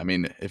 I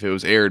mean, if it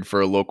was aired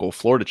for a local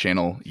Florida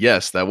channel,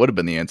 yes, that would have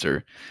been the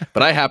answer.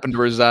 But I happen to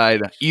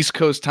reside East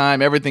Coast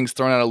time. Everything's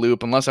thrown out of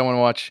loop unless I want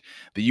to watch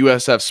the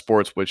USF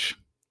sports, which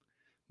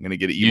I'm going to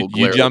get an evil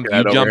glare.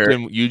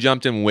 You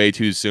jumped in way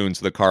too soon,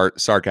 so the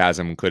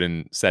sarcasm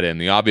couldn't set in.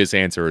 The obvious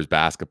answer is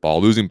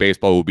basketball. Losing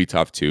baseball would be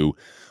tough too.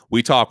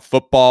 We talk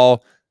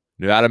football,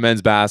 Nevada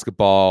men's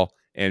basketball,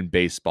 and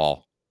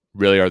baseball.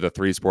 Really are the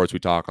three sports we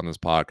talk on this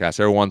podcast.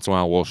 Every once in a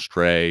while, we'll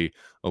stray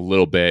a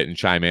little bit and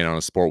chime in on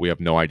a sport we have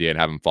no idea and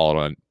haven't followed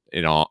on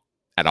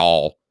at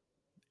all,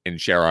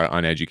 and share our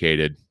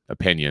uneducated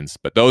opinions.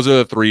 But those are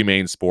the three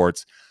main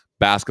sports.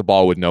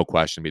 Basketball would no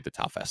question be the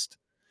toughest.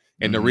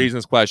 And the reason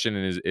this question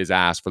is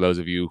asked, for those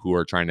of you who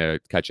are trying to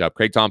catch up,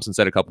 Craig Thompson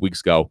said a couple weeks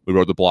ago, we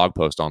wrote the blog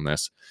post on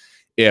this,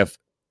 if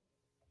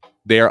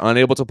they are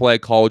unable to play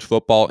college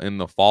football in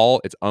the fall,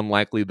 it's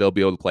unlikely they'll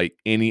be able to play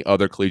any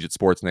other collegiate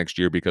sports next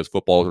year because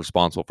football is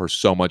responsible for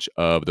so much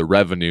of the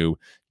revenue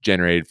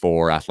generated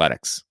for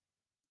athletics.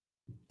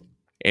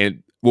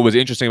 And what was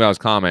interesting about his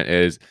comment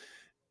is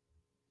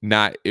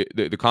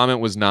the comment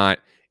was not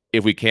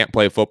if we can't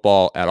play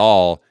football at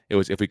all. It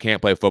was if we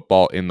can't play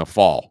football in the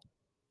fall.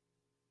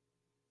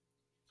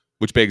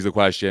 Which begs the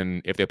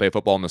question, if they play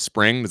football in the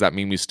spring, does that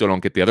mean we still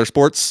don't get the other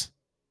sports?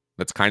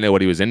 That's kind of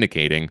what he was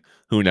indicating.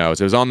 Who knows?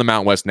 It was on the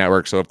Mountain West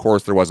Network, so of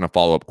course there wasn't a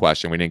follow-up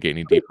question. We didn't get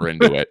any deeper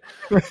into it.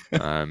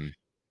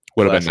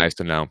 Would have been nice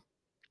to know.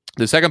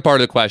 The second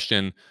part of the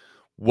question,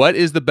 what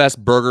is the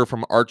best burger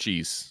from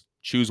Archie's?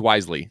 Choose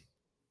wisely.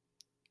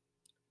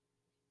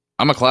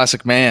 I'm a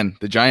classic man.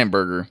 The giant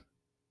burger.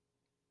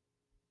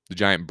 The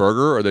giant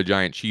burger or the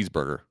giant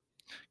cheeseburger?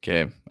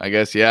 Okay, I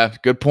guess, yeah,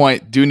 good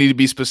point. Do need to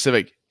be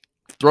specific.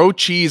 Throw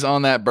cheese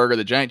on that burger,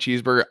 the giant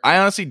cheeseburger. I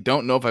honestly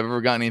don't know if I've ever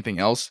gotten anything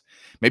else.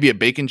 Maybe a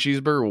bacon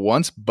cheeseburger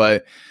once,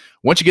 but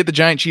once you get the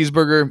giant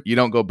cheeseburger, you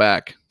don't go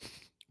back.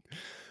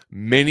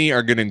 Many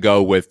are going to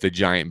go with the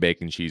giant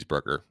bacon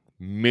cheeseburger.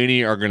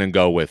 Many are going to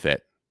go with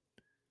it.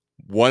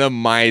 One of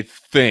my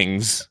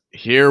things.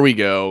 Here we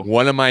go.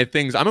 One of my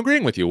things. I'm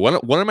agreeing with you. One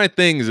of my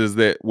things is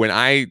that when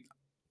I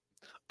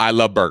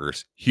love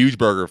burgers. Huge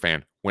burger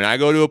fan. When I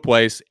go to a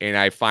place and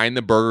I find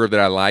the burger that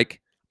I like,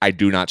 I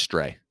do not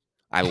stray.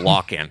 I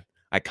lock in.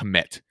 I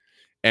commit.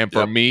 And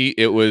for me,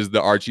 it was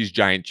the Archie's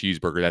Giant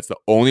Cheeseburger. That's the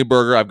only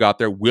burger I've got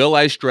there. Will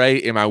I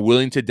stray? Am I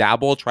willing to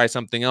dabble, try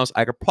something else?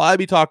 I could probably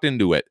be talked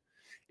into it.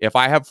 If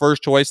I have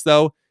first choice,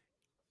 though,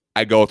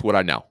 I go with what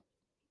I know.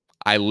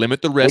 I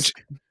limit the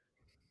risk,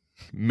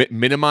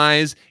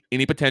 minimize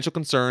any potential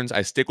concerns.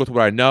 I stick with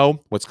what I know,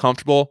 what's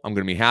comfortable. I'm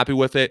going to be happy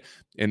with it.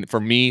 And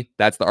for me,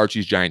 that's the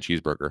Archie's Giant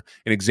Cheeseburger.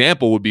 An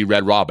example would be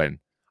Red Robin.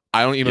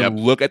 I don't even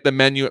look at the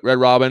menu at Red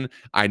Robin.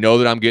 I know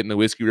that I'm getting the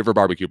Whiskey River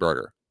Barbecue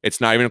Burger.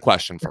 It's not even a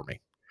question for me.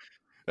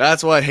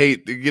 That's why I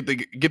hate. Get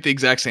the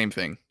exact same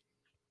thing.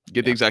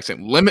 Get the exact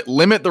same.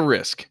 Limit the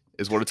risk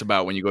is what it's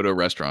about when you go to a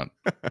restaurant.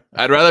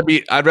 I'd rather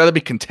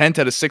be content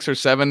at a 6 or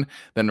 7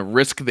 than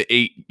risk the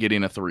 8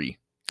 getting a 3.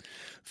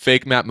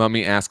 Fake Matt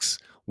Mummy asks,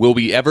 will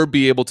we ever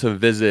be able to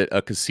visit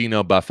a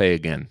casino buffet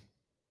again?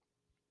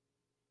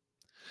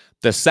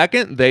 The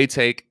second they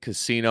take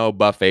casino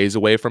buffets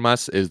away from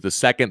us is the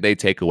second they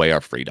take away our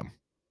freedom.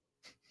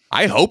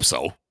 I hope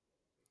so.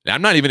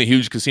 I'm not even a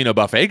huge casino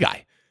buffet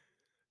guy.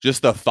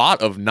 Just the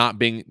thought of not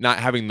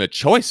having the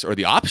choice or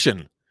the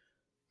option.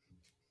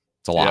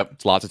 It's a lot. Yep.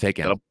 It's a lot to take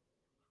in. Yep.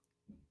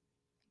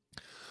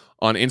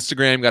 On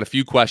Instagram, got a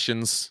few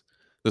questions.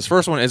 This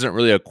first one isn't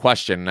really a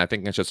question. I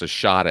think it's just a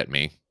shot at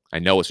me. I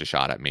know it's a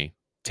shot at me.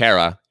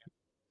 Tara,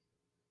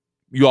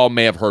 you all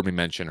may have heard me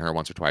mention her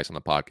once or twice on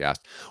the podcast.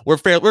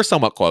 We're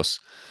somewhat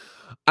close.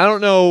 I don't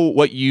know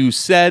what you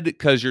said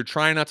because you're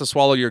trying not to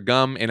swallow your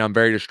gum, and I'm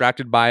very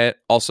distracted by it.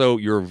 Also,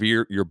 your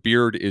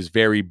beard is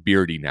very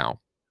beardy now.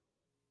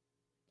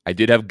 I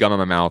did have gum in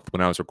my mouth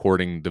when I was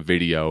recording the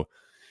video,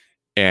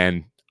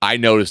 and I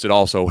noticed it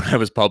also when I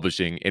was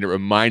publishing, and it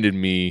reminded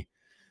me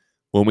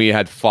when we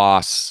had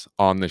Foss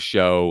on the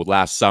show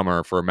last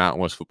summer for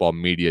Mountain West Football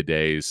Media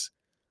Days,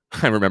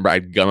 I remember I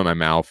had gum in my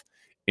mouth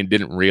and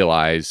didn't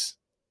realize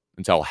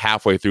until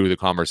halfway through the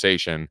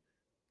conversation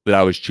that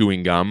I was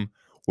chewing gum,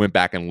 went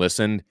back and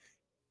listened,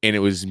 and it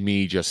was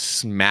me just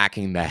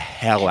smacking the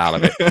hell out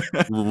of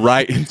it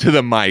right into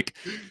the mic.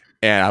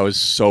 And I was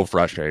so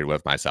frustrated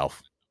with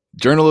myself.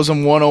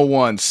 Journalism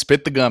 101,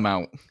 spit the gum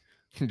out.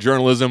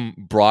 Journalism,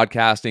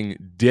 broadcasting,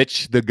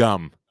 ditch the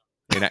gum.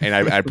 And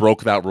I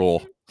broke that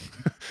rule.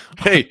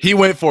 Hey, he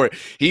went for it.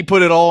 He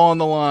put it all on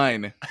the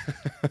line.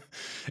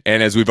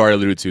 And as we've already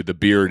alluded to, the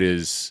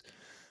beard's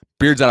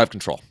out of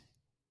control.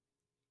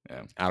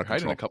 Yeah, out of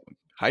control.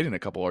 Hiding a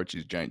couple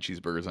Archie's giant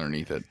cheeseburgers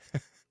underneath it.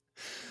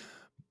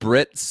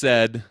 Britt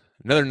said,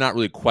 another not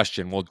really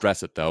question, we'll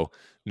address it though.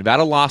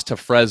 Nevada lost to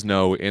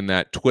Fresno in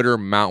that Twitter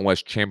Mountain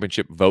West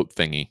Championship vote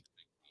thingy.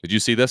 Did you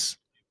see this?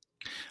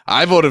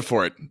 I voted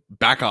for it.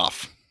 Back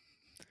off.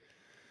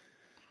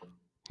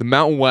 The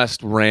Mountain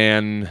West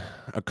ran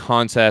a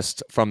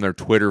contest from their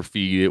Twitter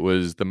feed. It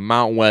was the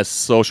Mountain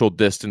West Social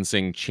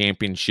Distancing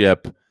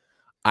Championship.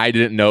 I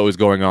didn't know it was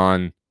going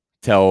on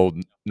till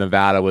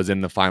Nevada was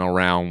in the final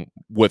round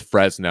with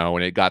Fresno,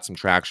 and it got some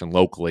traction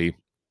locally.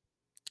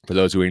 For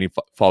those who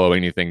follow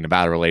anything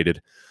Nevada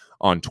related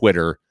on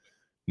Twitter,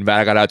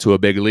 Nevada got out to a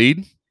big lead.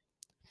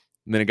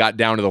 And then it got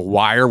down to the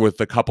wire with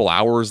a couple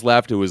hours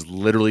left. It was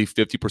literally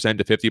 50%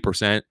 to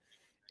 50%.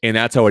 And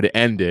that's how it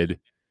ended.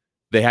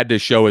 They had to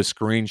show a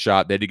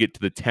screenshot. They had to get to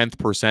the 10th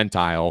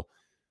percentile.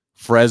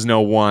 Fresno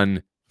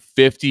won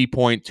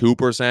 50.2%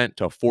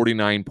 to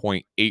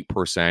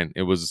 49.8%.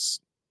 It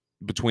was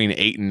between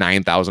 8,000 and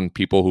 9,000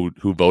 people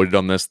who voted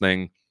on this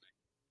thing.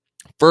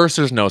 First,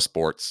 there's no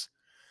sports.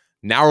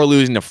 Now we're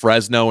losing to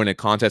Fresno in a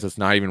contest that's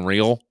not even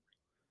real.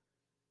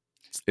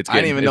 It's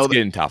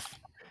getting tough.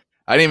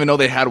 I didn't even know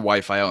they had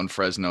Wi-Fi out in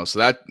Fresno, so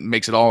that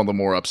makes it all the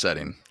more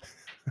upsetting.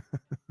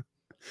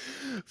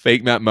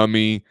 Fake Matt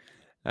Mummy,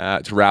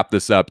 to wrap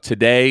this up,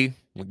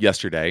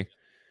 yesterday,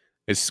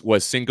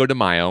 was Cinco de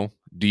Mayo.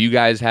 Do you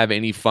guys have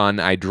any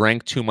fun I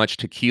drank too much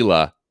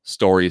tequila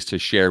stories to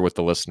share with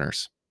the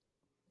listeners?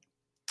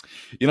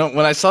 You know,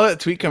 when I saw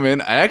that tweet come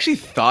in, I actually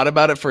thought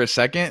about it for a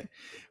second,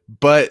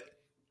 but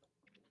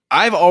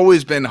I've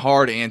always been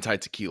hard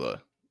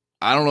anti-tequila.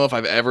 I don't know if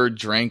I've ever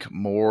drank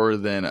more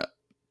than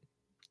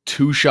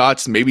 2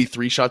 shots, maybe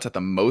 3 shots at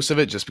the most of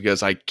it, just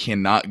because I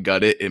cannot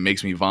gut it. It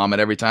makes me vomit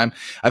every time.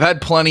 I've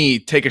had plenty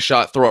take a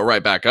shot, throw it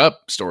right back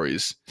up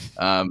stories.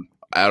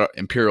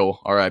 Imperial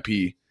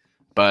RIP.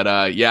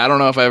 But yeah, I don't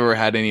know if I ever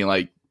had any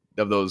like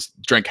of those,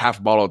 drank half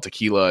a bottle of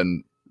tequila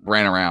and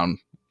ran around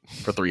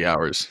for 3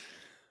 hours.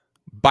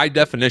 By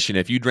definition,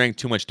 if you drank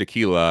too much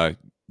tequila,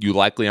 you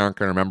likely aren't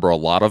going to remember a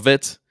lot of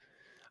it.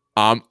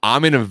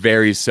 I'm in a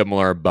very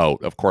similar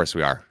boat. Of course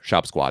we are.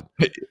 Shop Squad.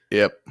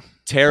 Yep.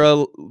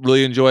 Tara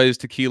really enjoys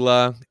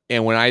tequila,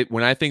 and when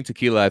I think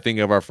tequila, I think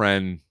of our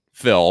friend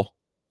Phil,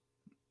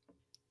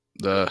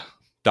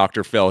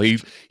 Dr. Phil.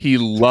 He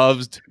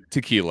loves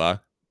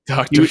tequila.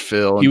 Dr.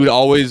 Phil. He would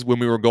always, when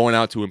we were going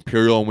out to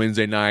Imperial on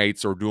Wednesday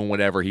nights or doing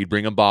whatever, he'd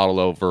bring a bottle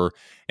over,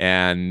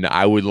 and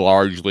I would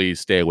largely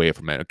stay away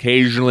from it.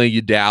 Occasionally,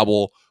 you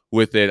dabble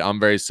with it. I'm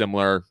very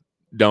similar.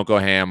 Don't go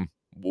ham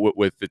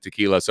with the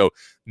tequila. So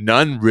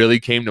none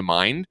really came to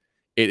mind.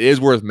 It is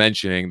worth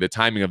mentioning the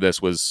timing of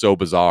this was so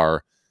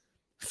bizarre.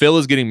 Phil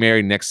is getting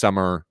married next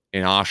summer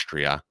in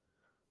Austria.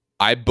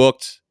 I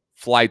booked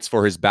flights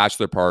for his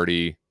bachelor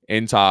party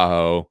in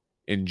Tahoe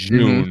in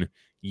June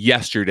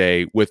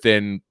yesterday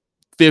within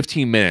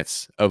 15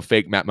 minutes of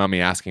fake Matt Mummy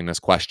asking this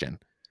question,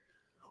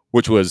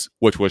 which was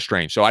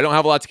strange. So I don't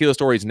have a lot of tequila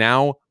stories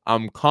now.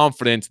 I'm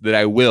confident that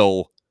I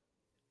will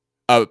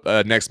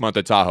next month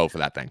at Tahoe for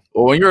that thing.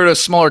 Well, when you're in a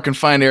smaller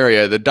confined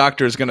area, the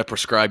doctor is going to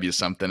prescribe you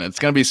something. It's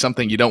going to be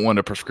something you don't want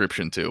a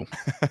prescription to.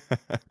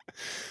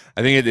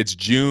 I think it's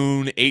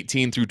June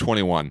 18 through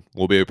 21.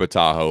 We'll be up at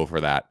Tahoe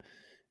for that.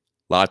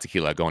 A lot of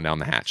tequila going down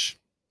the hatch.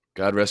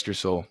 God rest your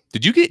soul.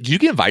 Did you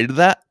get invited to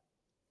that?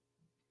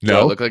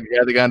 No. Look like a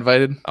guy that got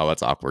invited? Oh,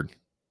 that's awkward.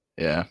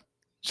 Yeah.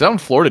 It's out in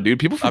Florida, dude.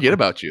 People forget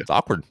about you. It's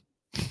awkward.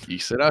 You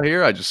sit out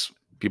here,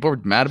 people are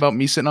mad about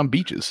me sitting on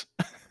beaches.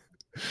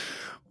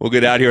 We'll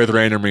get out here with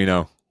Random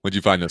Reno. What'd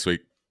you find this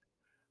week?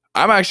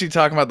 I'm actually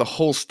talking about the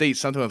whole state,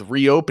 something with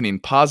reopening,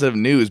 positive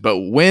news. But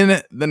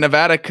when the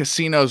Nevada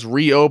casinos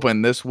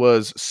reopened, this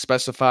was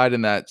specified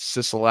in that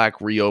CISLAC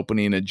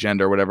reopening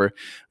agenda or whatever.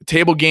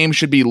 Table games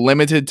should be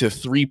limited to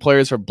 3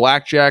 players for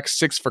blackjack,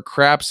 6 for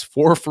craps,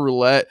 4 for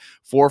roulette,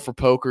 4 for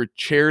poker.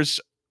 Chairs.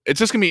 It's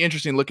just going to be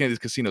interesting looking at these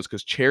casinos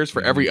because chairs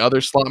for every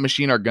other slot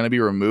machine are going to be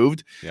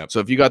removed. Yep. So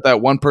if you got that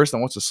one person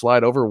that wants to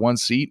slide over one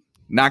seat,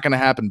 not going to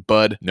happen,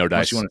 bud. No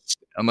dice.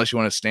 Unless you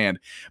want to stand.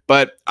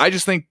 But I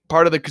just think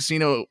part of the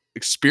casino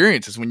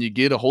experience is when you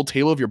get a whole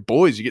table of your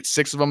boys, you get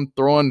 6 of them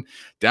throwing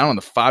down on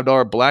the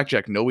 $5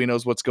 blackjack. Nobody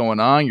knows what's going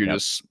on. You're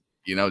just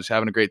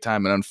having a great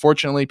time. And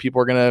unfortunately,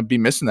 people are going to be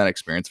missing that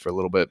experience for a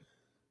little bit.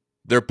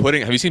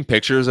 Have you seen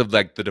pictures of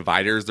like the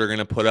dividers they're going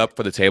to put up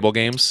for the table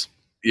games?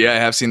 Yeah, I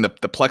have seen the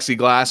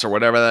plexiglass or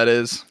whatever that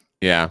is.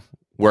 Yeah.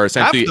 where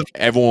essentially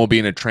everyone will be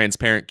in a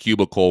transparent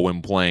cubicle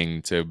when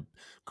playing to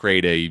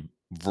create a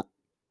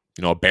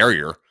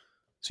barrier,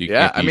 so you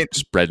can't be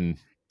spreading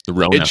the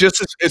Rona. It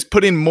just is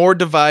putting more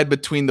divide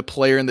between the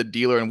player and the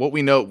dealer, and what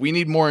we know, we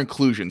need more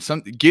inclusion.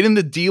 Getting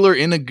the dealer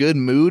in a good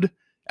mood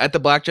at the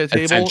blackjack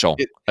table.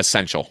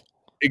 Essential.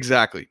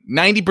 Exactly.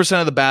 90%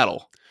 of the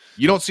battle.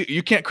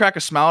 You can't crack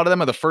a smile to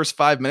them in the first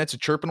 5 minutes of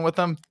chirping with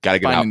them. Gotta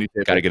get out.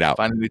 Gotta get out.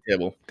 Find a new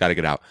table. Gotta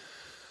get out.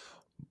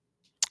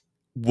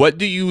 What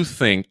do you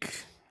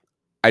think?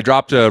 I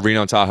dropped a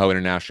Reno Tahoe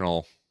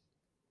International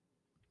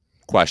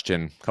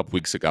question a couple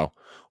weeks ago.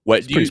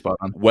 What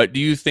do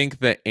you think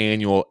the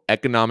annual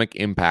economic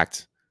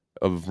impact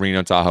of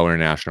Reno Tahoe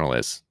International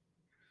is?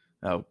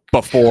 Oh,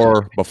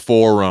 before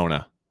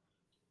Rona.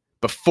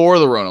 Before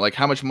the Rona, like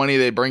how much money are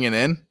they bringing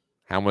in?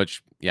 How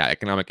much? Yeah,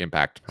 economic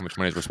impact. How much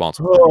money is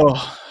responsible?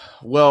 Oh,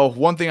 well,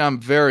 one thing I'm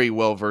very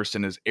well versed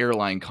in is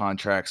airline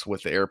contracts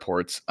with the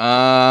airports.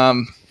 That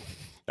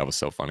was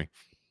so funny.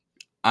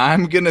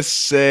 I'm gonna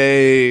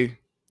say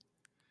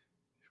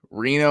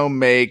Reno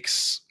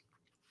makes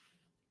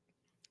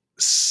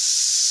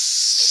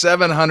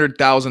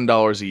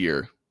 $700,000 a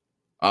year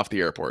off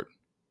the airport.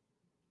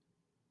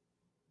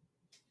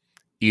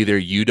 Either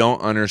you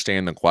don't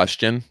understand the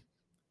question,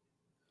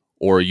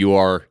 or you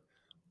are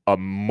a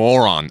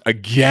moron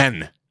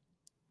again.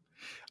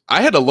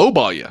 I had to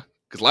lowball you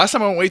because last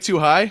time I went way too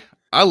high.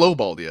 I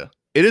lowballed you.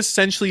 It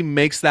essentially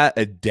makes that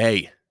a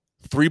day.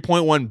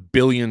 $3.1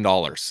 billion.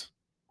 That's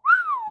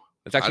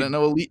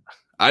actually,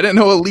 I didn't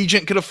know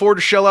Allegiant could afford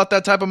to shell out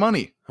that type of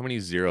money. How many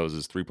zeros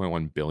is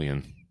 3.1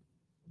 billion?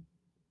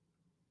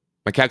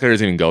 My calculator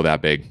doesn't even go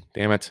that big.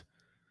 Damn it.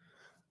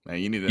 Man,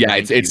 you need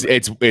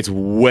it's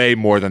way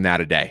more than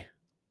that a day.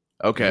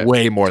 Okay.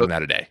 Way more than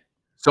that a day.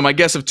 So my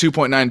guess of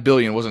 2.9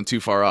 billion wasn't too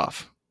far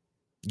off.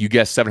 You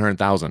guessed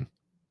 700,000.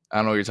 I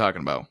don't know what you're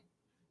talking about.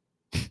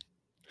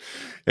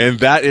 And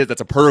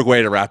that's a perfect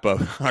way to wrap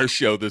up our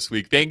show this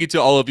week. Thank you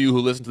to all of you who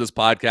listen to this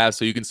podcast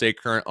so you can stay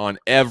current on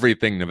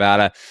everything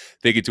Nevada.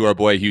 Thank you to our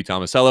boy Hugh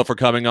Tomasello for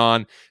coming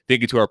on.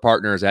 Thank you to our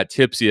partners at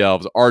Tipsy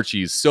Elves,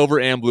 Archie's,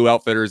 Silver and Blue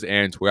Outfitters,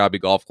 and Toyabe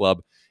Golf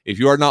Club. If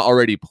you are not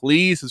already,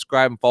 please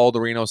subscribe and follow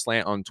the Reno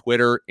Slant on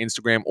Twitter,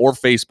 Instagram, or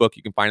Facebook.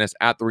 You can find us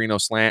at the Reno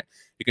Slant.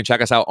 You can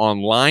check us out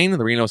online,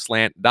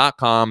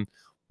 therenoslant.com.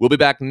 We'll be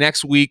back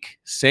next week,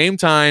 same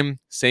time,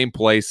 same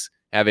place.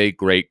 Have a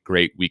great,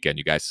 great weekend,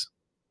 you guys.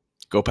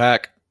 Go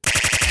Pack.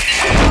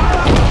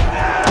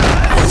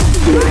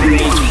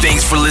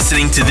 Thanks for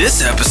listening to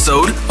this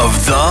episode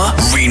of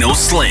The Reno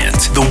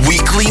Slant, the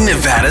weekly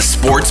Nevada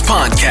sports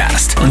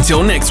podcast.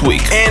 Until next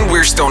week. And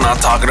we're still not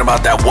talking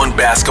about that one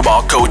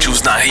basketball coach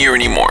who's not here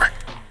anymore.